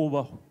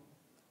kubaho.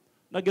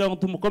 Nagira ngo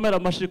tumukomere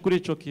amashyi kuri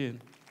ico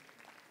kintu.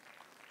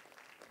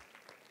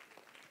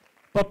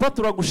 Papa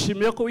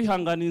turagushimiye ko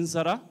wihangana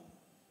inzara.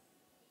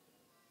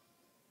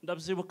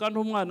 Ndabyibuka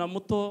n'umwana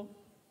muto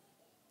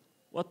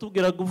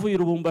watubwiraga uvuye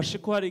Lubumbashi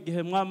ko hari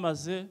igihe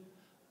mwamaze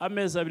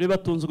amezi 2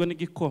 batunzwe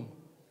n'igikoma.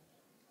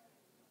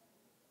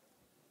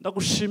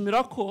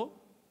 Ndagushimira ko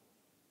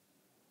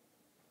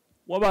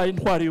wabaye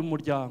intwari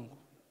y'umuryango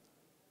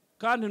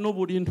kandi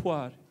n'ubu uri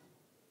intwari.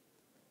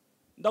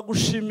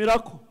 Ndagushimira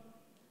ko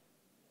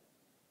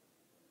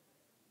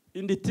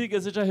indi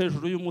tigeze ija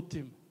hejuru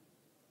y'umutima.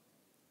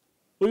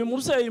 Uyu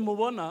mubyeyi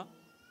mubona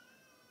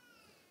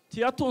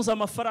tiyatunze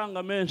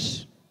amafaranga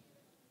menshi,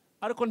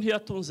 ariko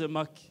ntiyatunze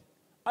make,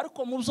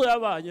 ariko mu byo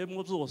yabaye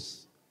mu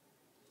byose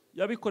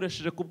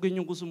yabikoresheje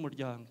kubw'inyungu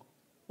z'umuryango.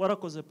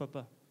 Warakoze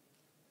papa.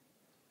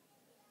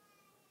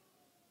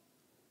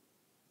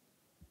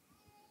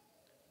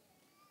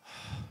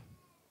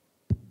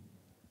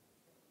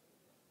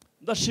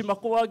 Ndashima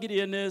ko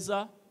wagiriye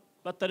neza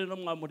batari no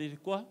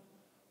Mwamuririkwa,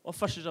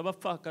 wafashije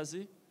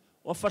abapfakazi,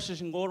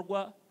 wafashije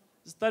ingorwa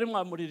zitari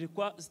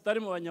Mwamuririkwa, zitari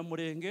mu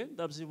Banyamurenge.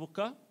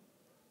 Ndabyibuka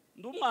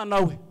ndi umwana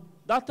we,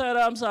 data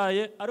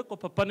yarambyaye ariko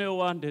papa niwe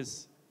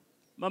wandeze,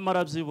 mama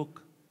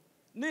arabyibuka.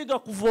 Niga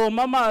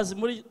kuvoma amazi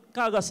muri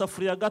ka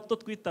gasafuriya gato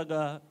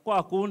twitaga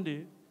kwa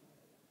kundi,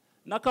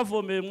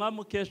 nakavomeye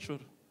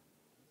Mwamukecuru,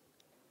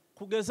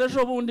 kugeza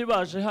ejo bundi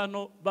baje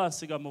hano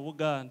basiga mu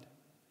Bugande.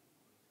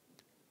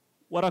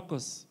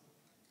 Warakoze,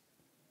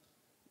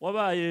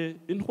 wabaye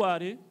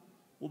intwari,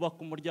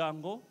 ubaka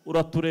umuryango,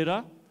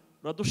 uraturera,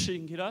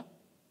 uradushingira.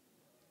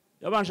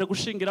 Yabanje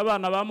gushingira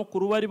abana ba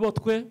mukuru bari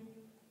botwe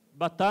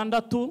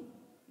 6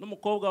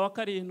 n'umukobwa wa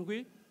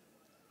 7.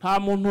 Nta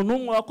muntu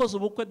n'umwe wakoze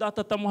ubukwe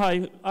data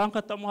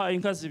atamuhaye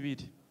inka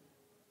 2.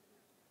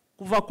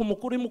 Kuva ku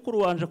mukuru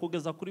wanje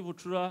kugeza kuri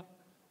bucura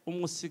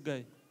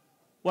umusigaye.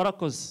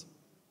 Warakoze.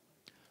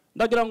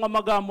 Ndagira ngo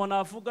amagambo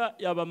navuga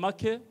yaba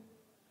make,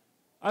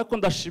 ariko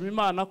ndashima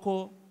Imana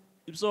ko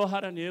ibyo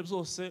waharaniye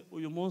byose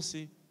uyu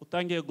munsi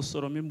utangiye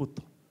gusoroma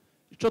imbuto.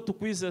 Ico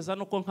tukwizeza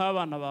nuko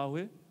nk'abana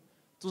bawe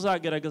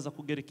tuzagerageza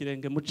kugera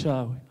ikirenge mu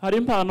cawe. Hari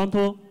impano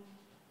nto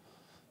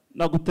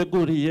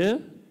naguteguriye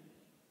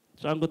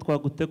cyangwa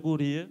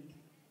twaguteguriye.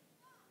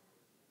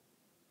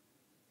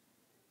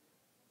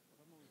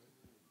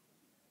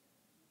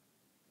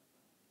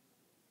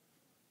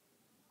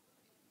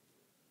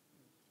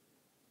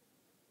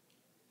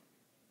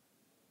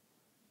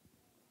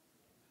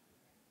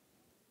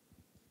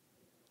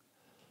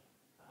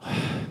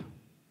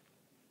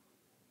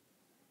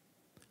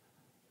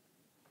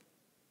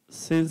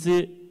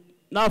 Sinzi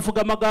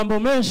navuga amagambo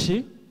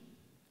menshi,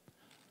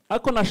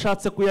 ariko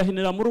nashatse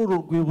kuyahinira muri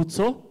uru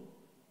rwibutso.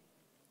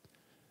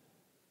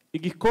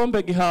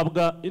 Igikombe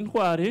gihabwa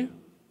intwari,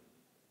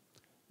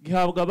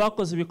 gihabwa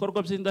abakoze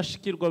ibikorwa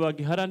by'indashikirwa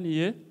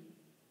bagiharaniye.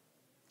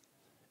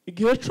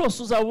 Igihe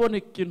cyose uzabona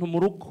ikintu mu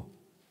rugo,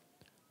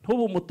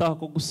 ntubu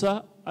umutako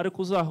gusa,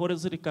 ariko uzahore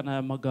zirikana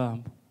aya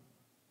magambo.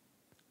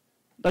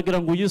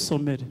 Ndagira ngo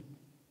uyisomere.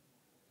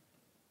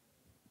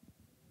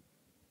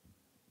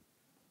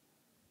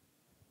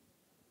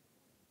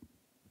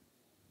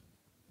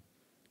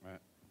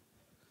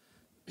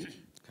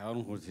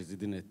 Karun Hurtiz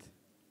Dinet.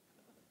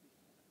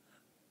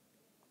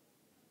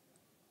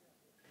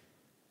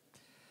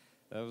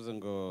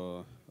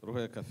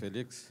 Ruheka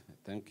Felix,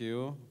 thank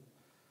you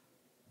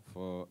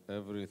for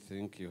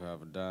everything you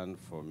have done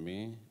for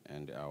me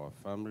and our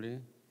family.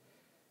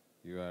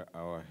 You are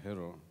our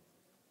hero.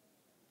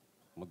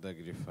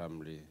 Mudagiri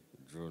family,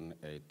 June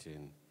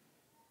 18,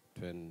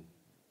 2022.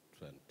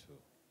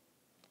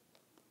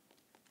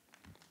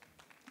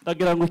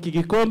 Ndagira ngo iki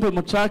gikombe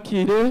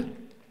mucakire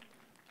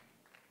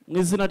mu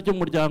izina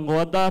ry'umuryango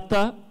wa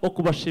data, wo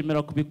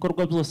kubashimira ku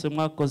bikorwa byose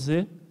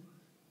mwakoze.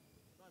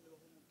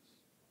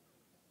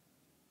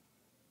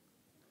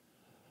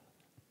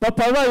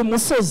 Papa yabaye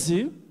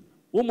umusozi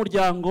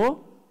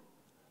w'umuryango,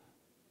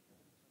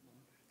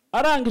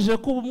 arangije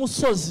kuba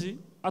umusozi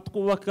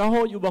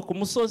atwubakaho, yubaka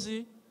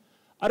umusozi,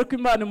 ariko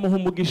Imana imuha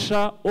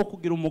umugisha wo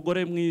kugira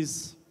umugore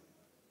mwiza.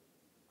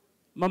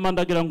 Mama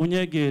ndagira ngo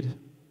unyegere.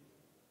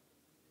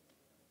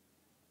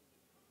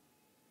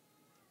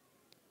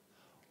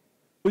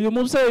 Uyu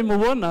mubyeyi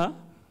mubona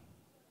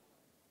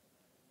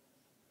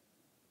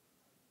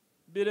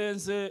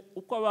birenze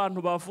uko abantu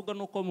bavuga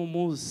n'uko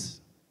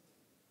mumuzi.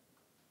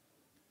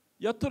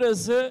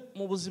 Yatureze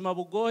mu buzima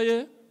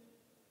bugoye,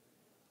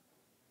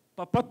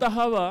 papa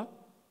atahaba,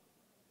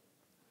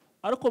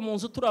 ariko mu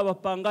nzu turi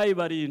abapangayi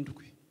 7.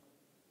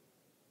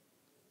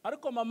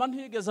 Ariko mama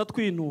ntiyigeze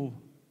atwinuba.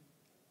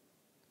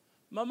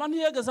 Mama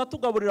ntiyigeze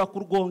atugaburira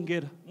ku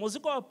rwongera.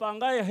 Muzi ko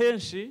abapangaye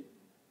henshi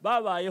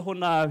babayeho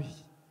nabi.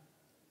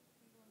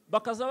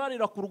 Bakaza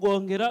barira ku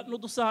rwongera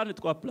n'udusahani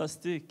twa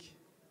plastique.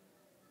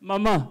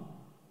 Mama,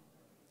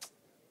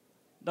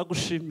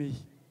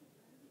 ndagushimiye.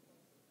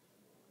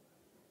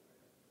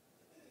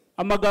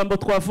 Amagambo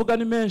twavuga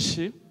ni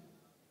menshi.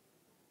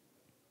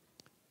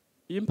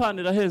 Iyi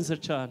mpano irahenze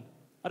cyane,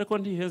 ariko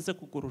ntihenze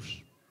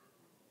kukurusha.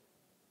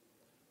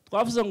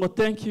 Twavuze ngo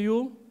thank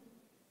you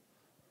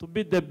to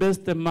be the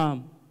best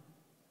mom.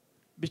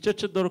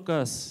 Bicece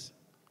Dorcas,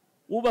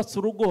 wubatse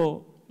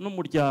urugo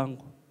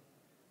n'umuryango.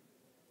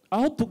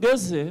 Aho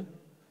tugeze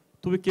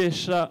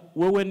tubikesha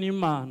wewe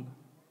n'Imana.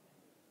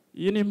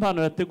 Iyi ni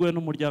impano yateguwe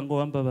n'umuryango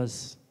wa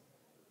Mbabazi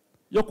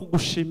yo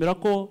kugushimira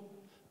ko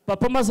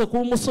papa amaze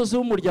kuba umusozi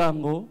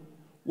w'umuryango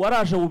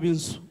waraje uba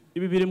inzu.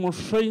 Ibi biri mu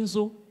shusho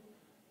y'inzu,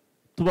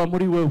 tuba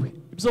muri wewe.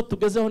 Ibyo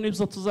tugezeho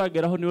n'ibyo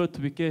tuzageraho niwe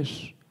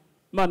tubikesha.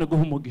 Imana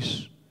iguhe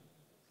umugisha.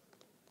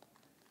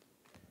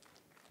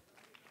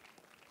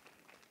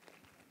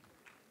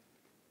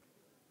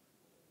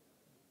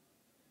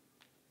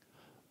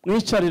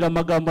 Mwicarira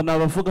amagambo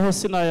nabavugaho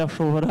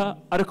sinayashobora,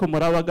 ariko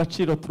muri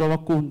ab'agaciro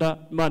turabakunda.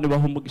 Imana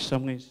ibahe umugisha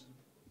mwinshi.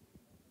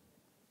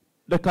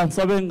 Reka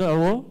nsabe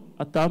Ngabo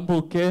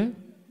atambuke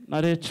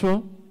na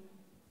Reco.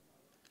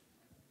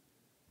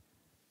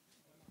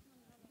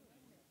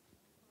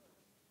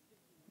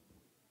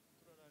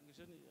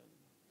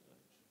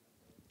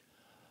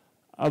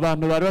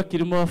 Abantu bari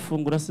bakirimo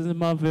bafungura sinzi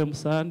impamvu yo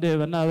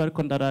musandeba nabi,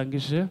 ariko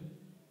ndarangije.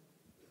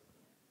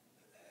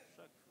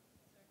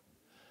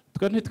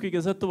 Twe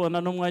ntitwigeze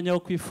tubona n'umwanya wo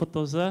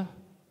kwifotoza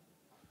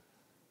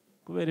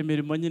kubera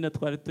imirimo nyine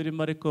twari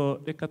turimo,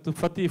 ariko reka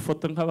dufate iyi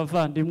foto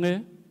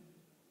nk'abavandimwe.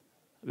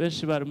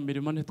 Benshi bari mu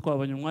mirimo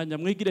ntitwabonye umwanya.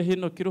 Mwigire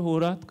hino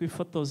Kiruhura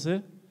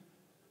twifotoze.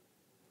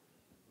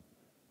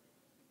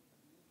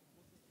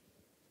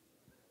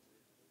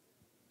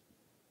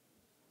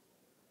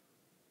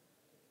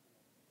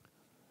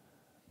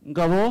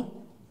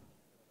 Ngabo,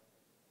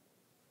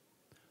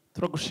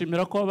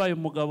 turagushimira ko wabaye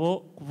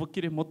umugabo kuva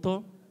ukiri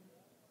muto,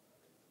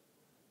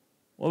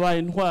 wabaye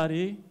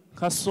intwari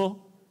nka so.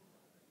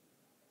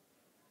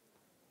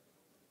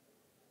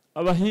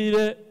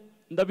 Abahire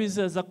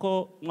ndabizeza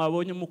ko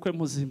mwabonye umukwe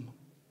muzima.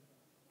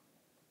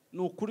 Ni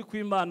ukuri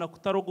kw'Imana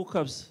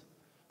kutarogukabya,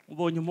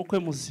 mubonye umukwe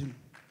muzima.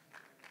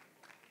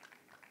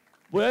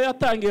 Boya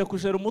yatangiye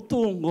kujera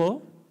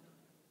umutungo,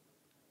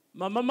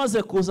 mama amaze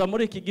kuza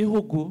muri iki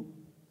gihugu.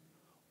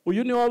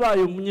 Uyu ni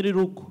wabaye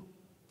umunyirirugo.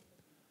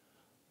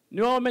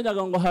 Niwe wamenyaga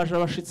ngo haje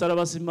abashitsi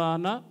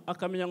arabazimana,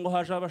 akamenya ngo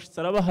haje abashitsi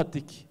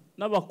arabahatiki,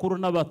 n'abakuru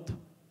n'abato.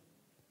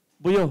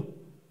 Buyo,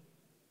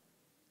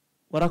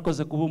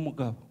 warakoze kuba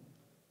umugabo.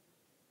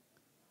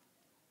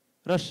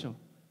 Rasho,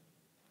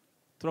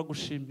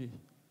 turagushimiye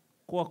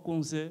ko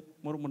wakunze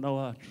murumuna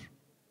wacu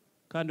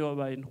kandi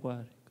wabaye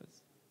intwari.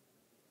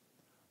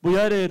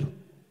 Buya rero,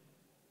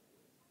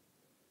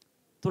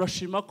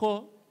 turashima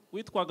ko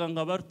witwaga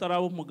Ngabo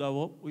utaraba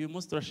umugabo, uyu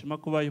munsi turashima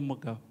ko ubaye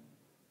umugabo.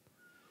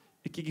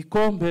 Iki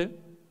gikombe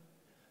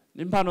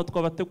ni impano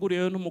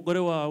twabateguriye n'umugore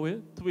wawe,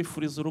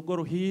 tubifuriza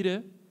urugo ruhire,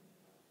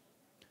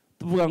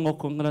 tuvuga ngo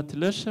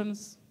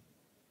congratulations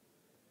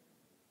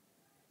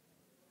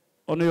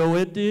on your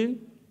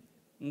wedding,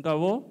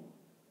 Ngabo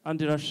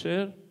and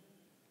Rachel.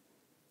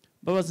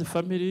 Mbabazi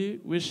family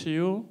wish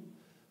you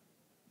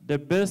the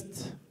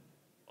best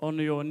on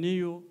your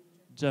new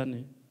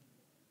journey.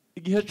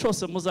 Igihe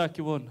cyose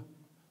muzakibona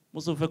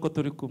muzuve ko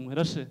turi kumwe.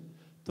 Rashe,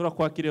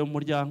 turakwakiriye mu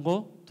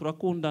muryango,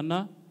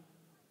 turakundana,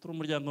 turi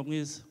umuryango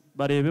mwiza.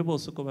 Barebe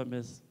bose uko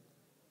bameze.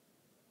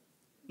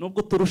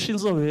 Nubwo turusha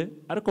inzobe,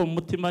 ariko mu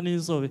mutima ni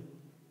inzobe.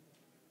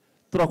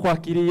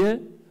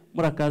 Turakwakiriye,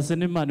 murakaze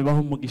n'Imana ibahe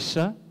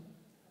umugisha.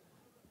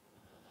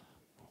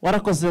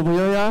 Warakoze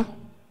Buyoya,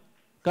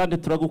 kandi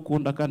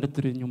turagukunda kandi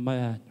turi inyuma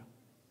yanyu.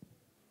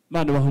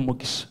 Imana ibahe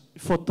umugisha.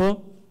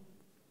 Ifoto.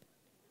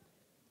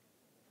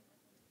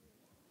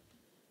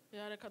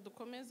 Reka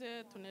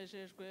dukomeze,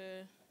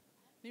 tunejejwe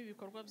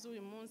n'ibikorwa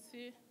by'uyu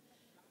munsi.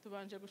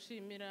 Tubanje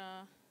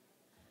gushimira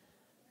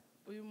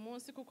uyu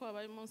munsi kuko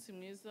wabaye umunsi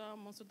mwiza,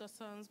 umunsi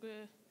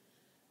udasanzwe,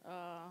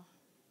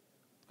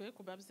 twe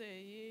ku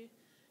babyeyi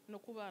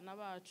no ku bana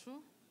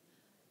bacu.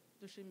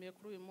 Dushimiye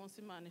kuri uyu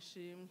munsi, Imana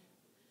ishimwe.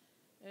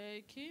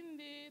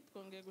 Ikindi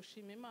twongeye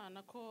gushima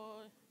Imana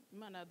ko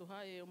Imana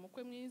yaduhaye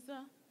umukwe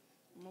mwiza,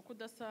 umukwe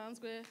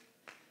udasanzwe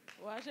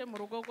waje mu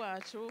rugo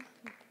rwacu.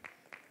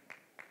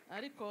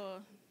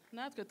 Ariko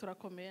natwe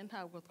turakomeye,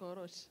 ntabwo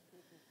tworoshe.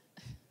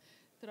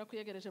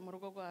 Turakwiyegereje mu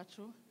rugo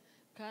rwacu,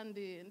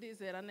 kandi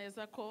ndizera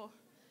neza ko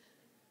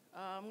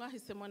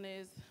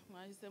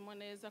mwahisemo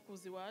neza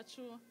kuza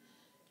iwacu.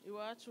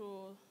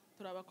 Iwacu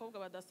turi abakobwa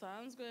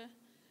badasanzwe,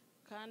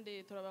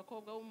 kandi turi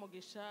abakobwa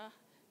b'umugisha,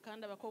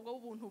 kandi abakobwa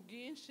b'ubuntu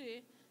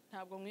bwinshi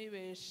ntabwo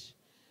mwibeshe.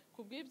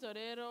 Ku bw'ibyo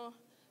rero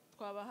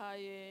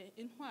twabahaye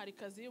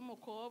intwarikazi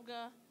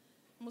y'umukobwa,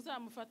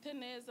 muzamufate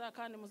neza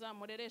kandi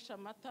muzamureresha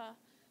amata.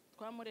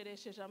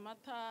 Twamureresheje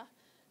amata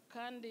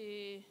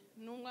kandi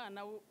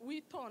n'umwana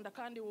witonda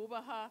kandi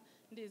wubaha.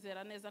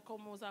 Ndizera neza ko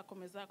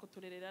muzakomeza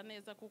kuturerera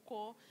neza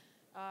kuko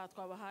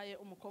twabahaye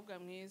umukobwa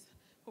mwiza.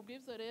 Ku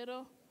bw'ibyo rero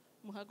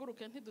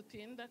muhaguruke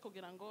ntidutinda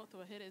kugira ngo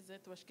tubahereze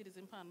tubashikirize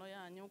impano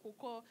yanyu,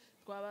 kuko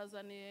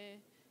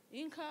twabazaniye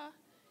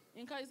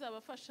inka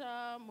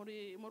izabafasha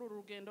muri uru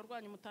rugendo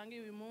rwanyu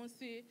mutangiye uyu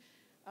munsi.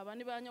 Aba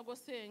ni ba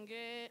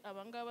nyogosenge,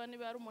 abangaba ni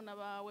barumuna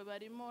bawe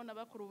barimo na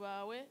bakuru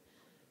bawe.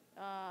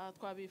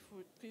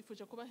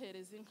 Twifuje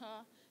kubahereza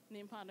inka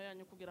n'impano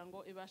yanyu kugira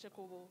ngo ibashe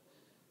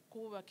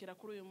kububakira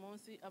kuri uyu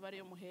munsi aba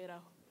ariyo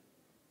muheraho.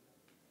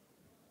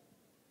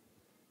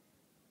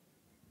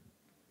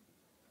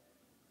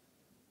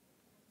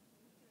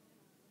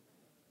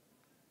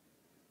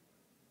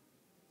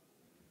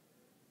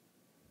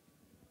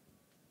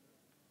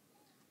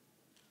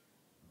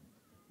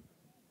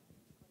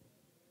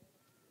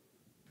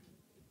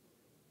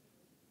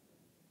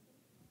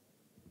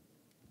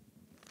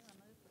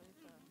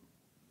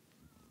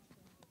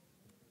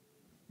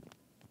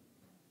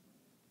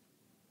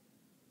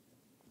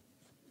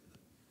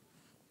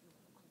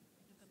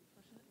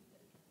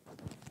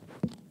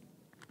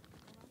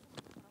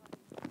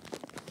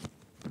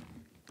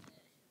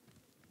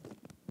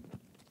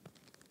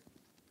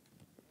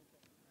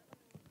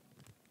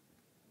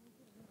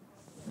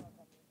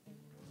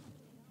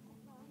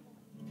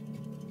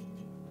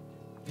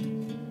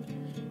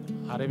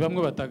 Hari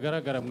bamwe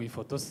batagaragara mu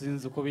ifoto,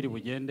 sinzi uko biri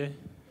bugende,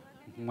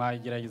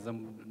 mwagerageza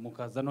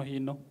mukaza no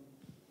hino.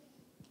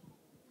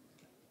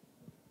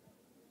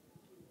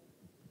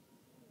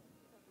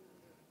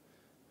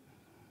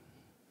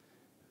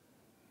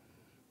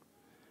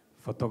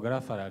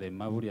 Photographe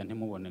ararema buriya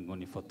ntimubone ngo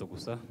ni foto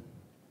gusa,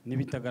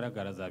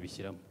 n'ibitagaragara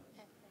zabishyiramo.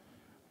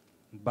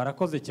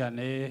 Barakoze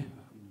cyane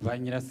ba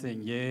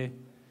nyirasenge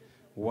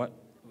wa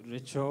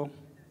Recho.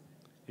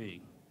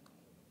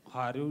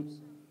 Hari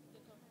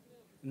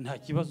nta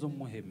kibazo,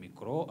 muhe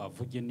mikoro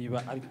avuge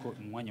niba ariko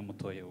umwanya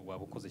mutoye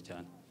waba ukoze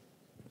cyane.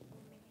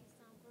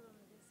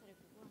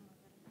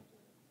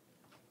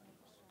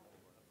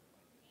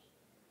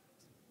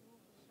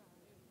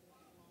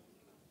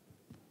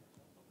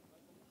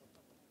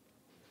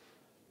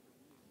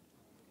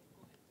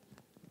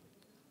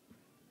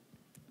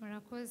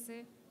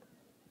 Murakoze.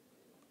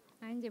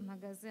 Nanjye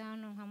mpagaze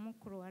hano nka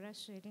mukuru wa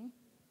Rachel.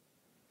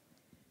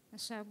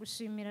 Nashaka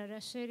gushimira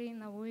Rachel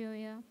na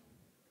Buyoya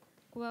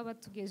kuba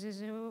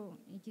batugejejeho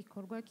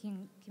igikorwa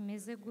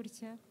kimeze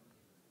gutya.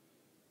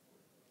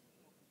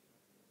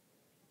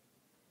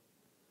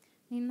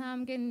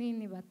 N'intambwe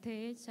nini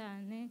bateye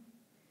cyane,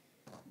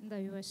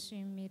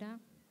 ndabibashimira.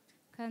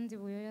 Kandi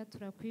Buyoya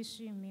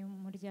turakwishimiye mu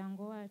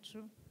muryango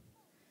wacu.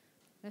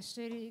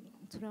 Rachel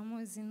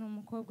turamuzi ni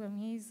umukobwa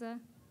mwiza,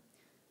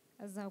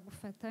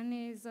 azagufata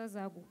neza,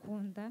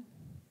 azagukunda.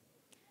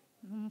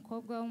 Ni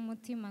umukobwa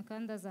w'umutima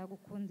kandi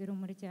azagukundira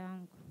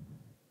umuryango.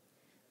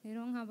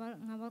 Rero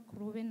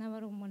nk'abakuru be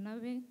n'abarumuna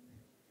be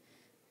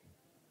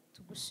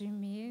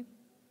tugushimiye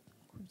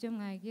ku byo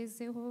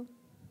mwagezeho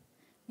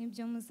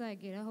n'ibyo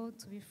muzageraho.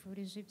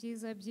 Tubifurije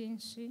ibyiza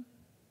byinshi.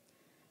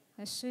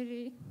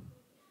 Rachel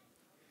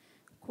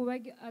kuba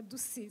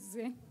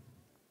adusize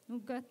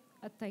nubwo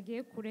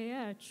atagiye kure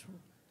yacu,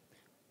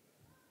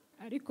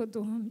 ariko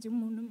duhombye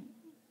umuntu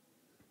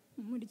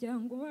mu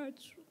muryango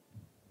wacu.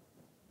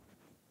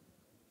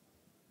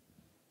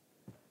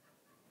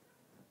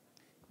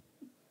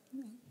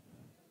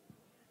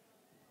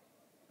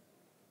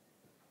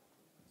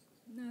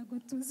 Ntabwo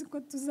tuzi ko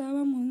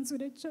tuzaba mu nzu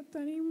Recho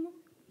atarimo.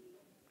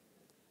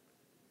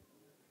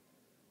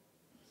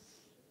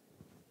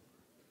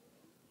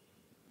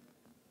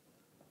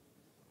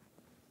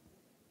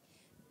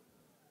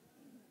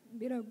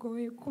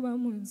 Biragoye kuba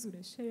mu nzu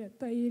Rachel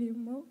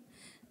atayirimo.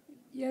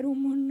 Yari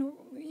umuntu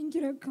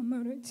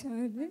w'ingirakamaro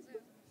cyane.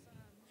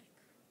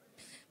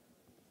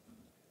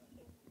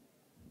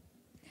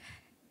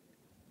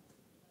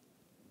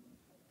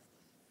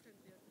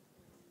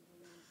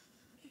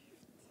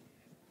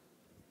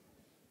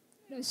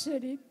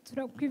 Rachel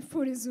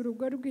turakwifuriza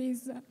urugo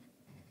rwiza.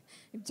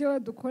 Ibyo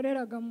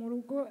wadukoreraga mu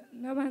rugo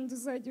n'abandi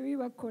uzajya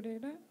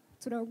ubibakorera.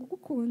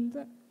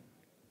 Turagukunda,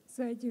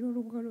 uzagira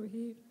urugo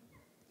ruhira.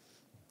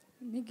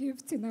 Ni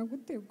gift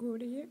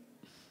naguteguriye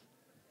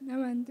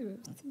n'abandi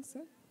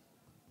babyiza.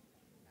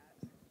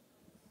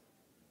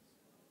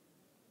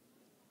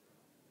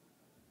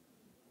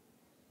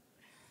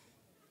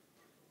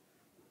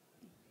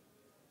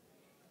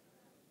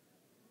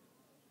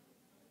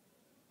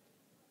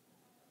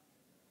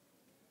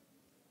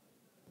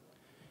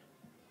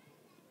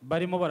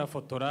 Barimo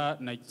barafotora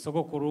na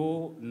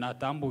sogokuru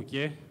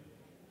natambuke.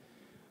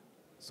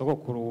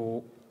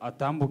 Sogokuru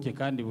atambuke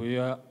kandi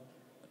Buyoya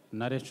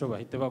na Recho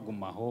bahite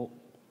bagumaho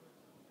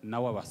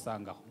nawe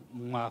abasangaho.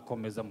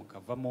 Mwakomeza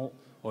mukavamo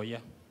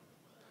oya.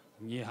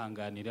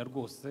 Myihanganira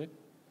rwose.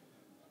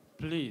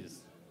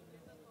 Please.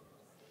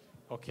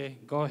 Okay,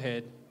 go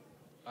ahead.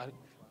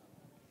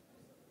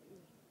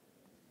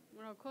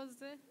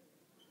 Murakoze.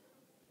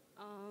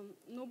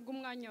 Nubwo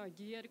umwanya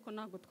wagiye ariko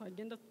ntabwo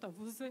twagenda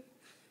tutavuze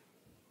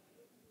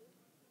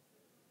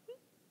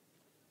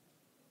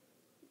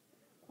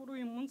kuri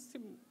uyu munsi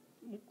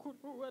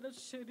mukuru wa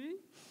Rachel.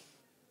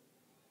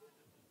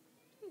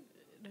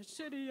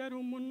 Rachel yari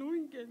umuntu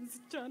w'ingenzi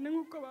cyane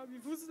nk'uko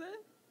babivuze.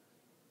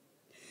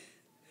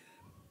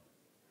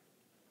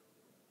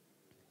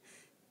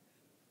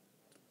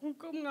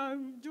 Nk'uko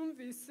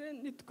mwabyumvise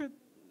nitwe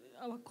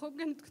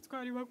abakobwa nitwe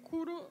twari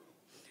bakuru.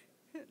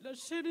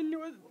 Rachel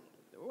niwe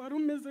wari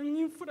umeze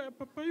nk'imfura ya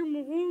papa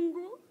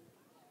y'umuhungu.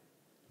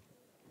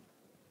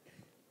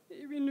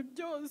 Ibintu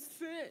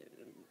byose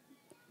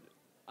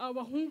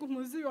abahungu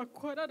muzi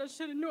bakora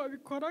Rachel niwe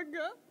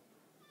wabikoraga.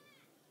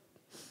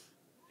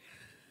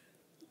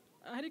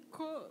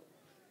 Ariko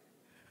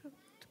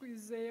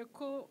twizeye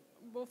ko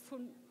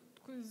bofu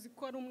twizi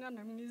ko ari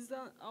umwana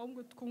mwiza,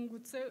 ahubwo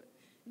twungutse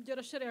ibyo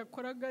Rachel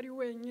yakoraga ari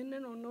wenyine,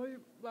 noneho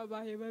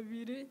babaye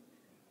babiri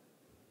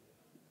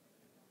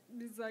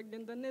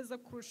bizagenda neza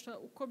kurusha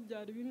uko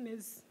byari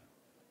bimeze.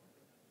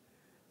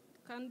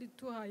 Kandi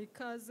tuhaye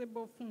ikaze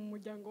bofu mu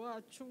muryango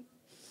wacu.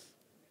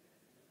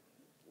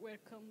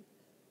 Welcome.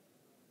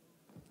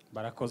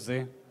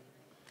 Barakoze.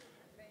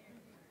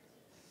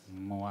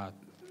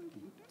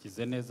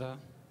 Muwagize neza.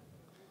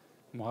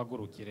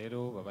 Muhaguruke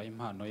rero babaye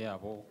impano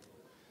yabo.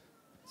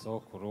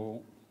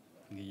 Sokuru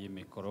ngiyi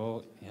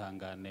mikoro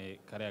ihangane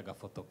kare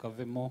gafoto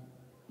kavemo.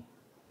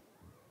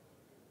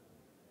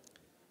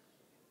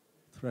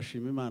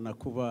 Turashima Imana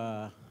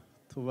kuba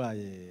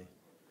tubaye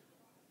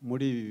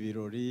muri ibi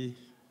birori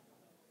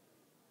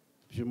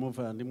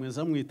by'umuvandimwe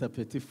nzamwita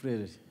Petit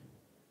Frere.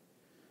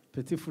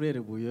 Petit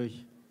Frere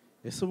Buyoya.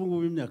 Ese ubu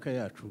ngubu imyaka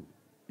yacu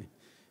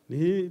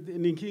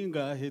ni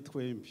nkingahe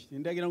twembi?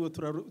 Ndagira ngo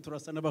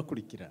turasa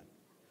n'abakurikirana.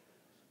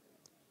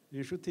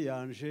 Inshuti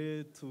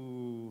yanje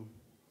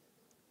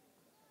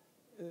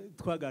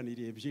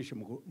twaganiriye byinshi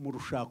mu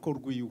rushako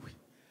rwiwe,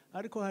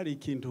 ariko hari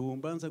ikintu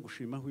mbanza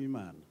gushimaho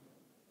Imana.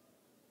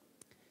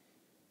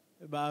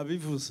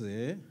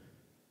 Babivuze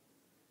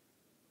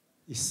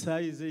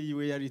isayize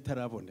yiwe yari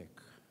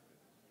itaraboneka.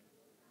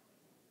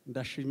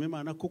 Ndashima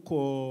Imana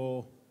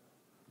kuko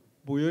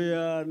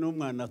Buyoya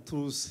n'umwana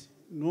tuzi,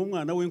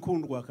 n'umwana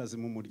w'inkundwakazi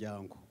mu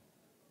muryango.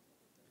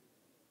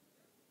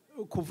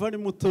 Kuva ari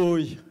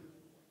mutoya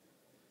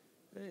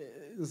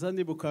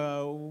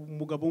nzanibuka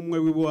umugabo umwe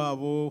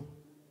w'iwabo,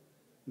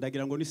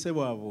 ndagira ngo ni se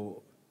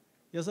wabo,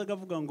 yazaga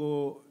avuga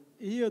ngo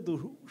iyo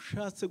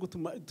dushatse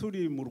gutuma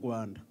turi mu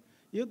Rwanda,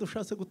 iyo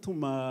dushatse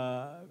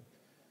gutuma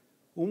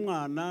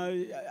umwana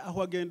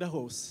aho agenda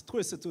hose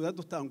twese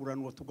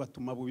tuzadutanguranwa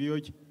tugatuma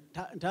Buyoya,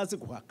 ntazi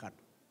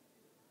guhakana.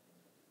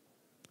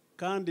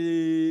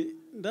 Kandi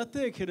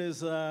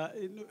ndatekereza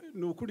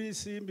ni ukuri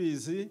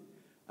simbizi,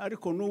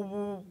 ariko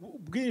n'ubu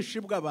bwinshi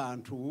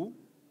bw'abantu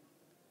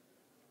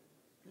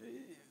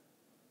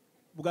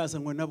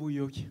bwazanywe na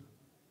Buyoya.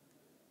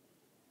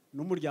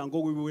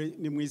 N'umuryango wiwe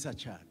ni mwiza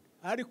cyane,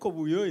 ariko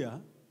Buyoya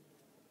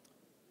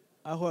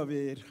aho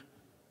abera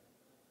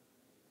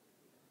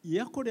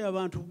yakoreye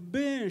abantu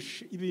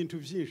benshi ibintu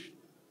byinshi.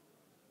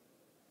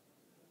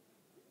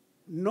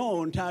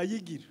 No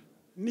ntayigira,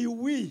 ni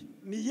wi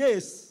ni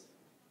yes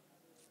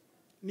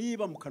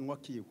niba mu kanwa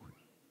kiwe.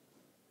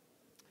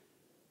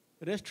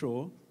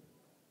 Rachel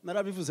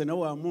narabivuze na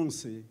wa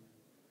munsi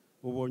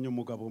ubonye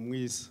umugabo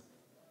mwiza,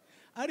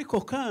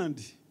 ariko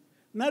kandi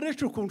na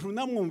Rachel ukuntu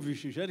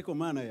namwumvishije, ariko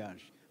Mana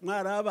yaje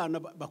mwari abana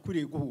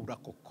bakwiriye guhura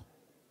koko,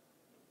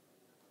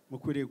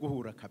 mukwiriye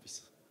guhura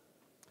kabisa.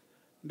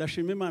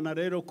 Ndashima Imana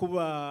rero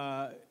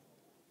kuba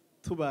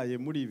tubaye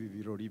muri ibi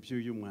birori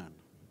by'uyu mwana,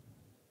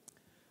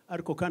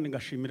 ariko kandi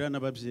ngashimira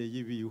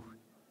n'ababyeyi biwe.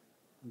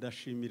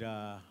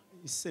 Ndashimira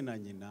ise na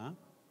nyina,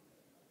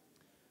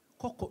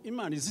 koko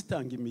Imana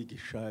izitanga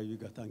imigisha,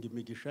 bigatanga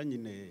imigisha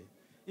nyine.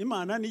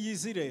 Imana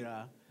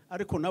niyizirera,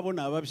 ariko nabo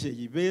ni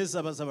ababyeyi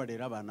beza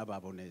bazabarera abana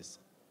babo neza.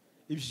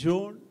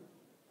 Ibyo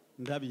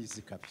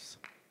ndabizi kabisa.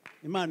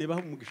 Imana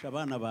ibaha umugisha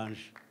abana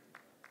banje,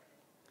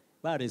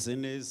 bareze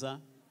neza.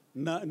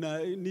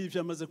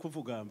 N'ibyo amaze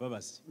kuvuga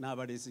mbabazi, ni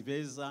abarezi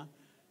beza,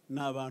 ni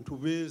abantu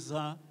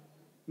beza,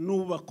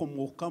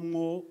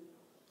 n'ubakomokamwo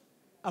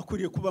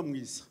akwiriye kuba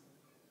mwiza.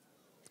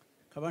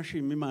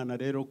 Kabashima Imana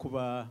rero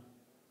kuba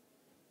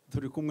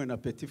turi kumwe na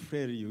Petit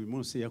Frere uyu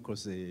munsi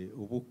yakoze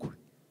ubukwe.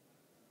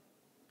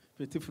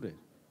 Petit Frere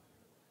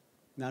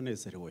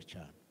nanezerewe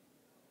cyane.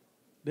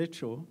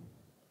 Rachel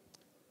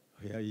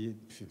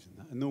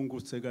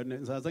nungutse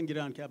nzaza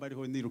ngira nti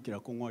abariho nirukira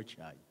kunywa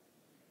cyayi,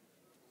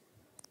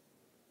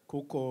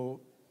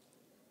 kuko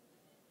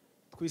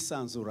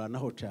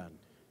twisanzuranaho cyane.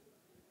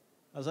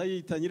 Aza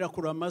yita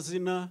nyirakuru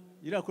amazina,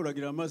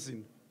 yirakuragira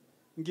amazina,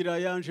 ngira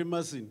yanje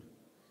mazina,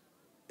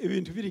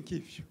 ibintu biri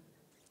nk'ibyo.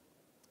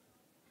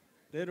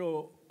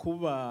 Rero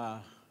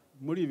kuba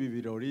muri ibi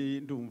birori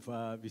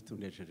ndumva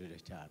bitunejereje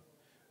cyane.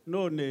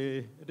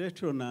 None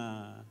Rachel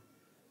na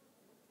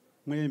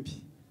mwembi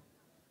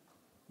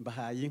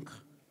mbahaye inka,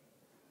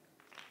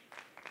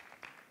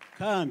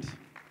 kandi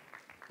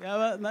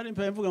yaba nari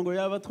mpa mvuga ngo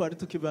yaba twari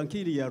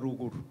tukibankiri ya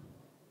ruguru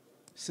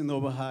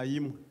sinobahaye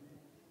imwe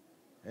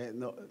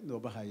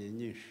nobahaye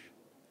nyinshi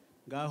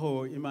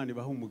ngaho Imana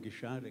ibaha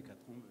umugisha reka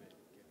twumve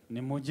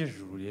ni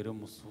mujejuru rero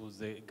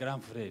musuze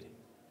grand frère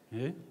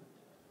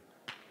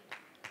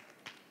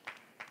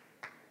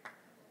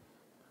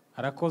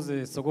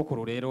arakoze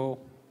sogokuru rero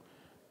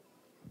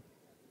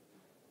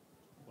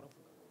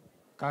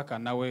kaka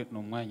nawe ni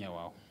umwanya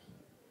wawe.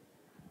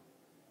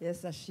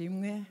 Yesu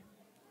ashimwe,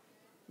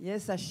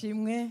 Yesu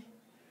ashimwe,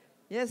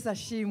 Yesu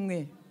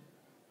ashimwe.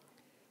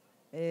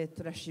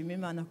 Turashima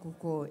Imana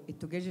kuko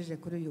itugejeje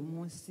kuri uyu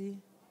munsi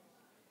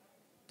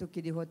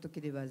tukiriho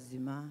tukiri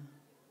bazima.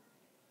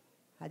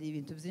 Hari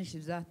ibintu byinshi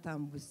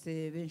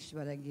byatambutse, benshi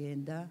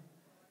baragenda,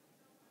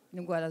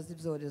 n'indwara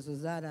z'ibyorezo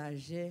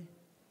zaraje,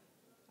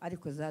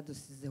 ariko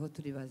zadusizeho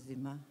turi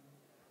bazima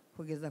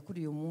kugeza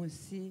kuri uyu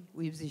munsi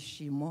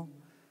w'ibyishimo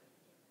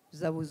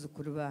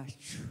by'abuzukuru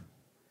bacu.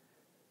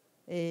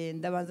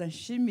 Ndabanza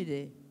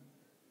nshimire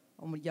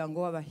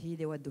umuryango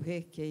w'abahire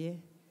waduhekeye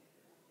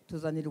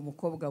tuzanira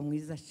umukobwa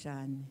mwiza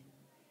cyane.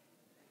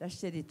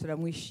 Rachel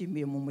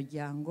turamwishimiye mu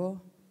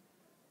muryango,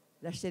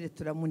 Rachel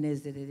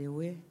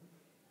turamunezererewe,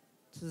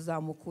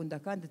 tuzamukunda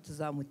kandi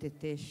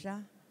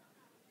tuzamutetesha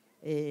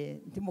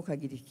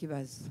ntimukagira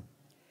ikibazo.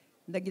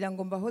 Ndagira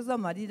ngo mbahoze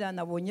amarira,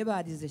 nabonye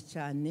barize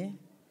cyane,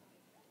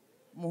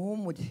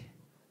 muhumure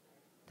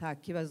nta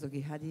kibazo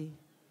gihari,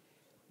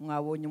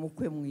 mwabonye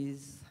umukwe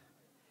mwiza.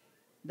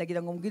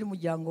 Ndagira ngo mbwire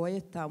umuryango wa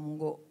Yetamu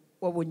ngo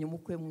wabonye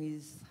umukwe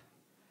mwiza.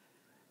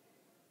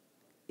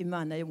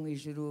 Imana yo mu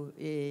ijuru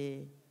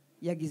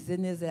yagize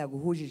neza,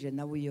 yaguhujije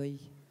na Buyoya.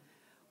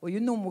 Uyu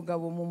ni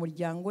umugabo mu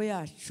muryango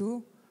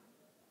yacu,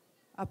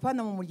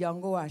 apana mu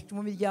muryango wacu,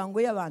 mu miryango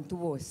y'abantu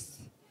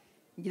bose.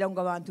 Ngira ngo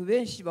abantu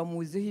benshi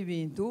bamuziho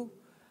ibintu,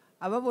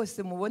 aba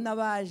bose mubona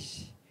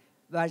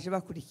baje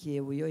bakurikiye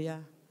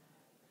Buyoya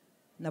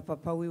na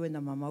papa wiwe na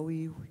mama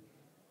wiwe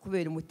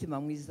kubera umutima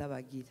mwiza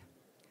bagira.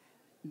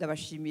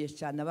 Ndabashimiye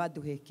cyane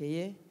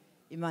abaduhekeye,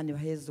 Imana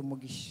ibaheze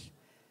umugisha.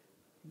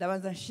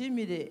 Ndabanza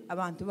nshimire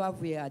abantu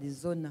bavuye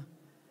Arizona.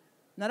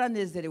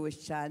 Naranezerewe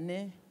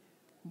cyane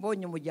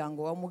mbonye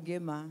umuryango wa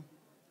Mugema,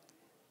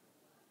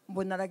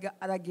 mbona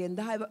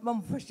aragenda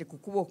bamufashe ku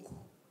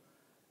kuboko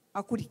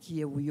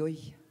akurikiye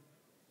Buyoya.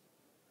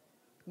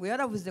 Ngo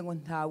yaravuze ngo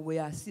ntabwo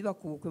yasiba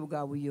ku bukwe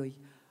bwa Buyoya.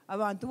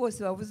 Abantu bose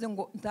bavuze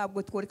ngo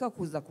ntabwo tworeka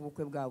kuza ku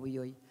bukwe bwa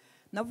Buyoya.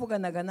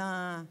 Navuganaga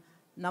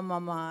na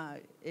mama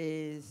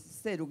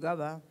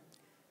Serugaba,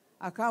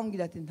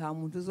 akambwira ati nta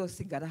muntu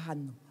uzosigara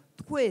hano,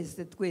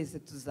 twese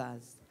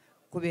tuzaza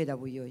kubera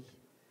Buyoya.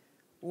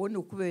 Uwo ni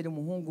ukubera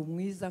umuhungu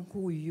mwiza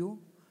nk'uyu,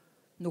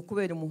 ni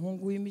ukubera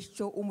umuhungu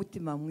w'imico,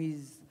 umutima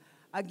mwiza,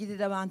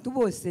 agirira abantu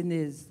bose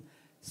neza.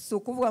 Si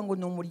ukuvuga ngo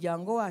ni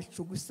umuryango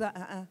wacu gusa,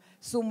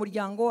 si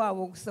umuryango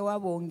wabo gusa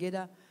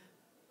wabongera,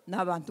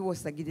 n'abantu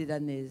bose agirira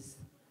neza.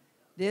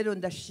 Rero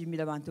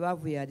ndashimira abantu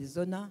bavuye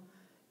Arizona,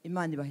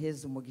 Imana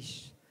ibaheze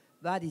umugisha.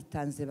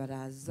 Baritanze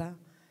baraza,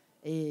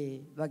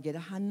 bagera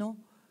hano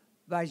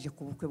baje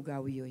ku bukwe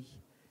bwa Buyoya.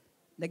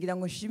 Ndagira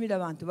ngo nshimire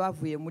abantu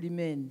bavuye muri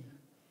Mene.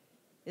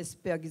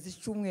 SP yagize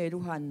icyumweru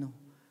hano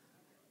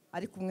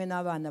ari kumwe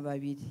n'abana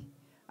babiri,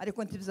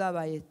 ariko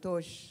ntibyabaye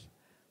toshe.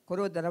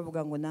 Korode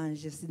aravuga ngo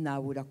nanje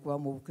sinabura kuba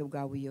mu bukwe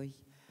bwa Buyoya,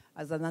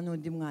 azana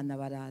n'undi mwana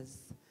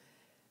baraza.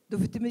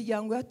 Dufite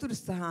imiryango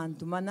yaturutse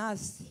ahantu,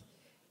 Manasi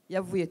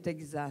yavuye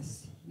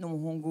Texas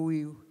n'umuhungu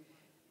wiwe,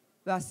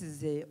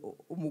 basize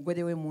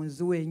umugore we mu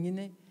nzu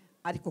wenyine,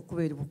 ariko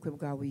kubera ubukwe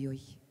bwa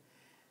Buyoya.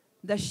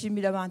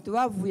 Ndashimira abantu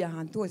bavuye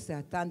ahantu hose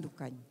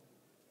hatandukanye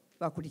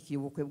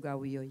bakurikiye ubukwe bwa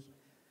Buyoya.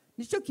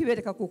 Nicyo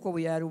kibereka kuko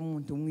Buyoya ari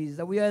umuntu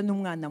mwiza, Buyoya ni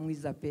umwana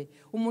mwiza pe.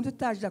 Umuntu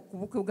utaje ku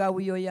bukwe bwa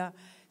Buyoya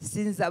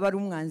sinzi aba ari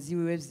umwanzi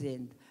wiwe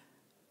byenda,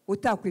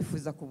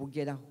 utakwifuza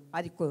kubugeraho.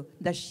 Ariko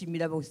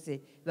ndashimira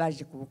bose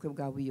baje ku bukwe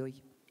bwa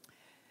Buyoya.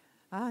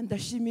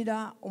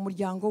 Ndashimira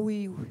umuryango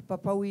wiwe,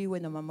 papa wiwe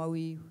na mama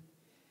wiwe.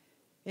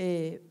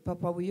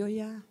 Papa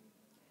Buyoya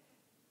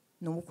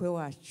ni umukwe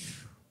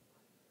wacu,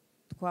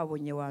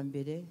 twabonye wa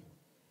mbere,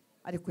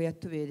 ariko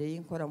yatubereye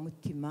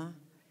inkoramutima,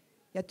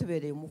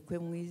 yatubereye umukwe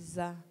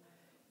mwiza,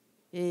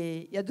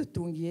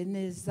 yadutungiye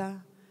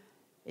neza.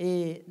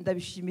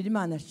 Ndabishimira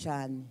Imana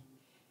cyane.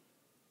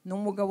 Ni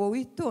umugabo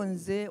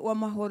witonze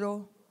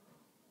w'amahoro,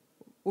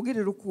 ugira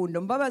urukundo.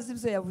 Mbabazi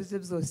ibyo yavuze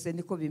byose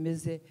niko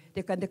bimeze,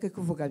 reka ndeke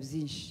kuvuga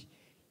byinshi.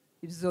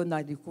 Ibyo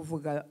nari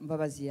kuvuga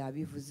Mbabazi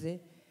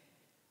yabivuze.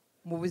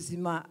 Mu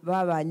buzima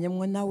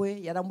babanyemo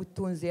nawe,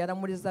 yaramutunze,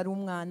 yaramureza ari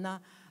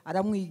umwana,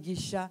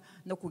 aramwigisha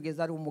no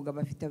kugeza ari umugabo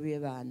afite abiye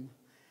bana.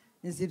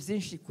 Nzi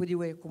byinshi kuri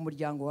we, ku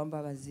muryango wa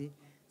Mbabazi,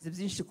 nzi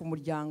byinshi ku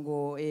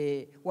muryango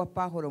wa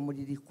Pahoro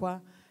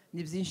Muririkwa,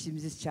 ni byinshi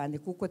mbizi cyane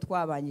kuko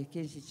twabanye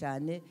kenshi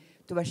cyane,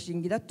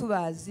 tubashingira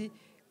tubazi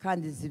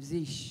kandi nzi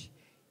byinshi.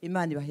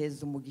 Imana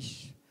ibaheze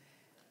umugisha.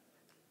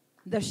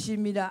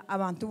 Ndashimira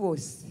abantu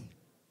bose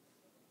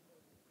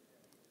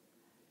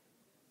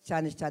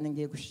cyane cyane,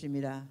 ngiye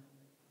gushimira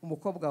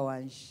umukobwa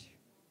wanje.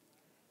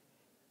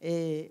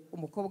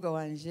 Umukobwa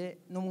wanje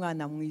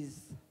n'umwana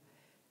mwiza.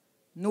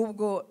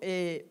 nubwo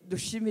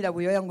dushimira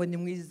buyoya ngo ni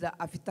mwiza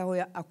afite aho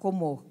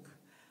akomoka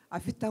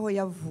afite aho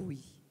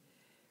yavuye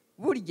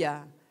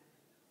burya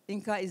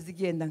inka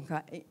izigenda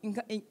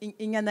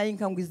inyana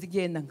y'inka ngo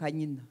izigenda nka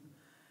nyina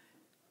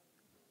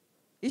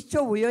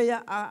icyo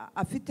buyoya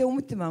afite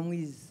umutima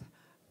mwiza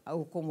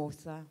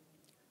awukomosa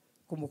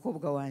ku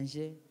mukobwa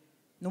wanje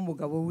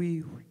n'umugabo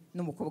wiwe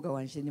n'umukobwa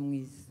wanje ni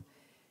mwiza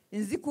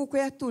inzi kuko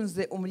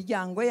yatunze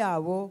umuryango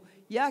yabo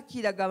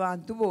yakiraga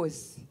abantu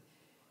bose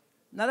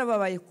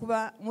narababaye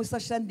kuba Musa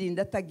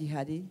Shandinda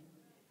atagihari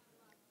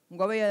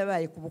ngo abe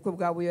yarabaye ku bukwe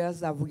bwa buyoya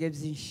azavuge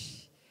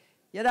byinshi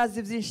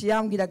yarazi byinshi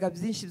yambwiraga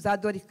byinshi bya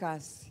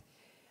Dorcas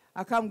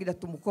akambwira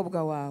ati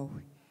umukobwa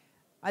wawe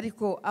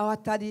ariko aho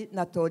atari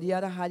na Tori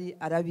yarahari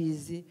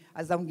arabizi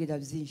azambwira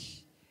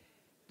byinshi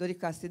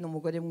Dorcas ni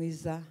umugore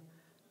mwiza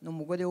ni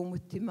umugore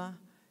w'umutima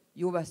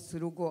yubatse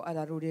urugo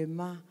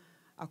ararurema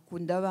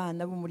akunda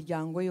abana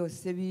b'umuryango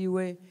yose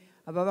biwe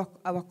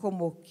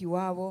abakomoka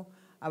iwabo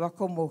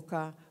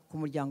abakomoka ku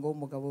muryango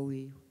w'umugabo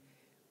wiwe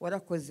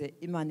warakoze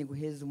Imana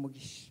iguheza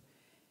umugisha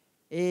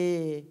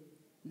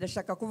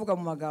ndashaka kuvuga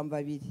mu magambo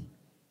abiri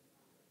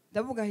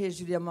ndavuga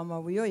hejuru ya mama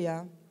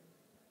buyoya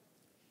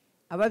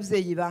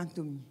ababyeyi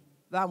bantumye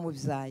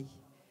bamubyaye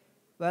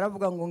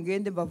baravuga ngo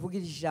ngende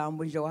mbavugire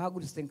ijambo nje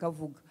wahagurutse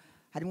nkavuga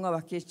harimo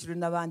abakecuru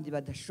n'abandi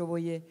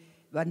badashoboye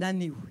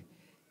bananiwe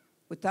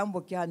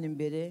utambuke hano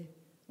imbere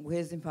ngo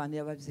uheze impano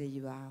y'ababyeyi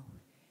bawe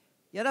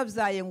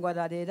yarabyaye ngo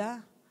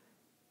ararera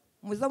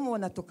muza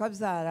mubona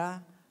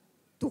tukabyara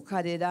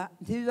tukarera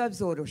ntibiba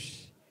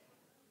byoroshe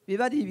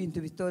biba ari ibintu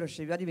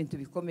bitoroshe biba ari ibintu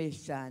bikomeye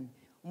cyane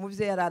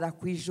umubyeyi arara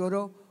ku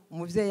ijoro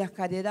umubyeyi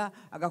akarera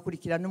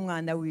agakurikirana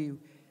umwana wiwe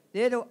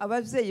rero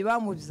ababyeyi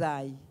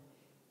bamubyaye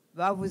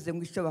bavuze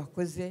ngo icyo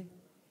bakoze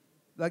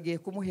bagiye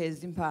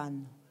kumuheza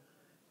impano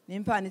ni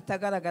impano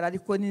itagaragara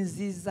ariko ni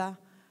nziza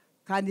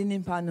kandi ni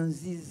impano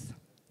nziza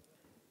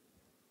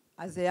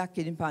aze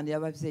yakira impano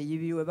y'ababyeyi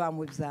biwe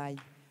bamubyaye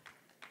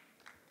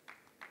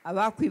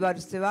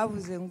abakwibarutse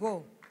bavuze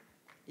ngo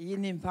iyi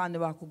ni impano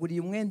bakuguriye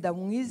umwenda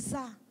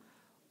mwiza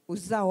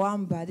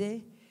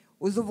uzawambare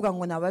uzuvuga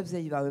ngo ni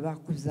ababyeyi bawe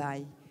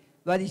bakubyaye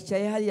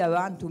baricaye hariya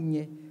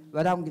bantumye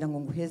barambwira ngo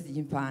nguheze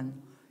iyi mpano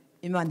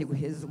Imana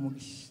iguheze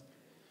umugisha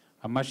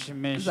amashyi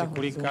menshi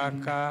kuri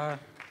kaka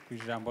ku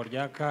ijambo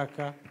rya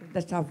kaka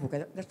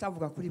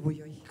ndacavuga kuri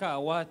buyoya ka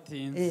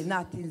watinze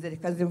natinze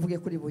reka nze mvuge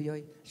kuri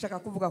buyoya shaka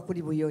kuvuga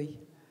kuri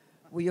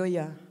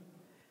buyoya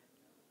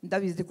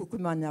ndabizi kuko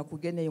Imana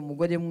yakugeneye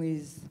umugore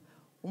mwiza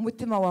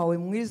umutima wawe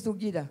mwiza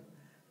ugira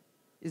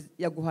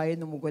yaguhaye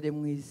n'umugore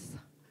mwiza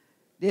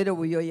rero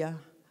buyoya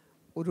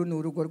uru ni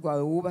urugo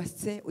rwawe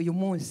wubatse uyu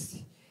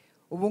munsi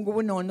ubu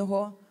ngubu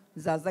noneho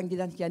nzaza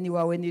ngira ntya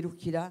n'iwawe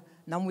nirukira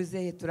na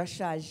muzehe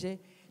turashaje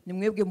ni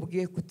mwebwe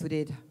mugiye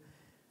kuturera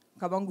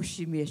nkaba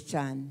ngushimiye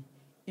cyane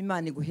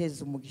Imana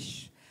iguheza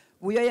umugisha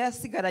buyoya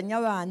yasigaranye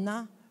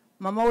abana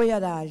mama we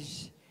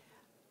yaraje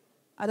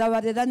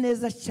arabarera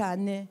neza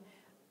cyane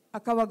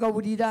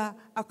akabagaburira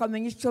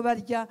akamenya icyo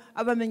barya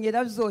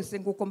abamenyera byose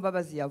nk'uko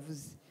Mbabazi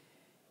yavuze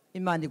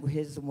Imana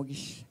iguheza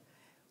umugisha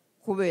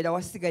kubera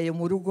wasigaye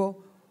mu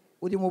rugo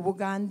uri mu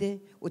Bugande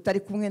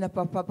utari kumwe na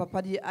papa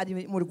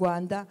ari mu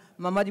Rwanda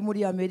mama ari muri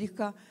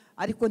Amerika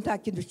ariko nta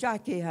kintu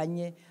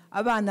cyakehanye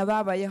abana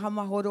babayeho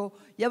amahoro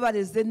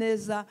yabareze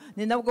neza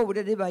ni nabwo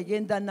burere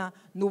bagendana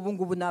n'ubu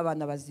ngubu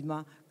n'abana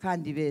bazima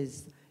kandi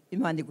beza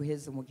Imana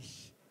iguheza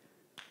umugisha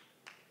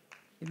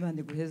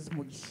Imana iguheza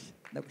umugisha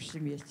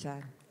ndagushimiye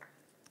cyane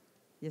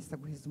Yesu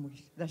aguheza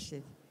umugisha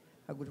Rachel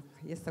haguruka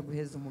Yesu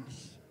aguheza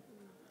umugisha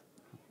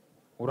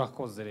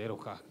urakoze rero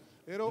kaka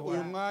rero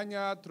uyu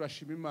mwanya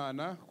turashima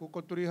Imana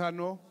kuko turi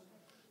hano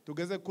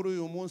tugeze kuri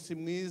uyu munsi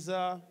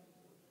mwiza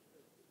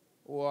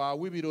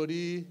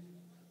w'ibirori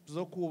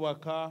zo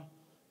kubaka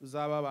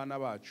z'aba abana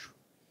bacu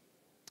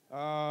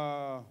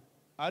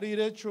ari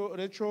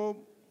reco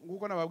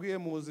nguko nababwiye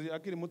muzi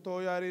akiri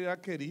mutoya ari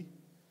Rakeri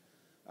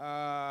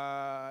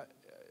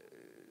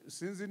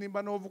sinzi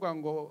nimba novuga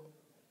ngo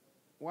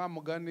wa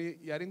mugani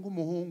yari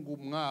nk'umuhungu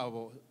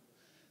mwabo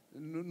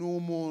ni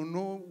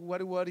umuntu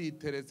wari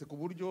wariteretse ku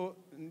buryo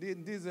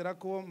ndizera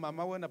ko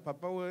mama we na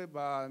papa we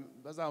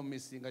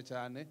bazamumisinga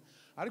cyane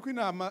ariko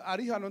inama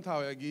ari hano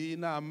ntaho yagiye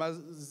inama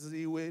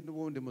ziwe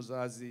n'ubundi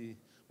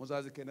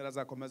muzazikenera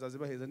azakomeza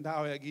zibaheze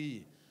ntaho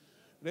yagiye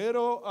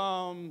rero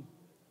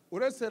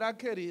uretse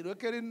Rakeri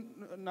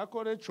na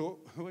Koreco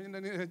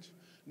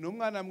ni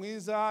umwana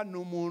mwiza ni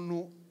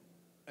umuntu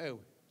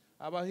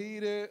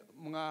abahire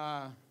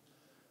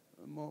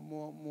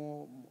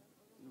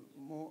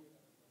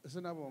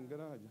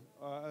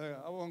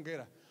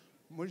abongera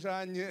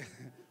mujanye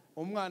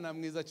umwana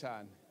mwiza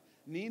cyane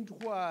ni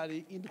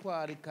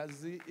intwari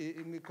kazi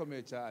imwe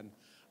ikomeye cyane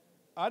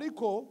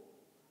ariko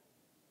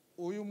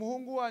uyu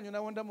muhungu wanyu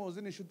nawe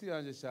ndamuzi ni inshuti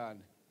yanjye cyane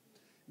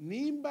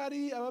nimba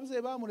ari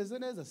ababyeyi bamureze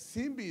neza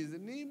simbizi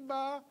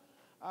nimba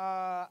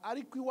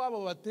ariko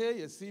iwabo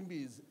bateye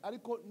simbizi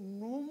ariko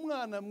ni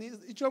umwana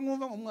mwiza icyo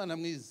mwumva umwana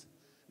mwiza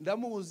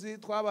ndamuzi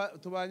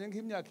tubanye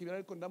nk'imyaka ibiri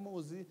ariko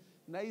ndamuzi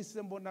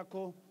nahise mbona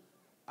ko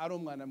ari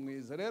umwana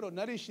mwiza. Rero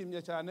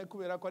narishimye cyane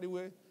kubera ko ari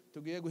we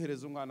tugiye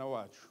guhereza umwana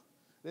wacu.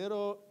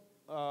 Rero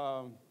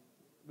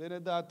bene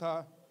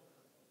data,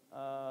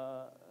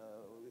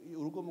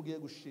 urugo mugiye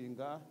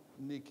gushinga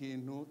ni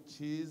ikintu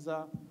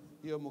cyiza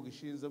iyo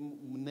mugishinze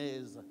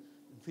neza.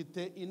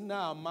 Mfite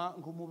inama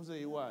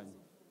nk'umubyeyi wanyu.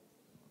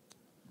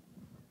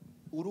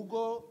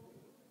 Urugo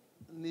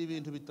ni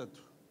ibintu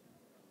bitatu.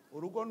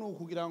 Urugo ni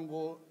ukugira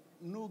ngo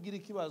nugira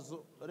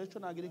ikibazo, reco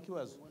nagira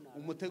ikibazo,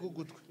 umutego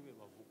ugutwi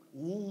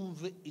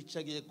wumve icyo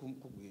agiye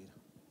kubwira,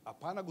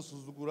 apana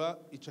gusuzugura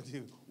icyo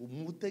agiye,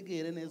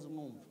 umutegere neza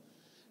umwumve.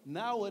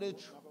 Nawe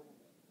reco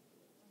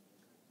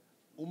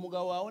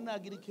umugabo wawe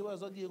nagira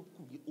ikibazo agiye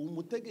kubwira,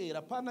 umutegere,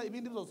 apana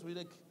ibindi byose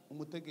bireke,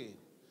 umutegere.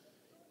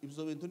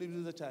 Ibyo bintu ni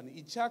byiza cyane.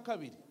 Icya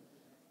kabiri,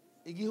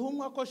 igihe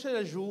umwe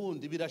akoshereje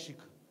uwundi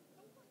birashika,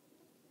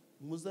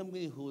 muze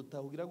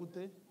mwihuta kugira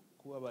gute,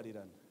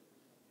 kubabarirana.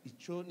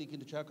 Icyo ni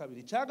ikintu cya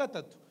kabiri. Icya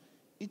gatatu,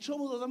 icyo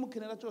muzoza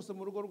mukenera cyose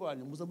mu rugo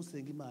rwanyu muza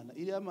musenga Imana.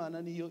 Iriya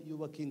Mana niyo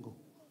yubaka ingo.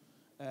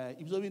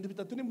 Ibyo bintu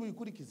bitatu ni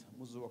mubikurikiza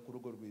muzubaka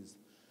urugo rwiza.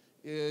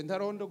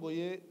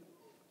 Ndarondogoye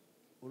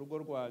urugo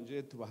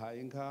rwanje,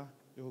 tubahaye inka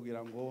yo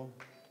kugira ngo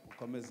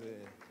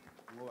mukomeze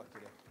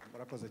mwubakire.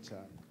 Murakoze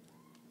cyane.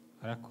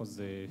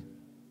 Arakoze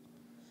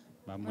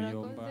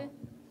Bamuyomba.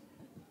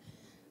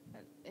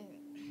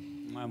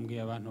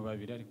 Mwambwiye abantu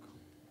babiri ariko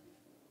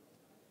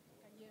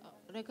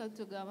reka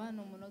tugabane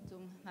umunota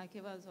umwe nta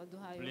kibazo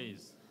waduhaye.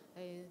 Please.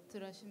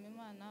 Turashima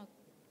Imana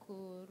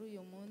kuri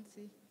uyu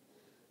munsi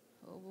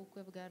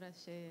ubukwe bwa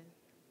Rachel.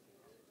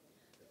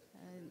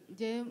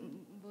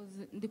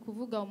 Ndi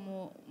kuvuga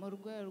mu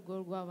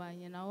rwego rwa ba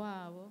nyina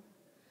wabo.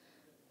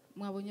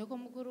 Mwabonye ko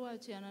mukuru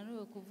wacu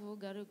yananiwe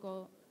kuvuga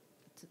ariko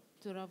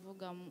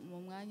turavuga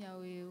mu mwanya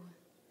wiwe.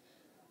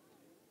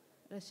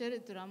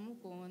 Rachel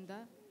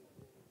turamukunda,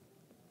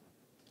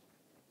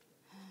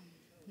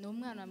 ni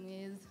umwana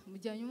mwiza,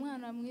 mujyanye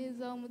umwana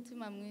mwiza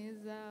w'umutima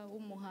mwiza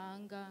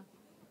w'umuhanga,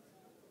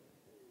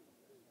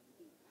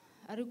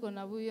 ariko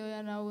na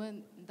Buyoya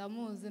nawe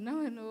ndamuzi,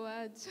 nawe ni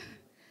uwacu.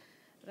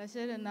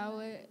 Rachel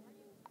nawe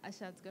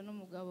ashatswe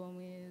n'umugabo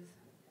mwiza.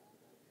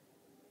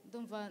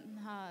 Ndumva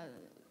nta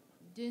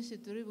byinshi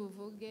turi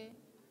buvuge.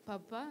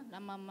 Papa na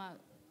mama,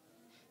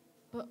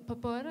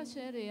 papa wa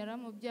Rachel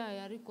yaramubyaye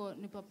ariko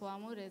ni papa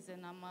wamureze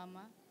na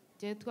mama,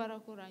 je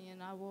twarakuranye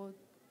nabo.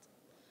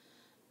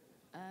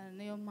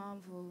 Niyo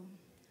mpamvu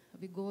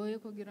bigoye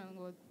kugira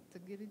ngo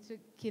tugire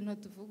ikintu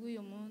tuvuga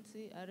uyu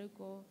munsi,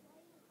 ariko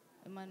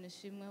Imana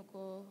ishimwe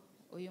ko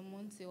uyu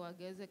munsi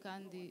wageze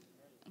kandi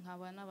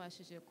nkaba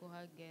nabashije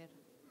kuhagera.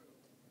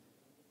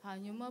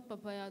 Hanyuma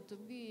papa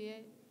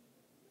yatubwiye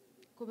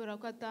kubera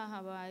ko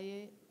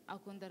atahabaye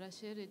akunda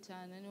Rachel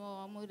cyane, niwe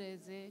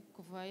wamureze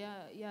kuva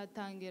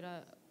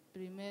yatangira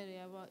primaire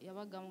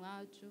yabaga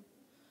mwacu.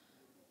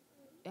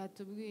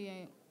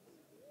 Yatubwiye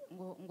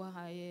ngo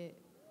ahaye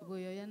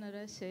Buyoya na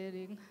Rachel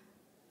inka.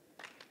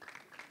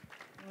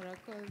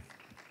 Murakoze.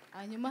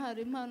 Hanyuma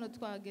hari impano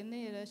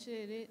twageneye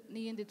Rachel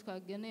n'iyindi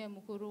twageneye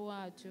mukuru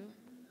wacu,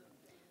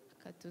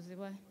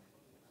 akatuzibahe.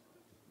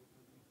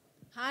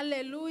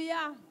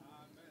 Haleluya,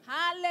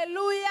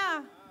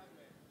 haleluya.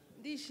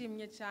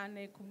 Ndishimye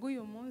cyane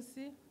kubw'uyu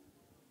munsi.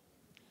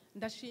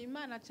 Ndashima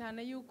Imana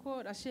cyane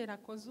yuko Rachel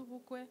akoze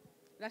ubukwe.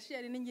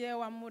 Rachel ni ngewe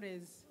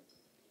wamureze.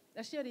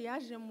 Rachel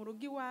yaje mu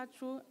rugo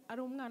iwacu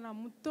ari umwana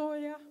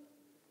mutoya,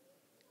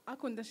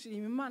 ariko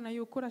ndashima Imana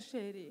yuko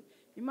Rachel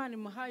Imana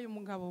imuhaye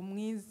umugabo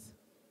mwiza.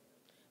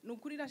 Ni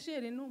ukuri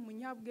Rachel ni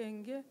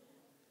umunyabwenge.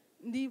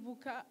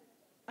 Ndibuka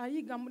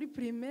ayiga muri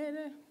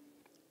primaire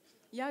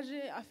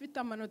yaje afite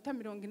amanota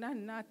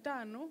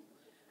 85,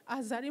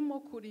 aza arimo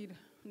kurira.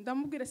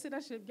 Ndamubwira se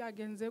Rachel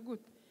byagenze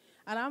gute?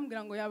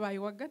 Arambwira ngo yabaye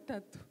wa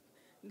gatatu.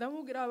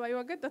 Ndamubwira yabaye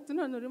wa gatatu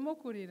none urimo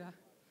kurira.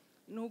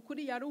 Ni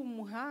ukuri yari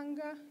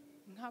umuhanga,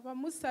 nkaba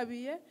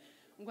musabiye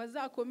ngo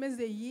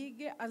azakomeze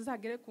yige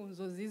azagere ku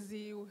nzozi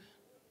ziwe.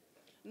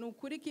 Ni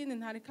ukuri kindi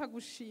ntareka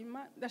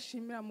gushima.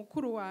 Ndashimira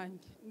mukuru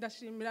wanjye,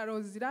 ndashimira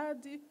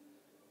Roziradi,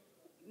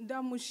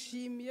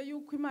 ndamushimiye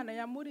yuko Imana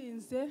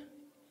yamurinze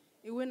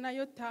iwe na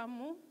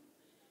Yotamu,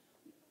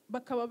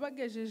 bakaba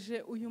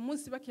bagejeje uyu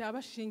munsi bakiya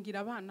bashingira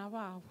abana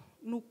babo.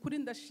 Ni ukuri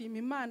ndashima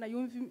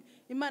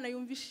Imana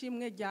yumva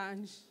ishimwe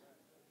ryanje.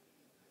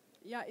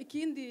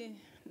 Ikindi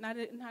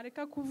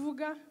ntareka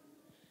kuvuga,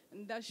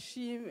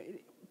 ndashima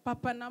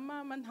papa na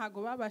mama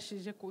ntago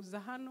babashije kuza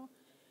hano,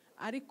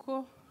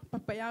 ariko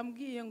papa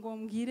yambwiye ngo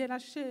mbwire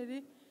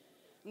Rachel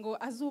ngo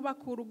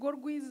azubaka urugo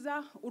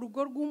rwiza,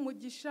 urugo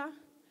rw'umugisha,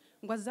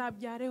 ngo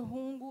azabyare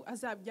hungu,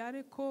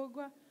 azabyare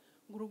kogwa,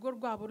 ngo urugo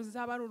rwabo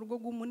ruzaba ari urugo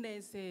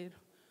rw'umunezero.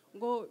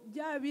 Ngo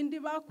bya bindi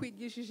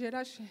bakwigishije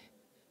Rachel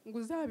ngo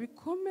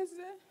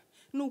uzabikomeze,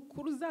 ni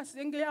ukuri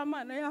uzasenge ya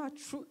Mana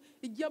yacu,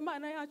 igihe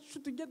Mana yacu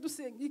tujye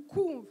dusenga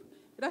ikumva.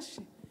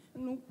 Rachel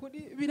ni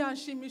ukuri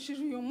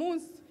biranshimishije uyu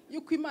munsi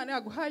yuko Imana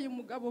yaguhaye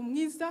umugabo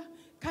mwiza,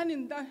 kandi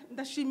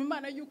ndashima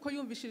Imana yuko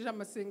yumvishije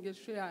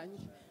amasengesho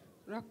yanjye.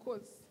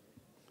 Urakoze.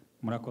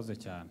 Murakoze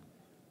cyane.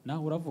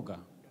 Nawe uravuga?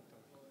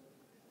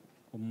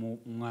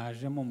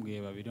 mwaje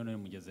mumbwiye babiri none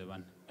mugeze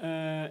bane.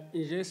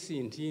 nje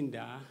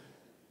sintinda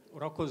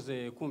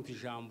urakoze kumva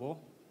ijambo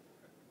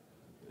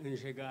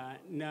njega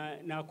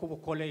nakuba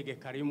kolege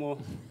karimo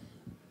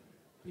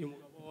uyu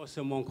mugabo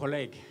wose mon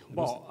kolege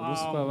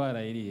ruswa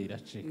barayiriye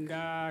iracika.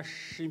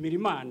 ndashimira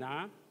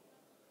Imana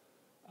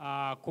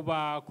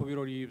kuba ku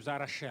birori bya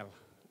Rachel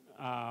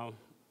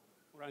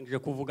urangije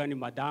kuvuga ni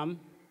madame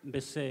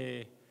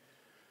mbese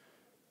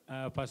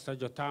Pastor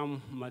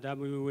Jotam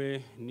madame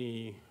wiwe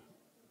ni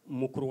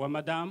mukuru wa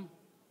madame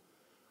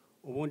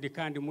ubundi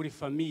kandi muri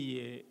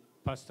famiye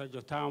Pastor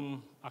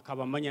Jotam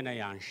akaba amanyana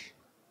yanje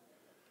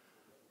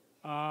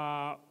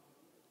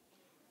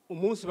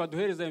umunsi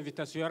baduhereza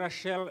invitation ya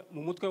Rachel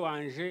mu mutwe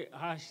wanje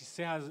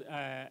hashise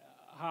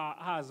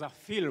haza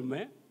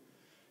filme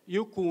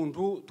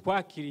y'ukuntu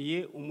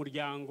twakiriye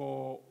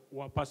umuryango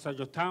wa Pastor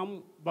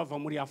Jotam bava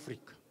muri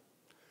Afrika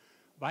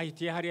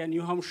bahitiye hariya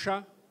New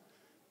Hampshire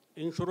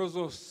inshuro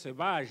zose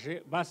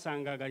baje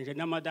basangaga nje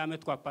na madame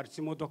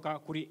twaparitse imodoka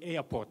kuri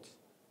airport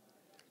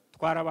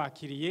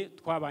twarabakiriye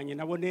twabanye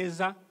nabo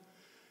neza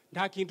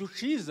nta kintu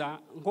ciza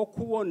nko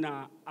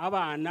kubona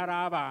abana ari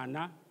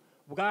abana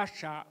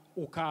bwaca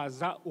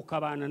ukaza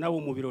ukabana nabo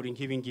mu birori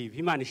nk'ibi ngibi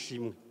Imana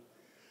ishimwe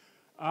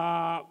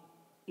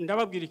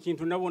ndababwira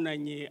ikintu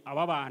nabonanye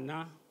aba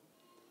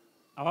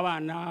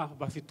bana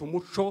bafite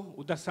umuco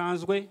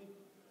udasanzwe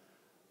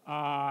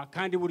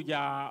kandi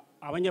burya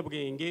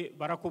abanyabwenge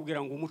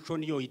barakubwira ngo umuco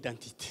niyo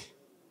identite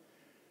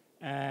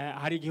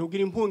hari igihe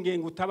ugira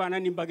impungenge utabana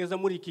n'imbageza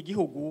muri iki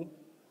gihugu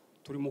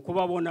turi mu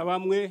kubabona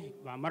bamwe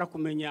bamara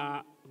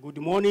kumenya good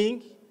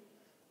morning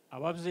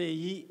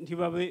ababyeyi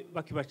ntibabe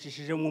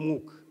bakibacishije mu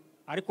mwuka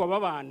ariko aba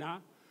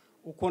bana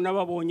uko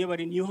nababonye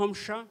bari New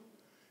Hampshire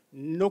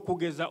no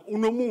kugeza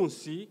uno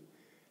munsi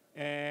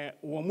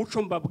uwo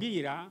muco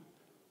mbabwira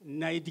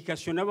na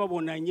education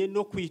nababonanye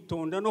no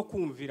kwitonda no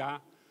kumvira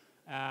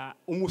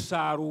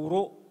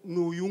umusaruro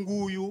n'uyu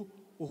nguyu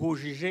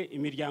uhujije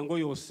imiryango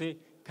yose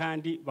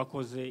kandi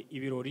bakoze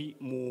ibirori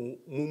mu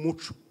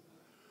muco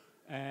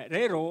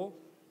rero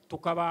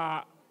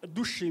tukaba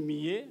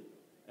dushimiye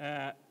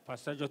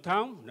Pastor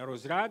Jotam na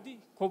Rosiradi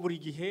ko buri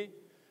gihe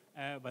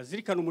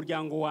bazirikana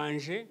umuryango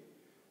wanje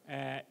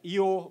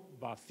iyo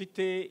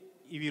bafite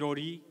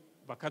ibirori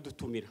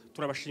bakadutumira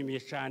turabashimiye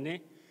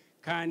cyane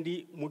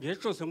kandi mu gihe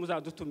cyose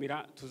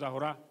muzadutumira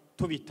tuzahora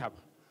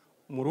tubitaba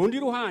mu rundi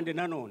ruhande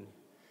nanone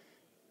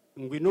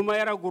ngo inuma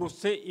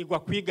yaragurutse igwa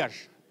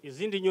kwigaje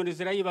izindi nyoni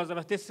zirayibaza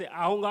batese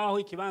aho ngaho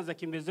ikibanza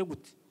kimeze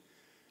gute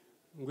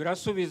ngo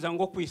irasubiza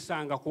ngo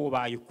kwisanga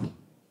kubaye uko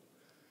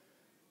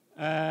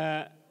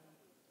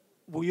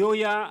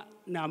Buyoya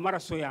ni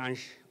amaraso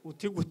yanje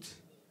uti gute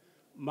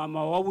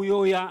mama wa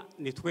Buyoya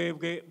ni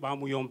twebwe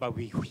bamuyomba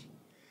wiwe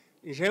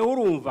nje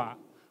urumva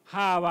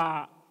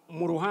haba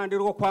mu ruhande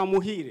rwo kwa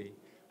Muhire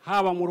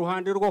haba mu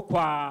ruhande rwo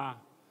kwa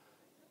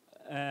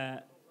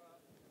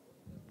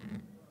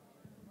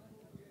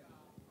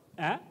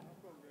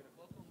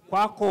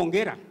kwa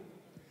Kongera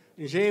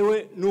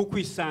njewe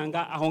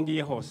n'ukwisanga aho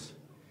ngiye hose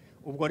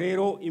ubwo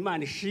rero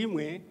Imana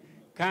ishimwe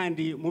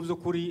kandi mu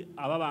by'ukuri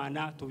aba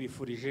bana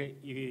tubifurije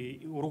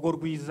urugo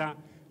rwiza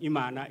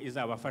Imana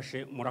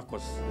izabafashe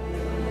murakoze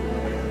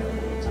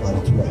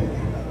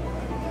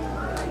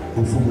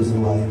umufunguzi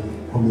wawe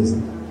komeza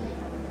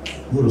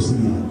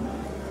n'urusigiye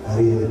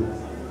ari he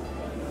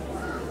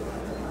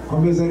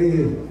komeza ari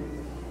he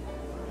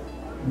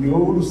ni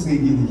wowe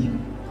urusengeriye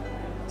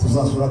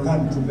tuzasura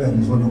kandi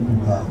tuganizwa no ku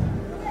bwawe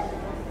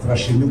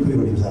turashimye ko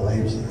ibirori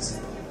byabaye byiza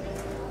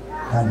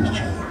kandi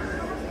cyane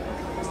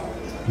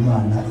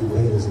Imana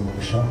ibohereza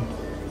umugisha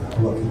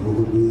ukubaka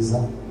urugo rwiza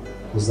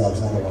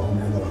uzabyara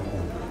abahungu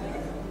n'abakobwa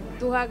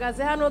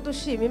duhagaze hano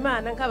dushima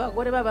Imana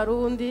nk'abagore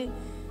b'abarundi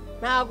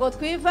ntabwo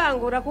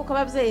twivangura kuko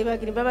ababyeyi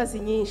bagira imbabazi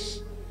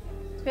nyinshi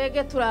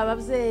twege turi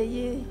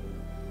ababyeyi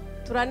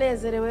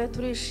turanezerewe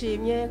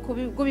turishimye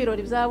ku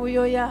birori bya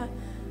Buyoya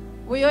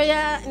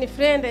Buyoya ni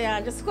friend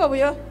yanjye siko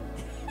Buyoya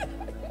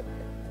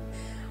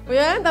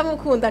Buyoya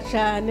ndamukunda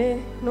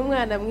cyane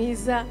n'umwana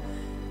mwiza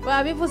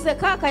babivuze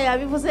kaka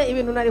yabivuze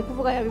ibintu nari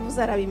kuvuga yabivuze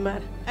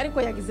arabimara ariko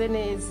yagize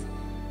neza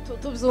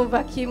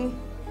tubyumva kimwe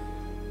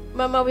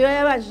mama Buyoya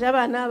yabajije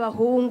abana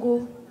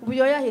b'abahungu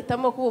Buyoya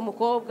ahitamo kuba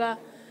umukobwa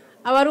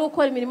aba ari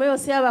ukora imirimo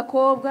yose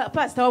y'abakobwa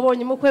pastor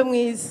wabonye umukwe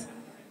mwiza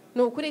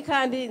ni ukuri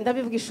kandi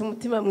ndabivugisha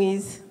umutima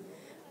mwiza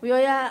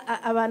Buyoya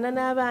abana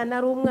n'abana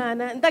ari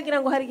umwana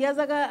ndagira ngo hari igihe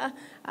azaga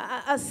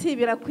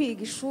asibira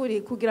kwiga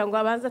ishuri kugira ngo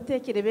abanze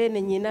atekere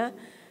bene nyina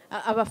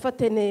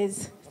abafate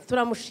neza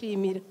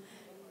turamushimira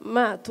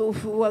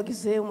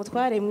wagize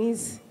umutware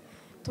mwiza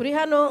turi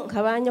hano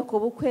nk'abanyo ku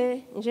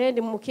bukwe nje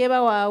ndi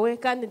mukeba wawe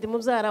kandi ndi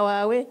mubyara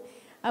wawe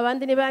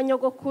abandi ni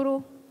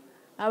banyogokuru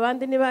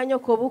abandi ni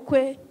banyoko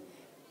bukwe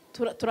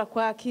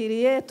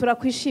turakwakiriye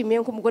turakwishimiye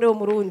nk'umugore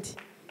w'umurundi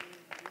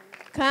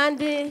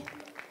kandi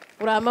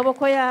uri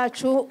amaboko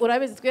yacu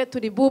urabizi twe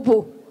turi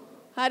bubu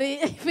hari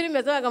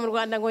filime zabaga mu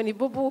Rwanda ngo ni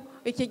bubu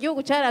iki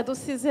gihugu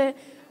cyaradusize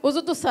uzi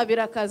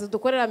udusabira akazi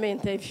dukorera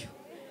interview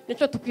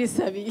nicyo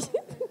tukwisabiye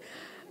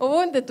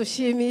ubundi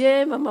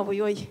dushimiye mama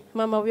buyoya.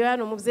 Mama buyoya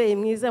ni umubyeyi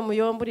mwiza,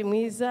 muyomba uri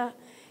mwiza,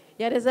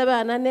 yareze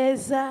abana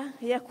neza,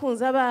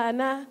 yakunze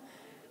abana,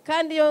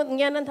 kandi iyo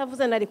nyana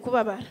ntavuze nari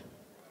kubabara.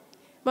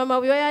 Mama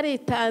buyoya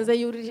yaritanze,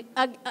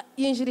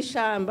 yinjira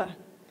ishamba.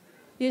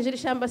 Yinjira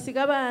ishamba,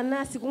 asiga abana,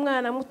 asiga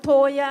umwana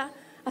mutoya,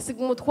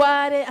 asiga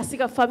umutware,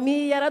 asiga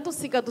famiye,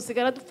 aradusiga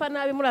aradupfa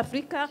nabi muri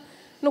Afurika.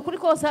 Ni ukuri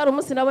kose hari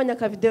umunsi nabonye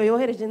akavidewo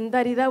yohereje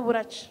ndarira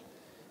buraca.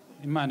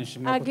 Imana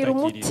ishimwe ko agira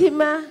utakiriye.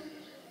 umutima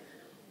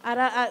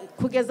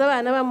kugeza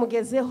abana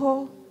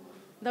bamugezeho.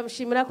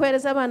 Ndamushimira ko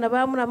yereza abana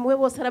bamuramuwe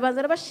bose, arabanza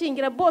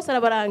arabashingira bose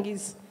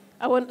arabarangiza.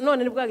 Abo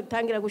none nibwo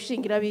agitangira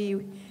gushingira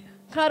biwe.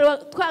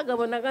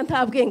 Twagabonaga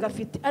nta bwenge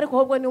afite, ariko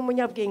ahubwo ni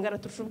umunyabwenge,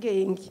 araturusha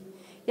ubwenge.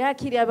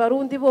 Yakiriye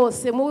abarundi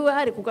bose, muwe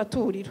hari ku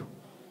gaturiro.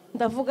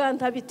 Ndavuga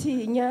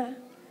ntabitinya,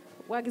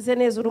 wagize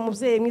neza, uri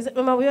umubyeyi mwiza.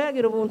 Mama buyoya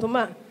yagira ubuntu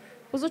ma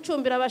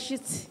uzucumbira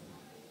abashitsi.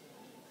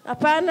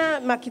 Apana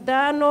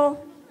makidano,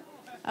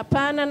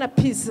 apana na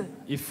pizza.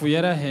 Ifu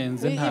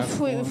yarahenze nta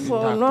ifu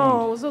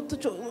no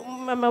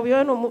mama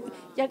buyoya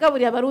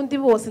yagaburiye abarundi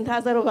bose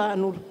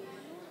ntazarobanura.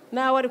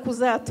 Nawe ari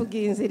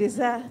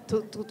kuzatuginziriza,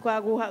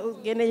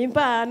 twagugeneye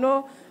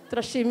impano.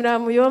 Turashimira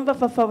muyomba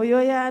papa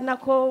buyoya,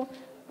 nako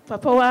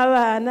papa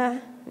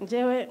w'abana.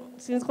 Njewe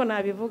sinzi ko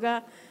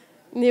nabivuga,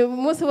 ni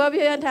umunsi wa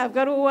buyoya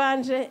ntabwo ari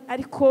uwanje,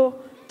 ariko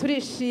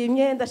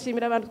turishimye.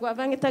 Ndashimira abantu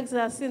twavanga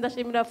Texas,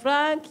 ndashimira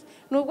Frank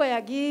nubwo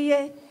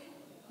yagiye,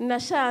 na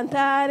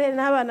Chantal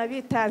n'abana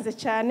bitanze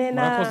cyane,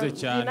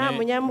 na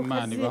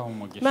munyamukazi.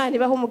 Imana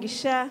ibaha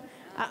umugisha.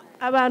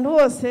 Abantu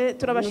bose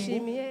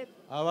turabashimiye.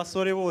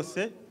 Abasore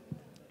bose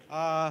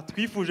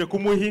twifuje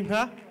kumuha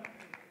inka.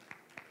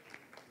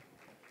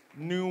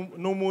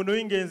 Ni umuntu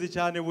w'ingenzi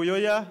cyane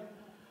buyoya.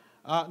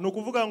 Ni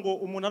ukuvuga ngo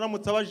umuntu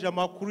aramutse abajije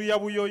amakuru ya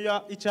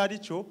buyoya icyo ari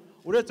cyo,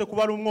 uretse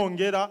kuba ari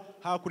umwongera,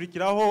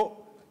 hakurikiraho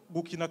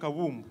gukina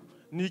kabumbu.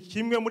 Ni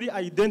kimwe muri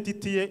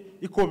identity ye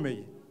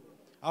ikomeye,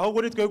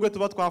 ahubwo ni twebwe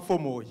tuba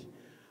twafomoye.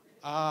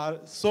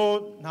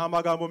 So nta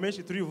magambo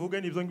menshi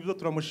turivuge, nibyo ngibyo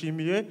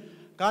turamushimiye,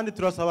 kandi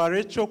turasaba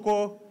Recho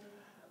ko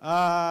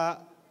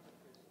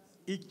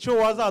icyo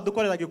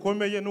wazadukorera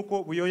gikomeye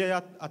nuko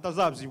buyoya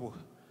atazabyibuha,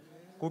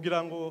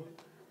 kugira ngo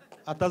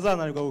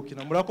atazananirwa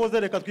gukina. Murakoze,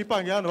 reka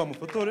twipange hano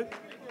bamufotore.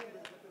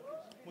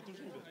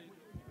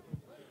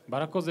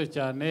 Barakoze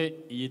cyane.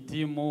 Iyi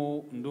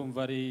timu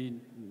ndumva ari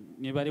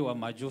niba ari wa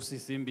Majusi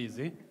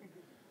simbizi.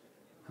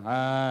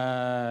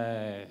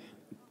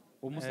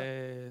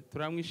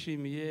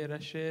 Turamwishimiye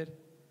Rachel.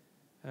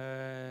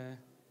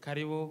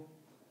 Karibo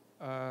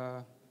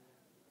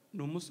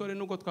ni umusore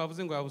nubwo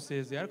twavuze ngo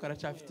yabusezeye, ariko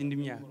aracyafite indi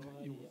myaka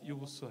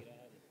y'ubusore,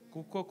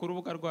 kuko ku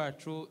rubuga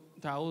rwacu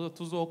ntawe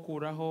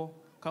tuzokuraho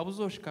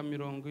kabuzoshika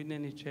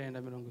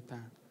 49 50.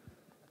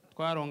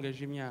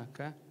 Twarongeje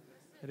imyaka,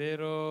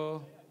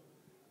 rero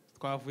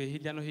twavuye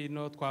hirya no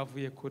hino,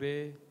 twavuye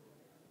kure,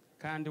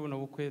 kandi buno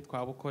bukwe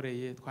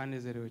twabukoreye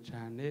twanezerewe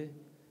cyane.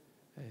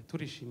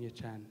 Turishimye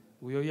cyane.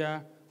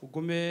 Buyoya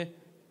ugume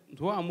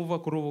ntiwamuva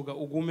ku rubuga,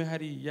 ugume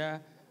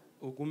hariya,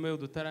 ugume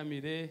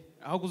udutaramire,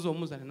 aho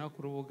uzomuzane nawe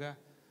ku rubuga.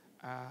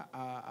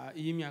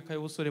 Iyi myaka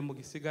y'ubusore mu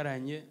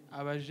gisigaranye,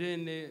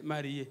 abajene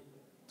mariye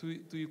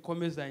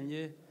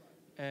tuyikomezanye,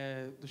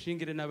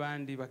 dushingire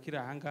n'abandi bakiri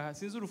aha ngaha.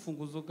 Sinzi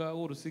urufunguzo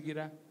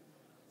w'urusigira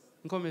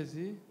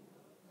nkomezi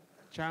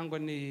cyangwa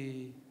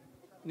ni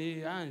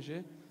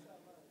anje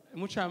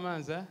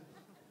umucamanza,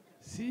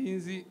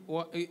 sinzi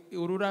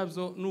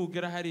ururabyo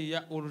nugera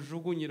hariya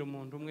urujugunyira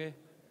umuntu umwe,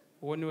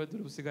 uwo niwe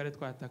duri busigare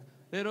twataka.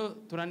 Rero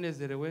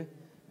turanezerewe,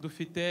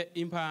 dufite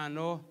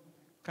impano,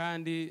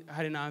 kandi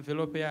hari na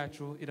envelope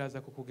yacu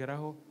iraza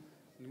kukugeraho.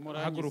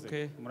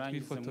 Haguruke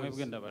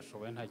twifotoze,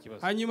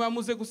 hanyuma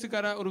muze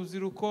gusigara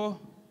urubyiruko,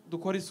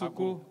 dukora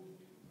isuku,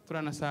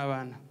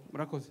 turanasabana.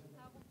 Murakoze.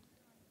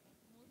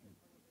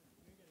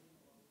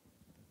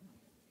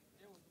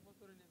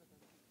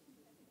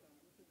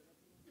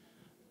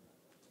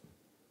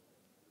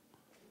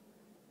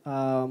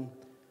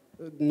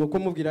 ni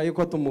ukumubwira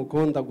yuko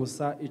tumukunda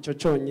gusa, icyo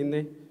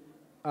cyonyine.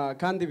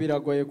 Kandi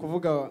biragoye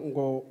kuvuga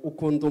ngo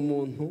ukunda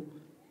umuntu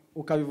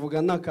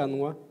ukabivuga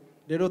n'akanwa.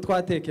 Rero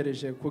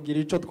twatekereje kugira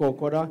icyo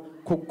twakora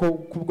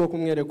kubwo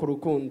kumwereka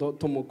urukundo,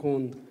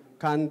 tumukunda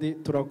kandi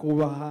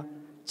turakubaha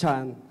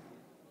cyane.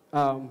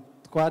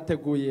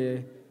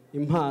 Twateguye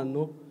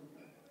impano.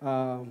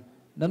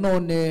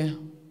 Nanone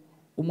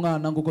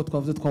umwana nguko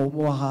twavuze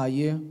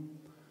twawumubahaye,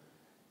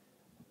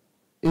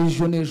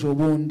 ejo n'ejo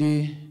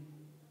bundi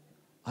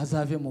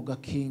azave mu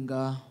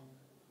gakinga,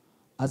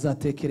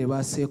 azatekere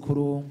ba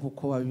sekuru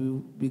nk'uko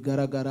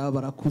bigaragara,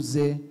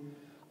 barakuze,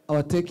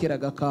 abatekera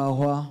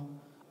agakahwa,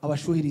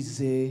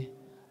 abashuhirize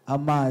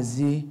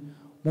amazi,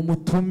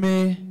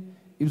 mumutume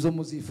ibyo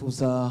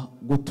muzifuza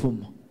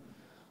gutuma.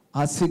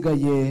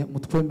 Ahasigaye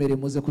mutwemere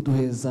muze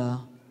kuduheza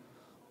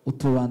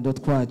utubando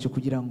twacu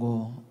kugira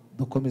ngo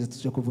dukomeze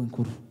tujye kuvuga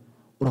inkuru.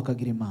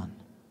 Urakagira Imana.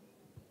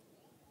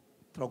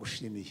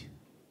 Turagushimiye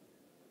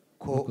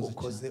ko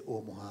ukoze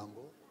uwo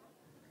muhango,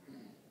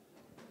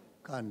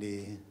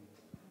 kandi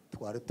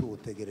twari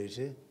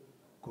tuwutegereje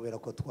kubera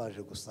ko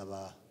twaje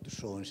gusaba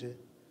dushonje,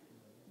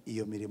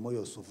 iyo mirimo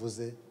yose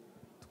uvuze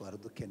twari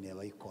dukeneye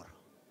abayikora.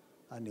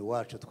 Hano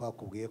iwacu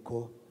twakubwiye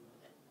ko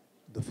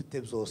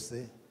dufite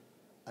byose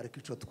ariko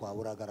icyo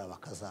twaburaga ari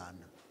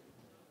abakazana,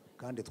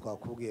 kandi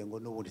twakubwiye ngo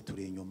n'ubundi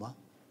turi inyuma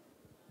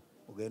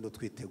ugenda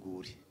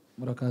utwitegure.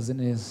 Murakaze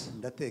neza.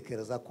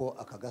 Ndatekereza ko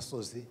aka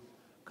gasozi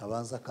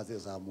kabanza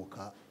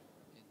kazizamuka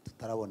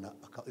tutarabona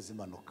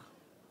izimanuka.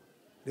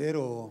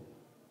 Rero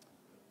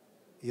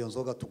iyo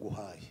nzoga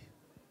tuguhaye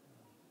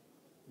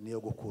niyo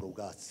gukura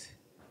ubwatsi,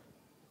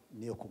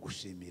 niyo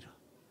kugushimira,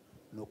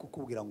 ni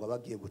ukukubwira ngo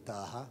abagiye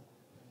gutaha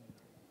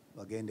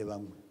bagende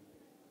bamwe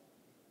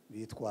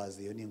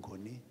bitwaze iyo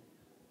n'inkoni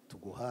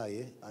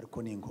tuguhaye,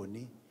 ariko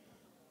n'inkoni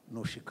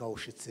nushika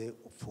ushitse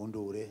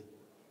upfundure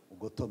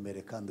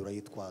ugotomere kandi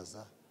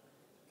urayitwaza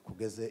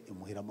kugeze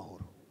imuhira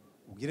amahoro.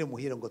 Ubwire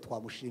muhire ngo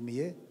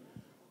twamushimiye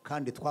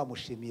kandi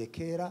twamushimiye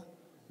kera,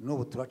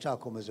 n'ubu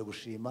turacakomeje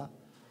gushima,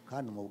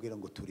 kandi umubwire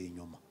ngo turi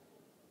inyuma.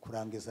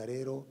 Kurangiza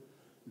rero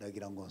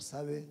ndagira ngo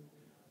nsabe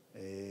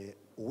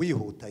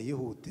uwihuta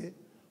yihute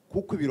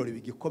kuko ibirori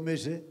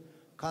bigikomeje,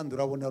 kandi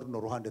urabona runo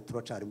ruhande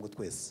turacarimo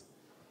twese.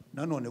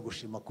 Nanone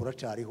gushima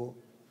kuracariho,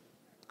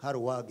 hari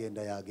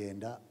uwagenda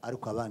yagenda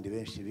ariko abandi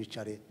benshi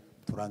bicare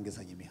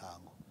turangizanye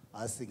imihango.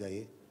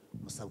 Ahasigaye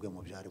musabwe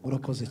mu byari.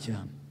 Urakoze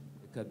cyane.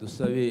 Reka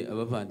dusabe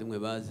abavandimwe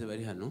baze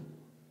bari hano.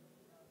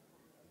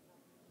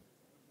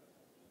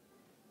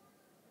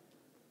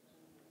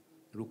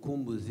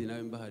 Rukumbuzi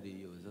nawe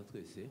mbahari yoza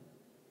twese.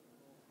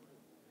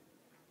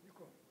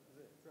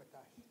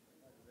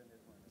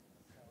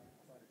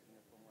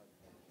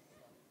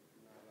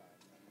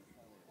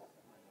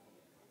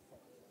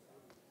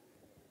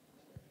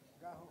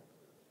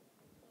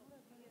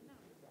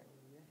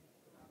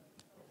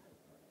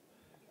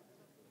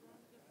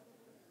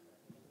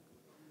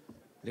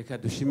 Reka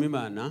dushime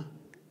Imana.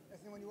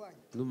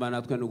 Numva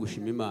natwe no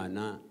gushima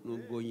Imana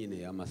nubwo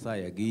nyine amasaha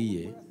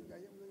yagiye,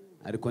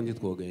 ariko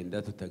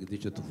ntitwogenda tutagize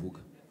icyo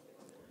tuvuga.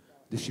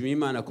 Dushima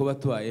Imana ko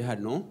batubaye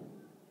hano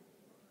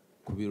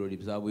ku birori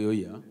bya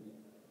Buyoya.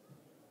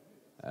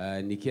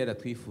 Ni kera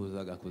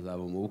twifuzaga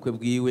kuzaba mu bukwe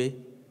bwiwe,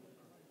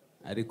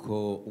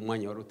 ariko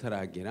umwanya wari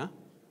utaragera,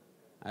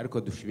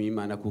 ariko dushima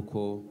Imana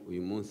kuko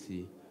uyu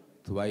munsi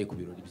tubaye ku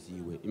birori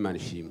byiwe. Imana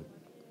ishimwe.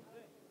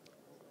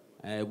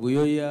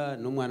 Buyoya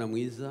ni umwana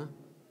mwiza,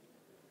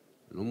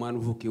 ni umwana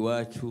uvuka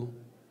iwacu,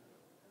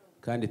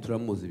 kandi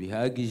turamuzi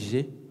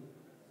bihagije.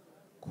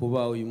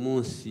 Kuba uyu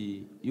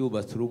munsi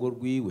yubatse urugo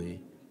rwiwe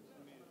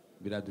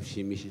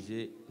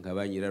biradushimishije nka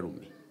ba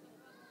nyirarume.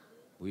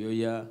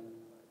 Buyoya,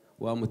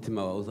 wa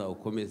mutima wawe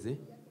uzawukomeze,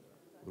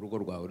 urugo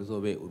rwawe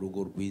ruzobe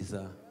urugo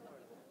rwiza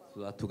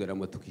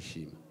tuzatugeramo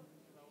tukishima.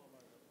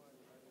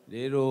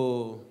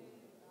 Rero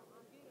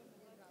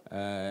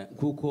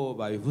kuko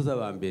babivuze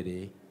aba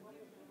mbere,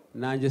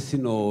 nanjye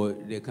sino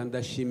reka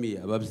ndashimiye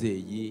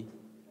ababyeyi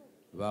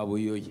ba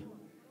Buyoya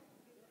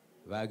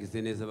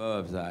bagize neza,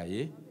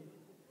 bababyaye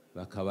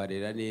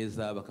bakabarera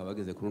neza,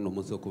 bakabageze kuri uno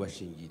munsi wo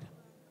kubashingira.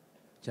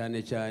 Cyane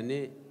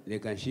cyane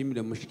reka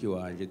nshimire mushiki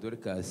wanje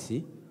Dorcas,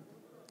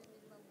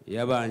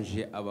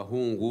 yabanje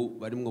abahungu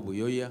barimo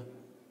Buyoya,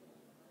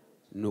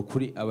 ni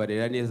ukuri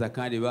abarera neza,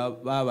 kandi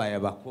babaye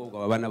abakobwa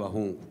baba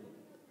n'abahungu.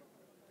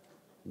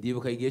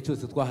 Ndibuka igihe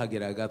cyose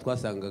twahageraga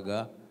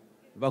twasangaga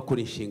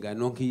bakora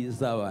inshingano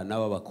nk'iz'abana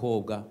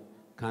b'abakobwa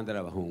kandi ari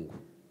abahungu.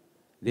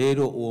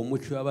 Rero uwo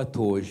muco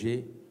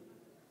wabatoje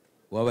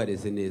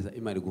wabareze neza,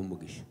 Imana iguhe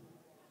umugisha.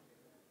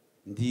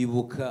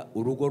 Ndibuka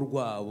urugo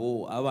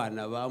rwabo,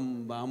 abana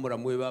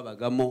bamuramu we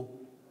babagamo,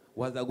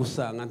 waza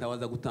gusanga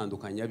ntawaza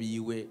gutandukanya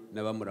biwe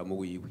n'abamuramu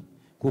wiwe,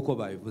 kuko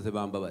babivuze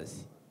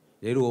bambabazi.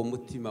 Rero uwo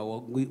mutima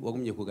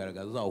wagumye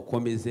kugaragaza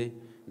uzawukomeze,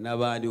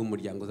 n'abandi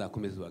b'umuryango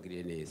uzakomeze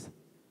ubagiriye neza.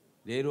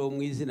 Rero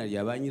mu izina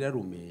rya ba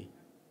nyirarume,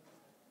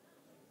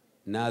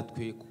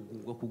 natwe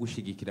kubwo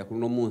kugushigikira kuri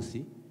uno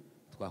munsi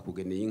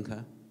twakugeneye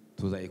inka,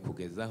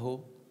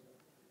 tuzayikugezaho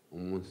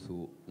umunsi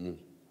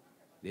umwe.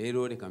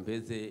 Rero reka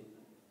mpeze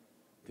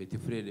Petit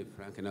Frere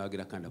Frank nawe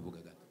agira kandi avuga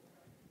gato.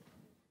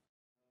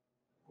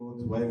 Ko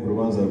tubaye mu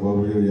rubanza rwa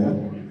Buyoya,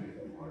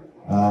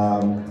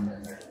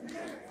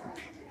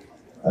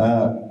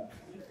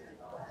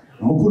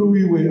 umukuru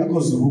wiwe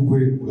akoze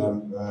ubukwe bwa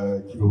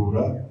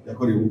Kiruhura,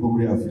 yakoreye ubukwe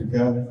muri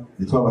Afurika,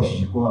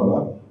 ntitwabashije kuhaba.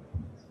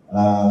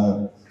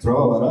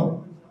 Turababara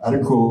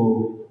ariko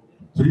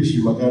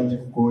turishima kandi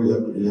kuko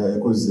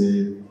yakoze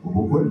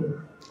ubukwe.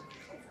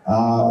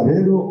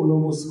 Rero uno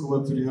munsi kuba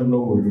turi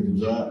hano mu birori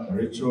bya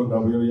Rachel na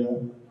Buyoya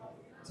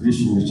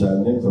turishimye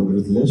cyane.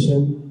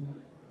 Congratulations.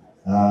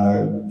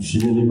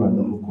 Dushimye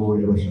n'Imana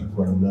kuko yabasha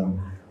kubana nawe.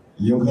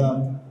 Iyo nka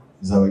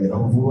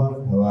izabageraho vuba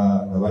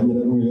aba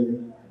nyirarume.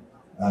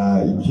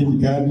 Ikindi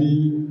kandi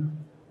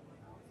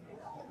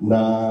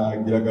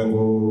nagiraga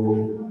ngo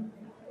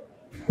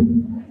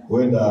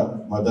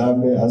wenda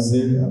madame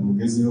aze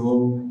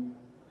amugezeho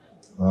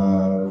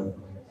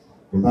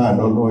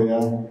impano ntoya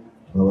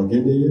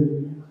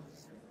babageneye.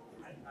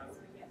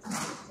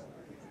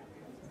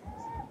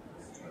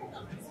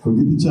 Ku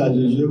giti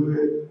cyanjye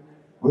jewe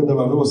wenda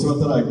abantu bose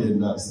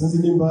bataragenda, sinzi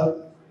nimba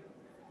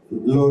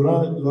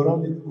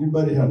Laurent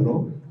nimba ari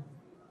hano,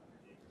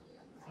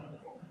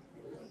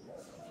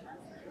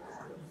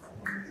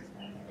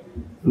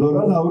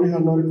 Laurent ntawe uri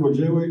hano ariko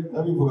jewe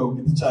nabivuga ku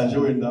giti canje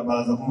wenda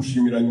baraza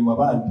kumushimira nyuma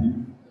abandi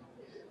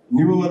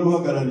nibo bari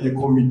uhagarariye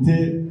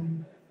komite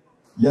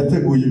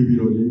yateguye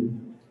ibirori.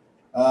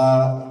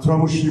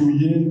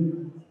 Turamushimiye,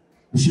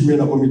 dushimiye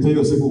na komite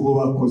yose kuko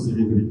bakoze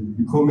ibintu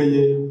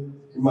bikomeye.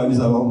 Imana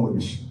izabaho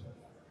umugisha.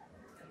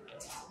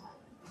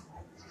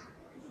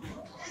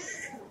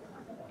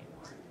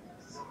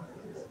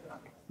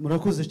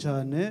 Murakoze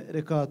cyane,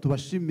 reka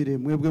tubashimire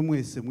mwebwe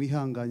mwese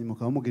mwihanganye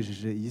mukaba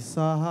mugejeje iyi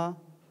saha.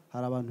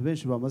 Hari abantu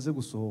benshi bamaze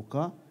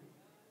gusohoka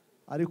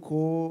ariko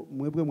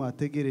mwebwe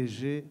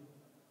mwategereje,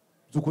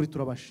 by'ukuri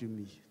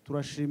turabashimiye.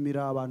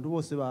 Turashimira abantu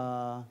bose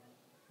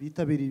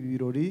bitabiriye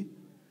ibirori,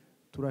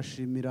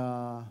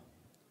 turashimira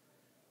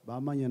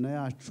ba manyana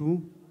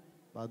yacu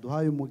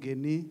baduhaye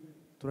umugeni,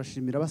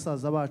 turashimira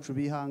basaza bacu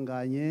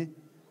bihanganye,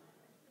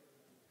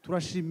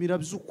 turashimira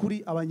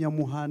by'ukuri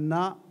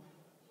abanyamuhana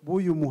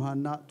b'uyu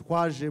muhana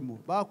twajemo,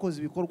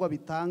 bakoze ibikorwa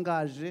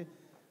bitangaje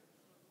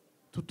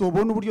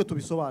tutobona uburyo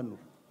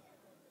tubisobanura.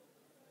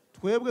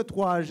 Twebwe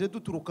twaje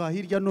duturuka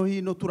hirya no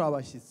hino turi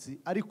abashyitsi,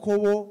 ariko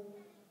bo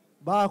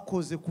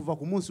bakoze kuva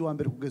ku munsi wa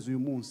mbere kugeza uyu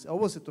munsi. Abo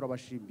bose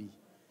turabashimiye.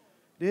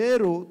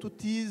 Rero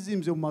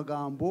tutizimbye mu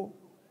magambo,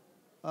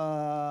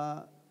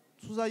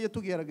 tuzajye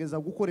tugerageza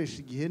gukoresha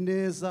igihe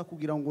neza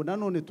kugira ngo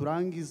nanone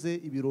turangize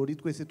ibirori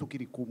twese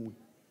tukiri kumwe.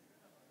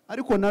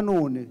 Ariko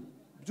nanone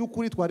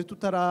by'ukuri twari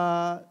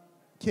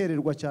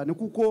tutarakererwa cyane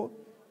kuko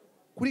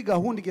kuri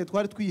gahunda igihe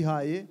twari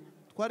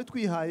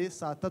twihaye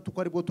saa 3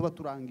 ko aribwo tuba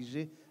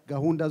turangije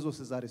gahunda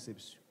zose za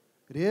reception.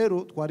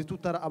 Rero twari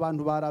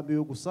abantu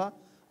barambiwe gusa,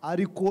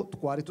 ariko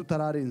twari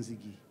tutararenza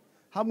igihe.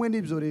 Hamwe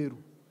n'ibyo rero,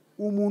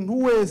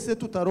 umuntu wese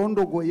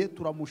tutarondogoye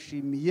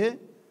turamushimiye.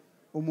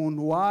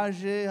 Umuntu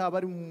waje, haba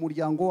ari mu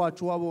muryango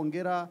wacu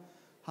w'abongera,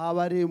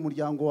 haba ari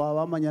umuryango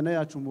w'abamanyana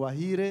yacu mu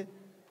bahire,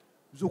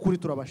 by'ukuri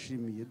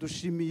turabashimiye.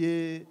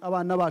 Dushimiye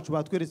abana bacu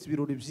batweretse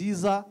ibirori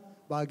byiza,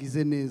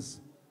 bagize neza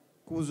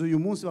kuza uyu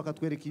munsi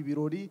bakatwereka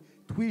ibirori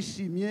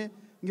twishimye.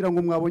 Ngira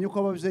ngo mwabonye ko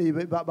ababyeyi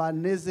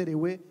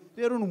banezerewe.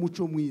 Rero ni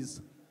umuco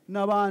mwiza,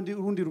 n'abandi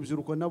urundi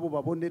rubyiruko nabo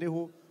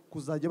babonereho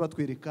kuzajya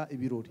batwereka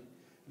ibirori.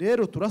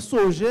 Rero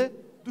turasoje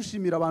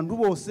dushimira abantu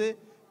bose,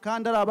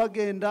 kandi ari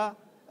abagenda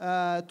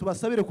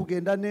tubasabire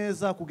kugenda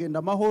neza, kugenda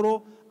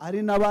amahoro.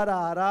 Ari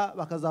n'abarara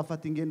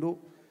bakazafata ingendo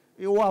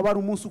waba ari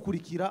umunsi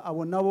ukurikira,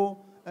 abo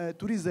nabo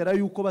turizera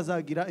yuko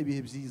bazagira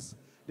ibihe byiza.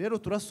 Rero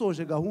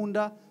turasoje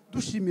gahunda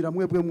dushimira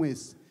mwebwe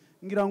mwese.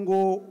 Ngira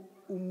ngo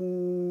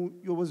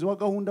umuyobozi wa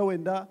gahunda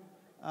wenda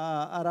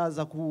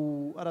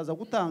araza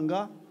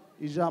gutanga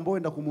ijambo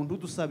wenda ku muntu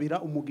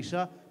udusabira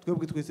umugisha,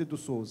 twebwe twese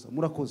dusoza.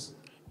 Murakoze.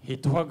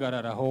 Hita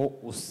uhagararaho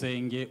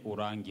usenge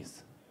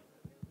urangiza.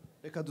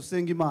 Reka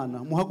dusenge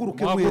Imana.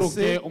 Muhaguruke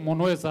mwese,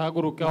 umuntu wese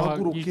ahaguruke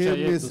aho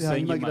yicaye,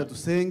 dusenge Imana.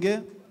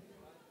 Dusenge.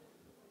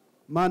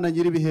 Mana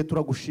nyiribihe,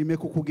 turagushimiye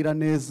kuko ugira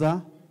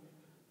neza,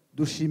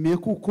 dushimiye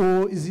kuko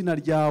izina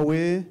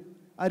ryawe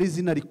ari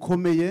izina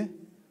rikomeye.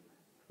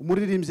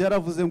 Umuririmbyi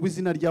yaravuze ngo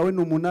izina ryawe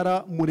ni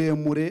umunara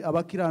muremure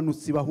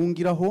abakiranutsi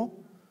bahungiraho.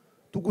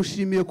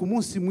 Tugushimiye ku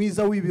munsi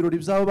mwiza w'ibirori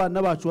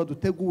by'abana bacu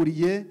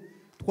waduteguriye.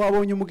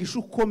 Twabonye umugisha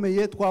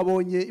ukomeye,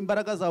 twabonye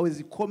imbaraga zawe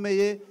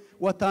zikomeye,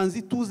 watanze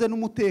ituze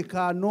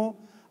n'umutekano.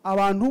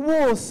 Abantu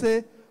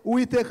bose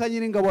Uwiteka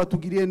Nyiringabo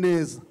watugiriye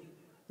neza.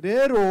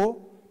 Rero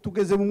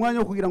tugeze mu mwanya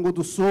wo kugira ngo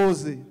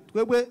dusoze.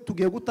 Twebwe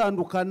tugiye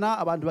gutandukana,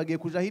 abantu bagiye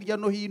kuja hirya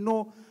no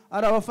hino,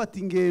 ari abafata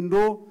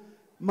ingendo.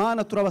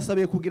 Mana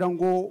turabasabiye kugira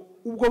ngo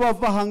ubwo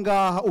bava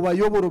ahangaha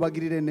ubayoboro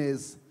bagirire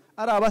neza,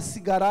 ari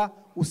abasigara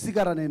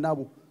usigarane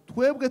nabo.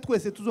 Twebwe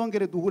twese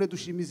tuzongere duhure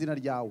dushima izina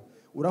ryawe.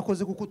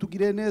 Urakoze kuko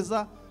tugiriye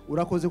neza,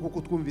 urakoze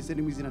kuko twumvise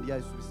ni mu izina rya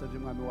Yesu bisabye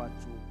mwami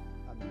wacu.